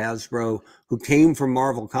with at Hasbro who came from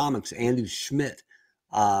Marvel Comics, Andy Schmidt.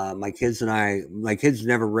 My kids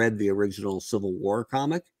never read the original Civil War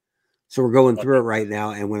comic, so we're going through it right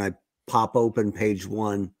now. And when I pop open page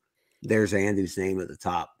 1, there's Andy's name at the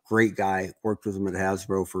top. Great guy. Worked with him at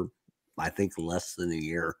Hasbro for I think less than a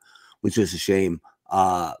year, which is a shame.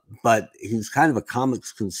 But he's kind of a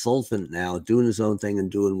comics consultant now, doing his own thing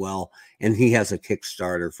and doing well. And he has a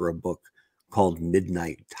Kickstarter for a book called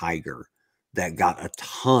Midnight Tiger that got a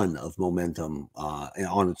ton of momentum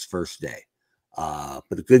on its first day.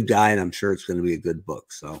 But a good guy, and I'm sure it's going to be a good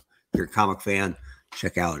book. So if you're a comic fan,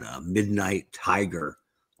 check out Midnight Tiger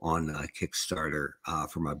on Kickstarter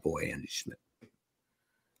for my boy Andy Schmidt.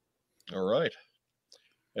 All right.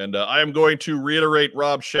 And I am going to reiterate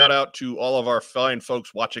Rob's shout out to all of our fine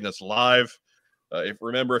folks watching us live. If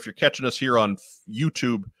you're catching us here on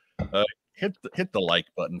YouTube, hit the like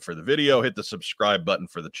button for the video, hit the subscribe button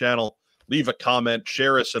for the channel, leave a comment,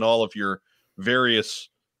 share us in all of your various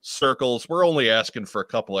circles. We're only asking for a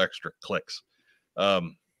couple extra clicks.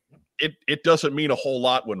 It doesn't mean a whole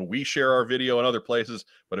lot when we share our video in other places,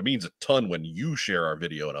 but it means a ton when you share our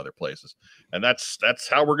video in other places. And that's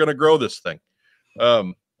how we're going to grow this thing.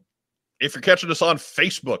 If you're catching us on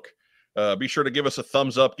Facebook, be sure to give us a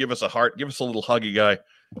thumbs up, give us a heart, give us a little huggy guy.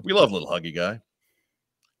 We love little huggy guy.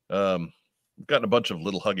 We've gotten a bunch of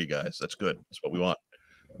little huggy guys. That's good. That's what we want.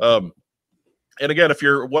 And again, if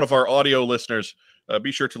you're one of our audio listeners,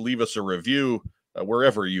 be sure to leave us a review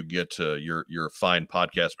wherever you get your fine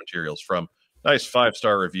podcast materials from. Nice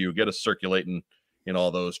 5-star review. Get us circulating in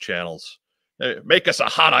all those channels. Make us a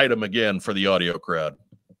hot item again for the audio crowd.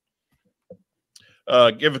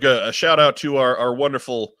 Give a shout out to our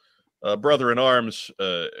wonderful brother in arms,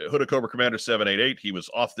 Hooded Cobra Commander 788. He was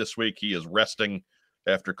off this week. He is resting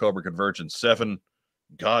after Cobra Convergence 7.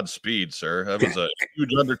 Godspeed, sir. That was a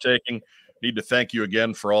huge undertaking. Need to thank you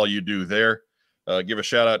again for all you do there. Give a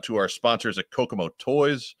shout out to our sponsors at Kokomo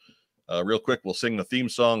Toys. Real quick, we'll sing the theme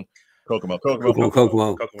song. Kokomo Toys.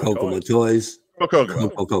 Kokomo Toys.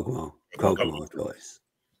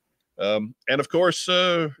 And of course,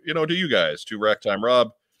 to you guys, to Rack Time Rob,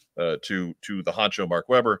 to the honcho Mark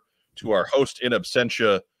Weber, to our host in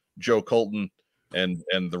absentia Joe Colton, and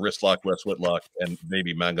the wristlock Wes Whitlock, and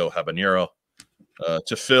maybe Mango Habanero,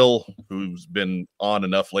 to Phil, who's been on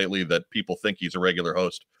enough lately that people think he's a regular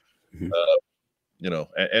host,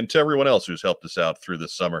 and to everyone else who's helped us out through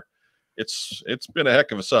this summer. It's been a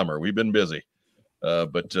heck of a summer. We've been busy,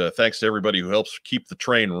 but thanks to everybody who helps keep the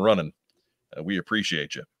train running. We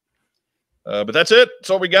appreciate you. But that's it. That's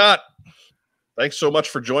all we got. Thanks so much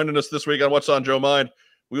for joining us this week on What's on Joe Mind.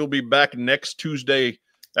 We will be back next Tuesday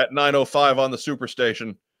at 9:05 on the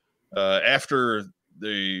Superstation after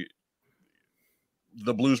the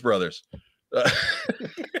Blues Brothers.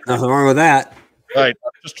 Nothing wrong with that. Right.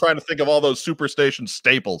 I'm just trying to think of all those Superstation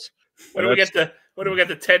staples. When do we get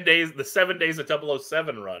the 10 days, the 7 days of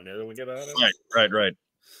 007 run? Do we get on it? Right.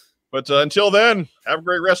 But until then, have a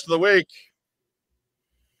great rest of the week.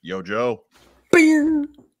 Yo, Joe. Beer.